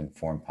communities to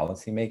inform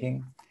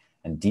policymaking.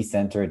 And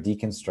decenter,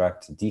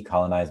 deconstruct,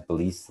 decolonize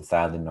beliefs,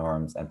 societal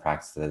norms, and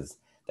practices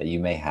that you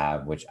may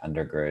have which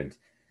undergird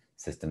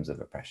systems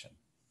of oppression.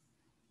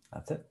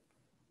 That's it.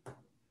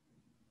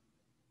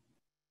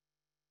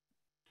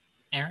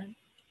 Aaron?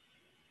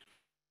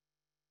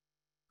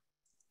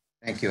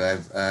 Thank you.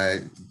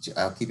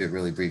 I'll keep it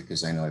really brief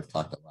because I know I've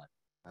talked a lot.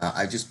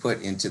 I just put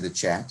into the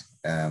chat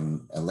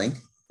a link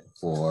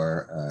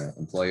for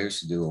employers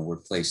to do a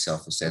workplace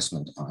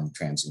self-assessment on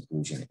trans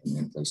inclusion in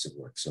their place of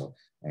work. So,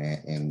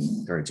 and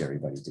encourage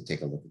everybody to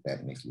take a look at that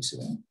and make use of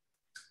that.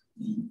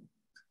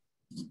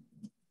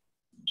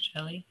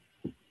 Shelly?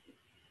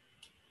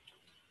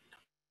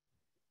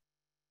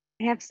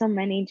 I have so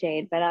many,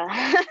 Jade, but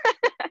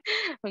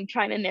I'm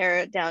trying to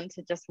narrow it down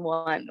to just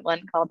one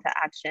call to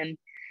action.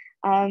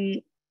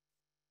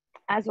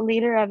 As a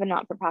leader of a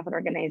not-for-profit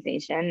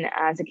organization,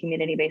 as a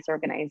community-based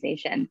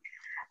organization,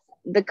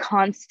 the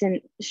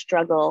constant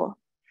struggle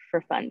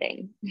for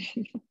funding.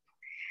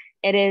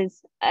 It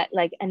is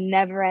like a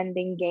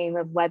never-ending game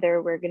of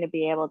whether we're going to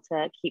be able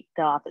to keep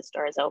the office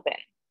doors open.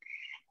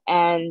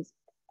 And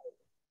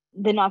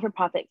the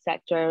not-for-profit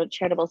sector,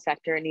 charitable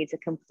sector needs a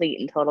complete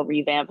and total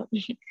revamp.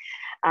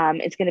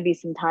 It's going to be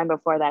some time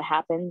before that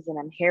happens. And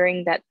I'm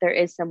hearing that there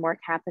is some work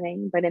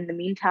happening, but in the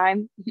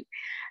meantime,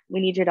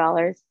 we need your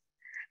dollars.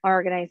 Our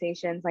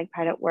organizations like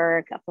Pride at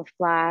Work, UPlift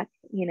Black,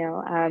 you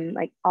know,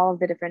 like all of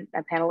the different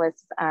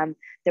panelists,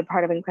 they're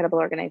part of incredible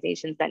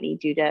organizations that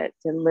need you to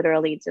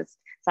literally just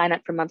sign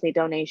up for monthly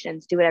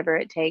donations, do whatever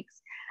it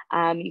takes.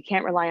 You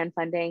can't rely on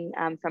funding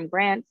from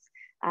grants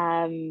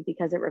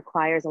because it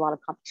requires a lot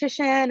of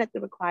competition. It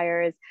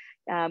requires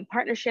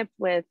partnership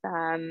with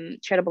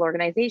charitable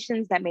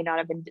organizations that may not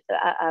have been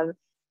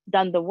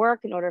done the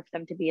work in order for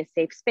them to be a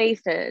safe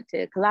space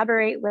to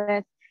collaborate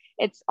with.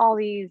 It's all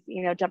these,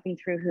 jumping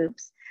through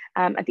hoops.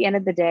 At the end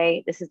of the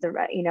day, this is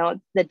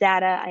the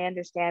data. I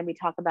understand we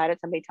talk about it.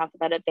 Somebody talked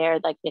about it there.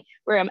 Like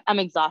I'm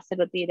exhausted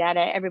with the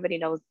data. Everybody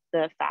knows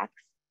the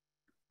facts,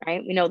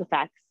 right? We know the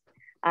facts.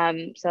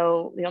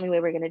 So the only way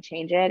we're going to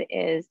change it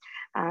is,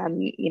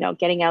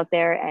 getting out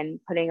there and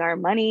putting our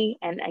money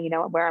and,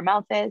 where our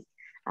mouth is,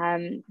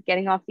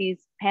 getting off these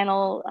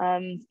panel,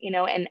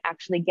 and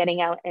actually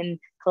getting out and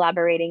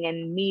collaborating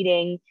and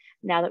meeting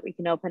now that we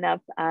can open up,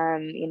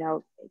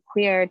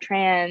 queer,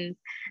 trans,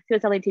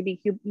 CSL,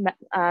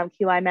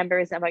 LGBTQI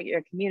members about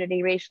your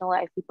community,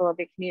 racialized people of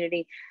your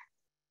community,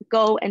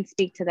 go and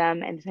speak to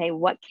them and say,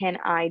 what can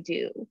I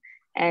do?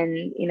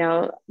 And,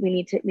 we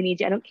need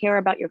you. I don't care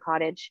about your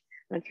cottage.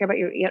 I don't care about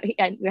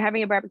you're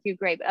having a barbecue,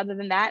 great. But other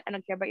than that, I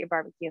don't care about your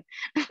barbecue.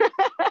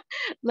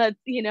 Let's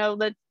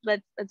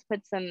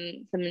put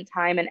some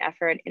time and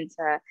effort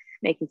into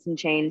making some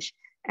change.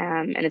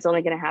 And it's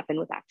only going to happen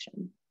with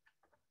action.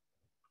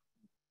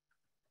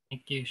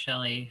 Thank you,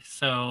 Shelly.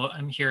 So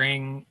I'm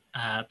hearing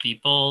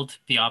be bold,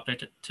 be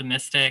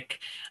optimistic,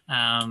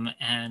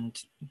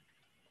 and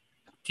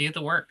do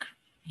the work.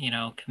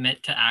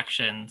 Commit to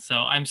action. So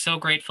I'm so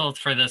grateful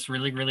for this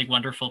really, really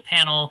wonderful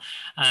panel.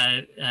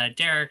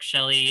 Derek,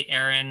 Shelly,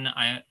 Aaron,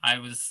 I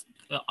was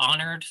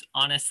honored,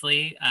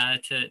 honestly,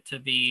 to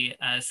be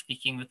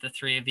speaking with the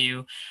three of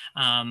you.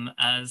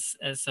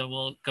 So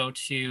we'll go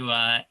to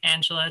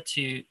Angela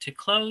to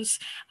close,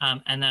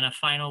 and then a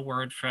final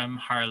word from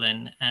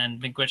Harlan,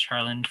 and miigwech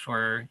Harlan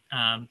for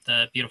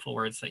the beautiful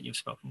words that you've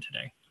spoken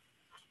today.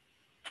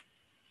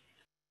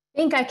 I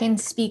think I can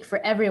speak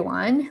for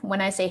everyone when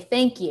I say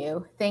thank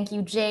you. Thank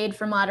you, Jade,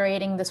 for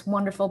moderating this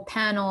wonderful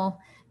panel.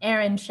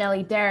 Aaron,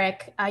 Shelly,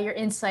 Derek, your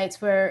insights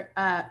were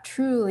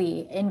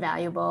truly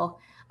invaluable.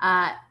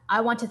 I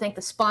want to thank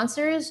the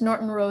sponsors,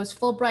 Norton Rose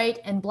Fulbright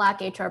and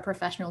Black HR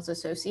Professionals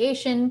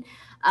Association.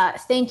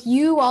 Thank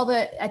you, all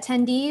the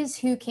attendees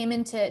who came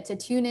in to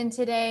tune in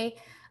today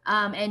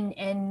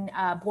and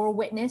bore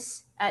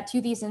witness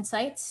to these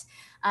insights.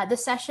 The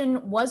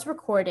session was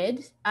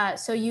recorded,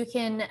 so you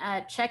can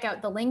check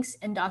out the links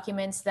and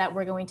documents that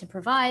we're going to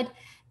provide,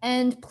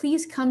 and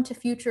please come to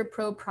future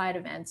ProPride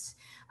events.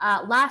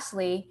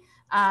 Lastly,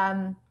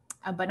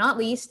 but not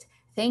least,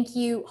 thank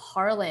you,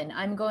 Harlan.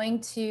 I'm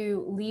going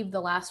to leave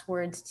the last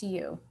words to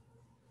you.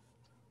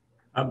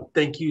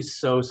 Thank you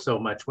so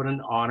much. What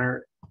an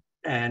honor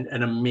and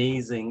an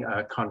amazing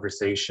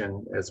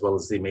conversation, as well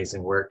as the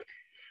amazing work.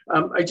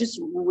 I just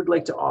would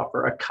like to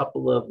offer a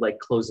couple of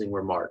closing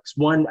remarks.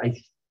 One, I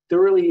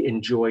thoroughly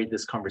enjoyed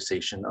this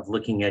conversation of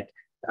looking at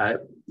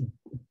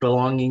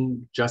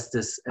belonging,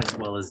 justice, as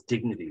well as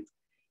dignity,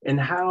 and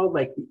how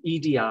the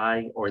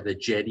EDI or the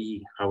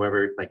JEDI,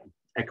 however,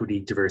 equity,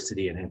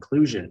 diversity, and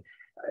inclusion,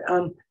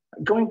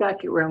 going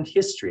back around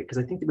history, because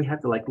I think that we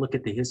have to look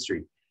at the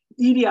history.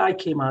 EDI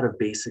came out of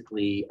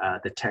basically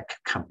the tech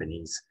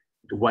companies,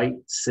 white,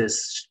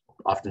 cis,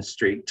 often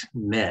straight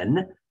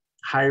men,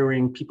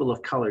 hiring people of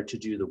color to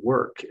do the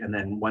work. And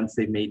then once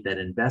they made that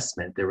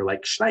investment, they were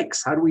like,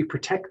 "Schnikes, how do we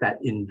protect that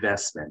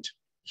investment?"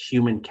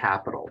 Human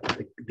capital.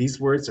 These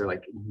words are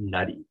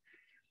nutty.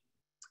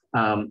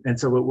 And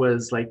so it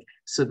was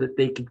so that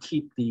they could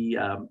keep the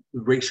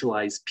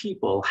racialized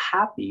people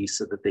happy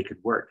so that they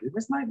could work. It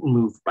was not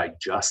moved by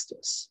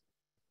justice.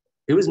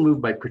 It was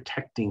moved by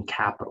protecting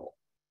capital,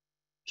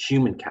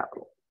 human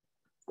capital.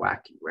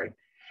 Wacky, right?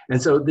 And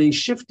so the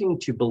shifting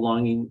to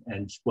belonging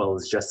as well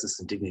as justice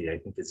and dignity, I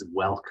think, is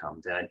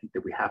welcomed. And I think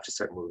that we have to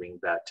start moving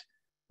that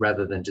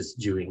rather than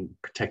just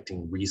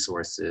protecting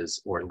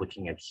resources or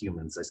looking at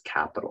humans as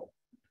capital.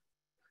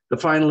 The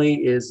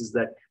finally is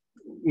that,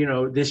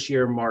 this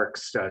year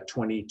marks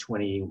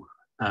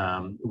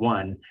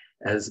 2021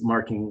 as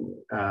marking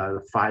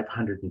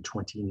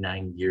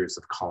 529 years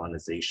of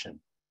colonization.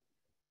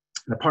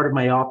 And a part of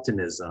my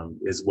optimism,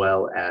 as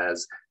well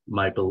as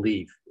my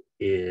belief,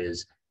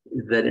 is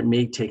that it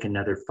may take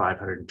another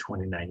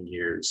 529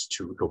 years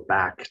to go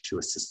back to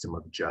a system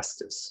of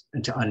justice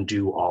and to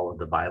undo all of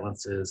the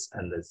violences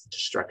and the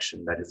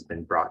destruction that has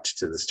been brought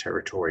to this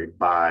territory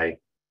by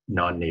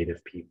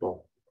non-Native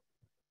people.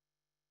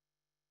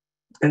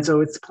 And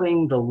so it's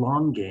playing the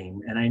long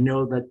game. And I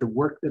know that the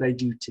work that I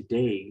do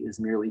today is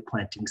merely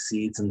planting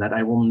seeds, and that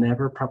I will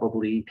never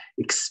probably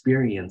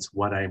experience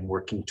what I'm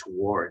working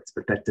towards,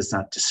 but that does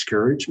not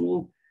discourage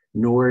me,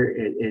 nor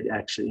it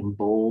actually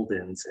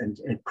emboldens and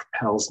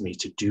propels me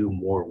to do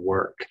more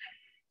work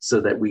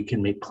so that we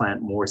can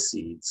plant more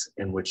seeds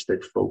in which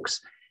that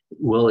folks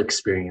will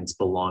experience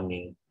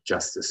belonging,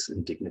 justice,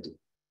 and dignity.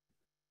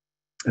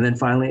 And then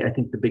finally, I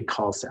think the big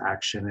calls to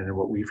action, and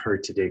what we've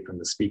heard today from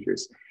the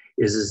speakers,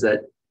 is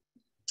that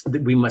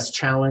we must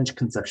challenge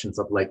conceptions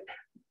of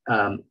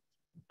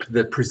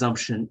the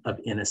presumption of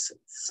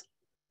innocence.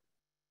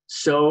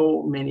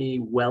 So many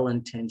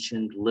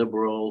well-intentioned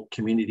liberal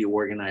community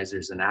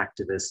organizers and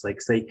activists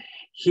say,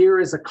 here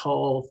is a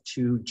call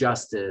to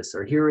justice,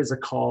 or here is a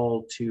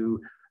call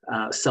to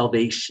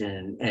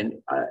salvation and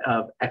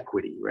of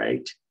equity,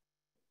 right?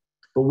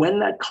 But when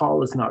that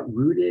call is not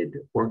rooted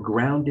or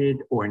grounded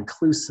or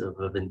inclusive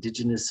of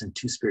Indigenous and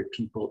Two-Spirit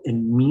people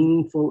in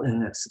meaningful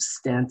and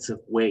substantive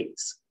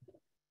ways,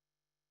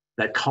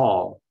 that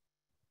call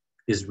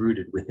is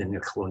rooted within a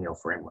colonial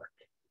framework.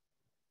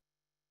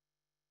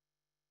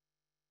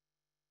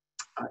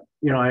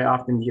 You know, I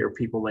often hear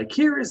people like,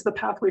 here is the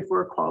pathway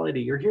for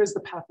equality, or here's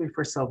the pathway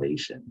for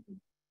salvation,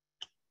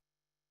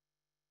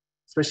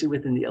 especially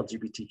within the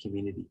LGBT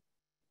community.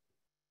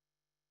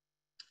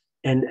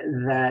 And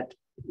that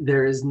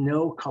there is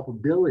no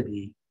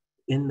culpability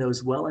in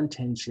those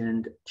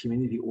well-intentioned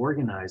community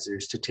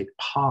organizers to take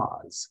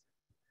pause,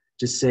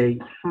 to say,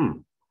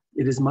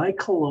 it is my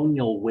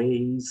colonial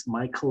ways,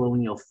 my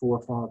colonial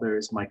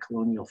forefathers, my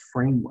colonial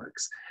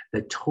frameworks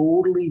that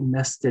totally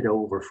messed it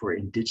over for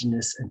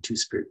Indigenous and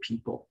Two-Spirit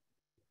people,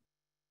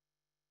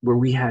 where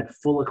we had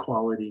full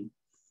equality,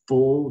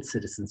 full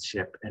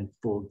citizenship, and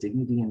full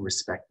dignity and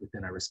respect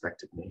within our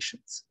respective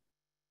nations.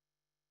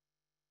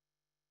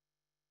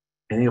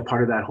 I think a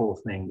part of that whole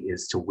thing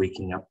is to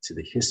waking up to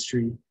the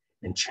history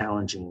and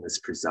challenging this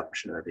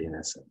presumption of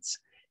innocence.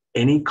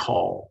 Any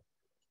call,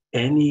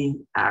 any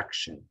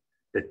action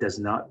that does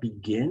not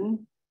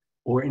begin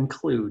or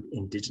include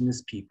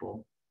Indigenous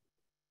people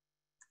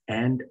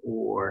and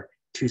or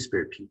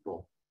Two-Spirit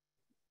people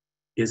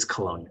is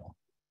colonial.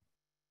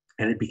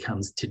 And it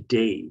becomes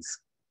today's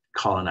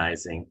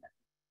colonizing,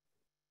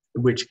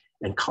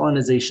 and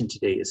colonization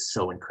today is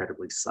so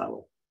incredibly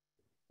subtle.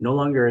 No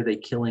longer are they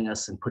killing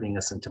us and putting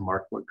us into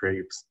marked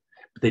graves,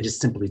 but they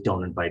just simply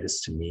don't invite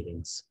us to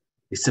meetings.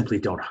 They simply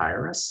don't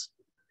hire us.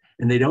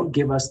 And they don't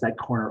give us that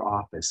corner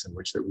office in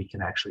which that we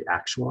can actually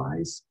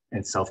actualize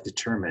and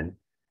self-determine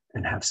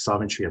and have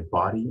sovereignty of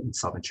body and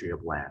sovereignty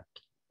of land.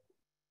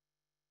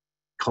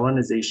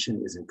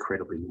 Colonization is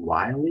incredibly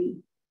wily,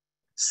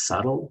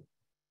 subtle.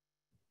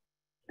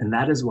 And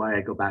that is why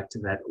I go back to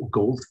that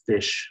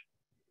goldfish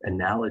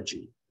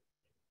analogy,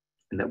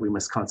 and that we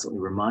must constantly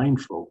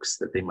remind folks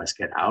that they must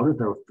get out of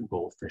the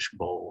goldfish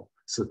bowl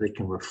so they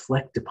can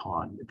reflect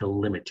upon the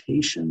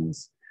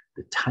limitations,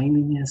 the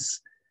tininess,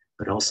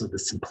 but also the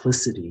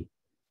simplicity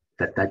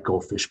that that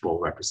goldfish bowl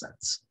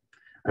represents.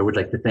 I would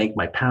like to thank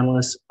my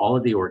panelists, all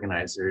of the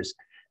organizers,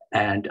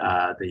 and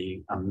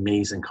the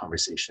amazing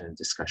conversation and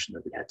discussion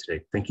that we had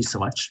today. Thank you so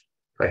much.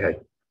 Bye.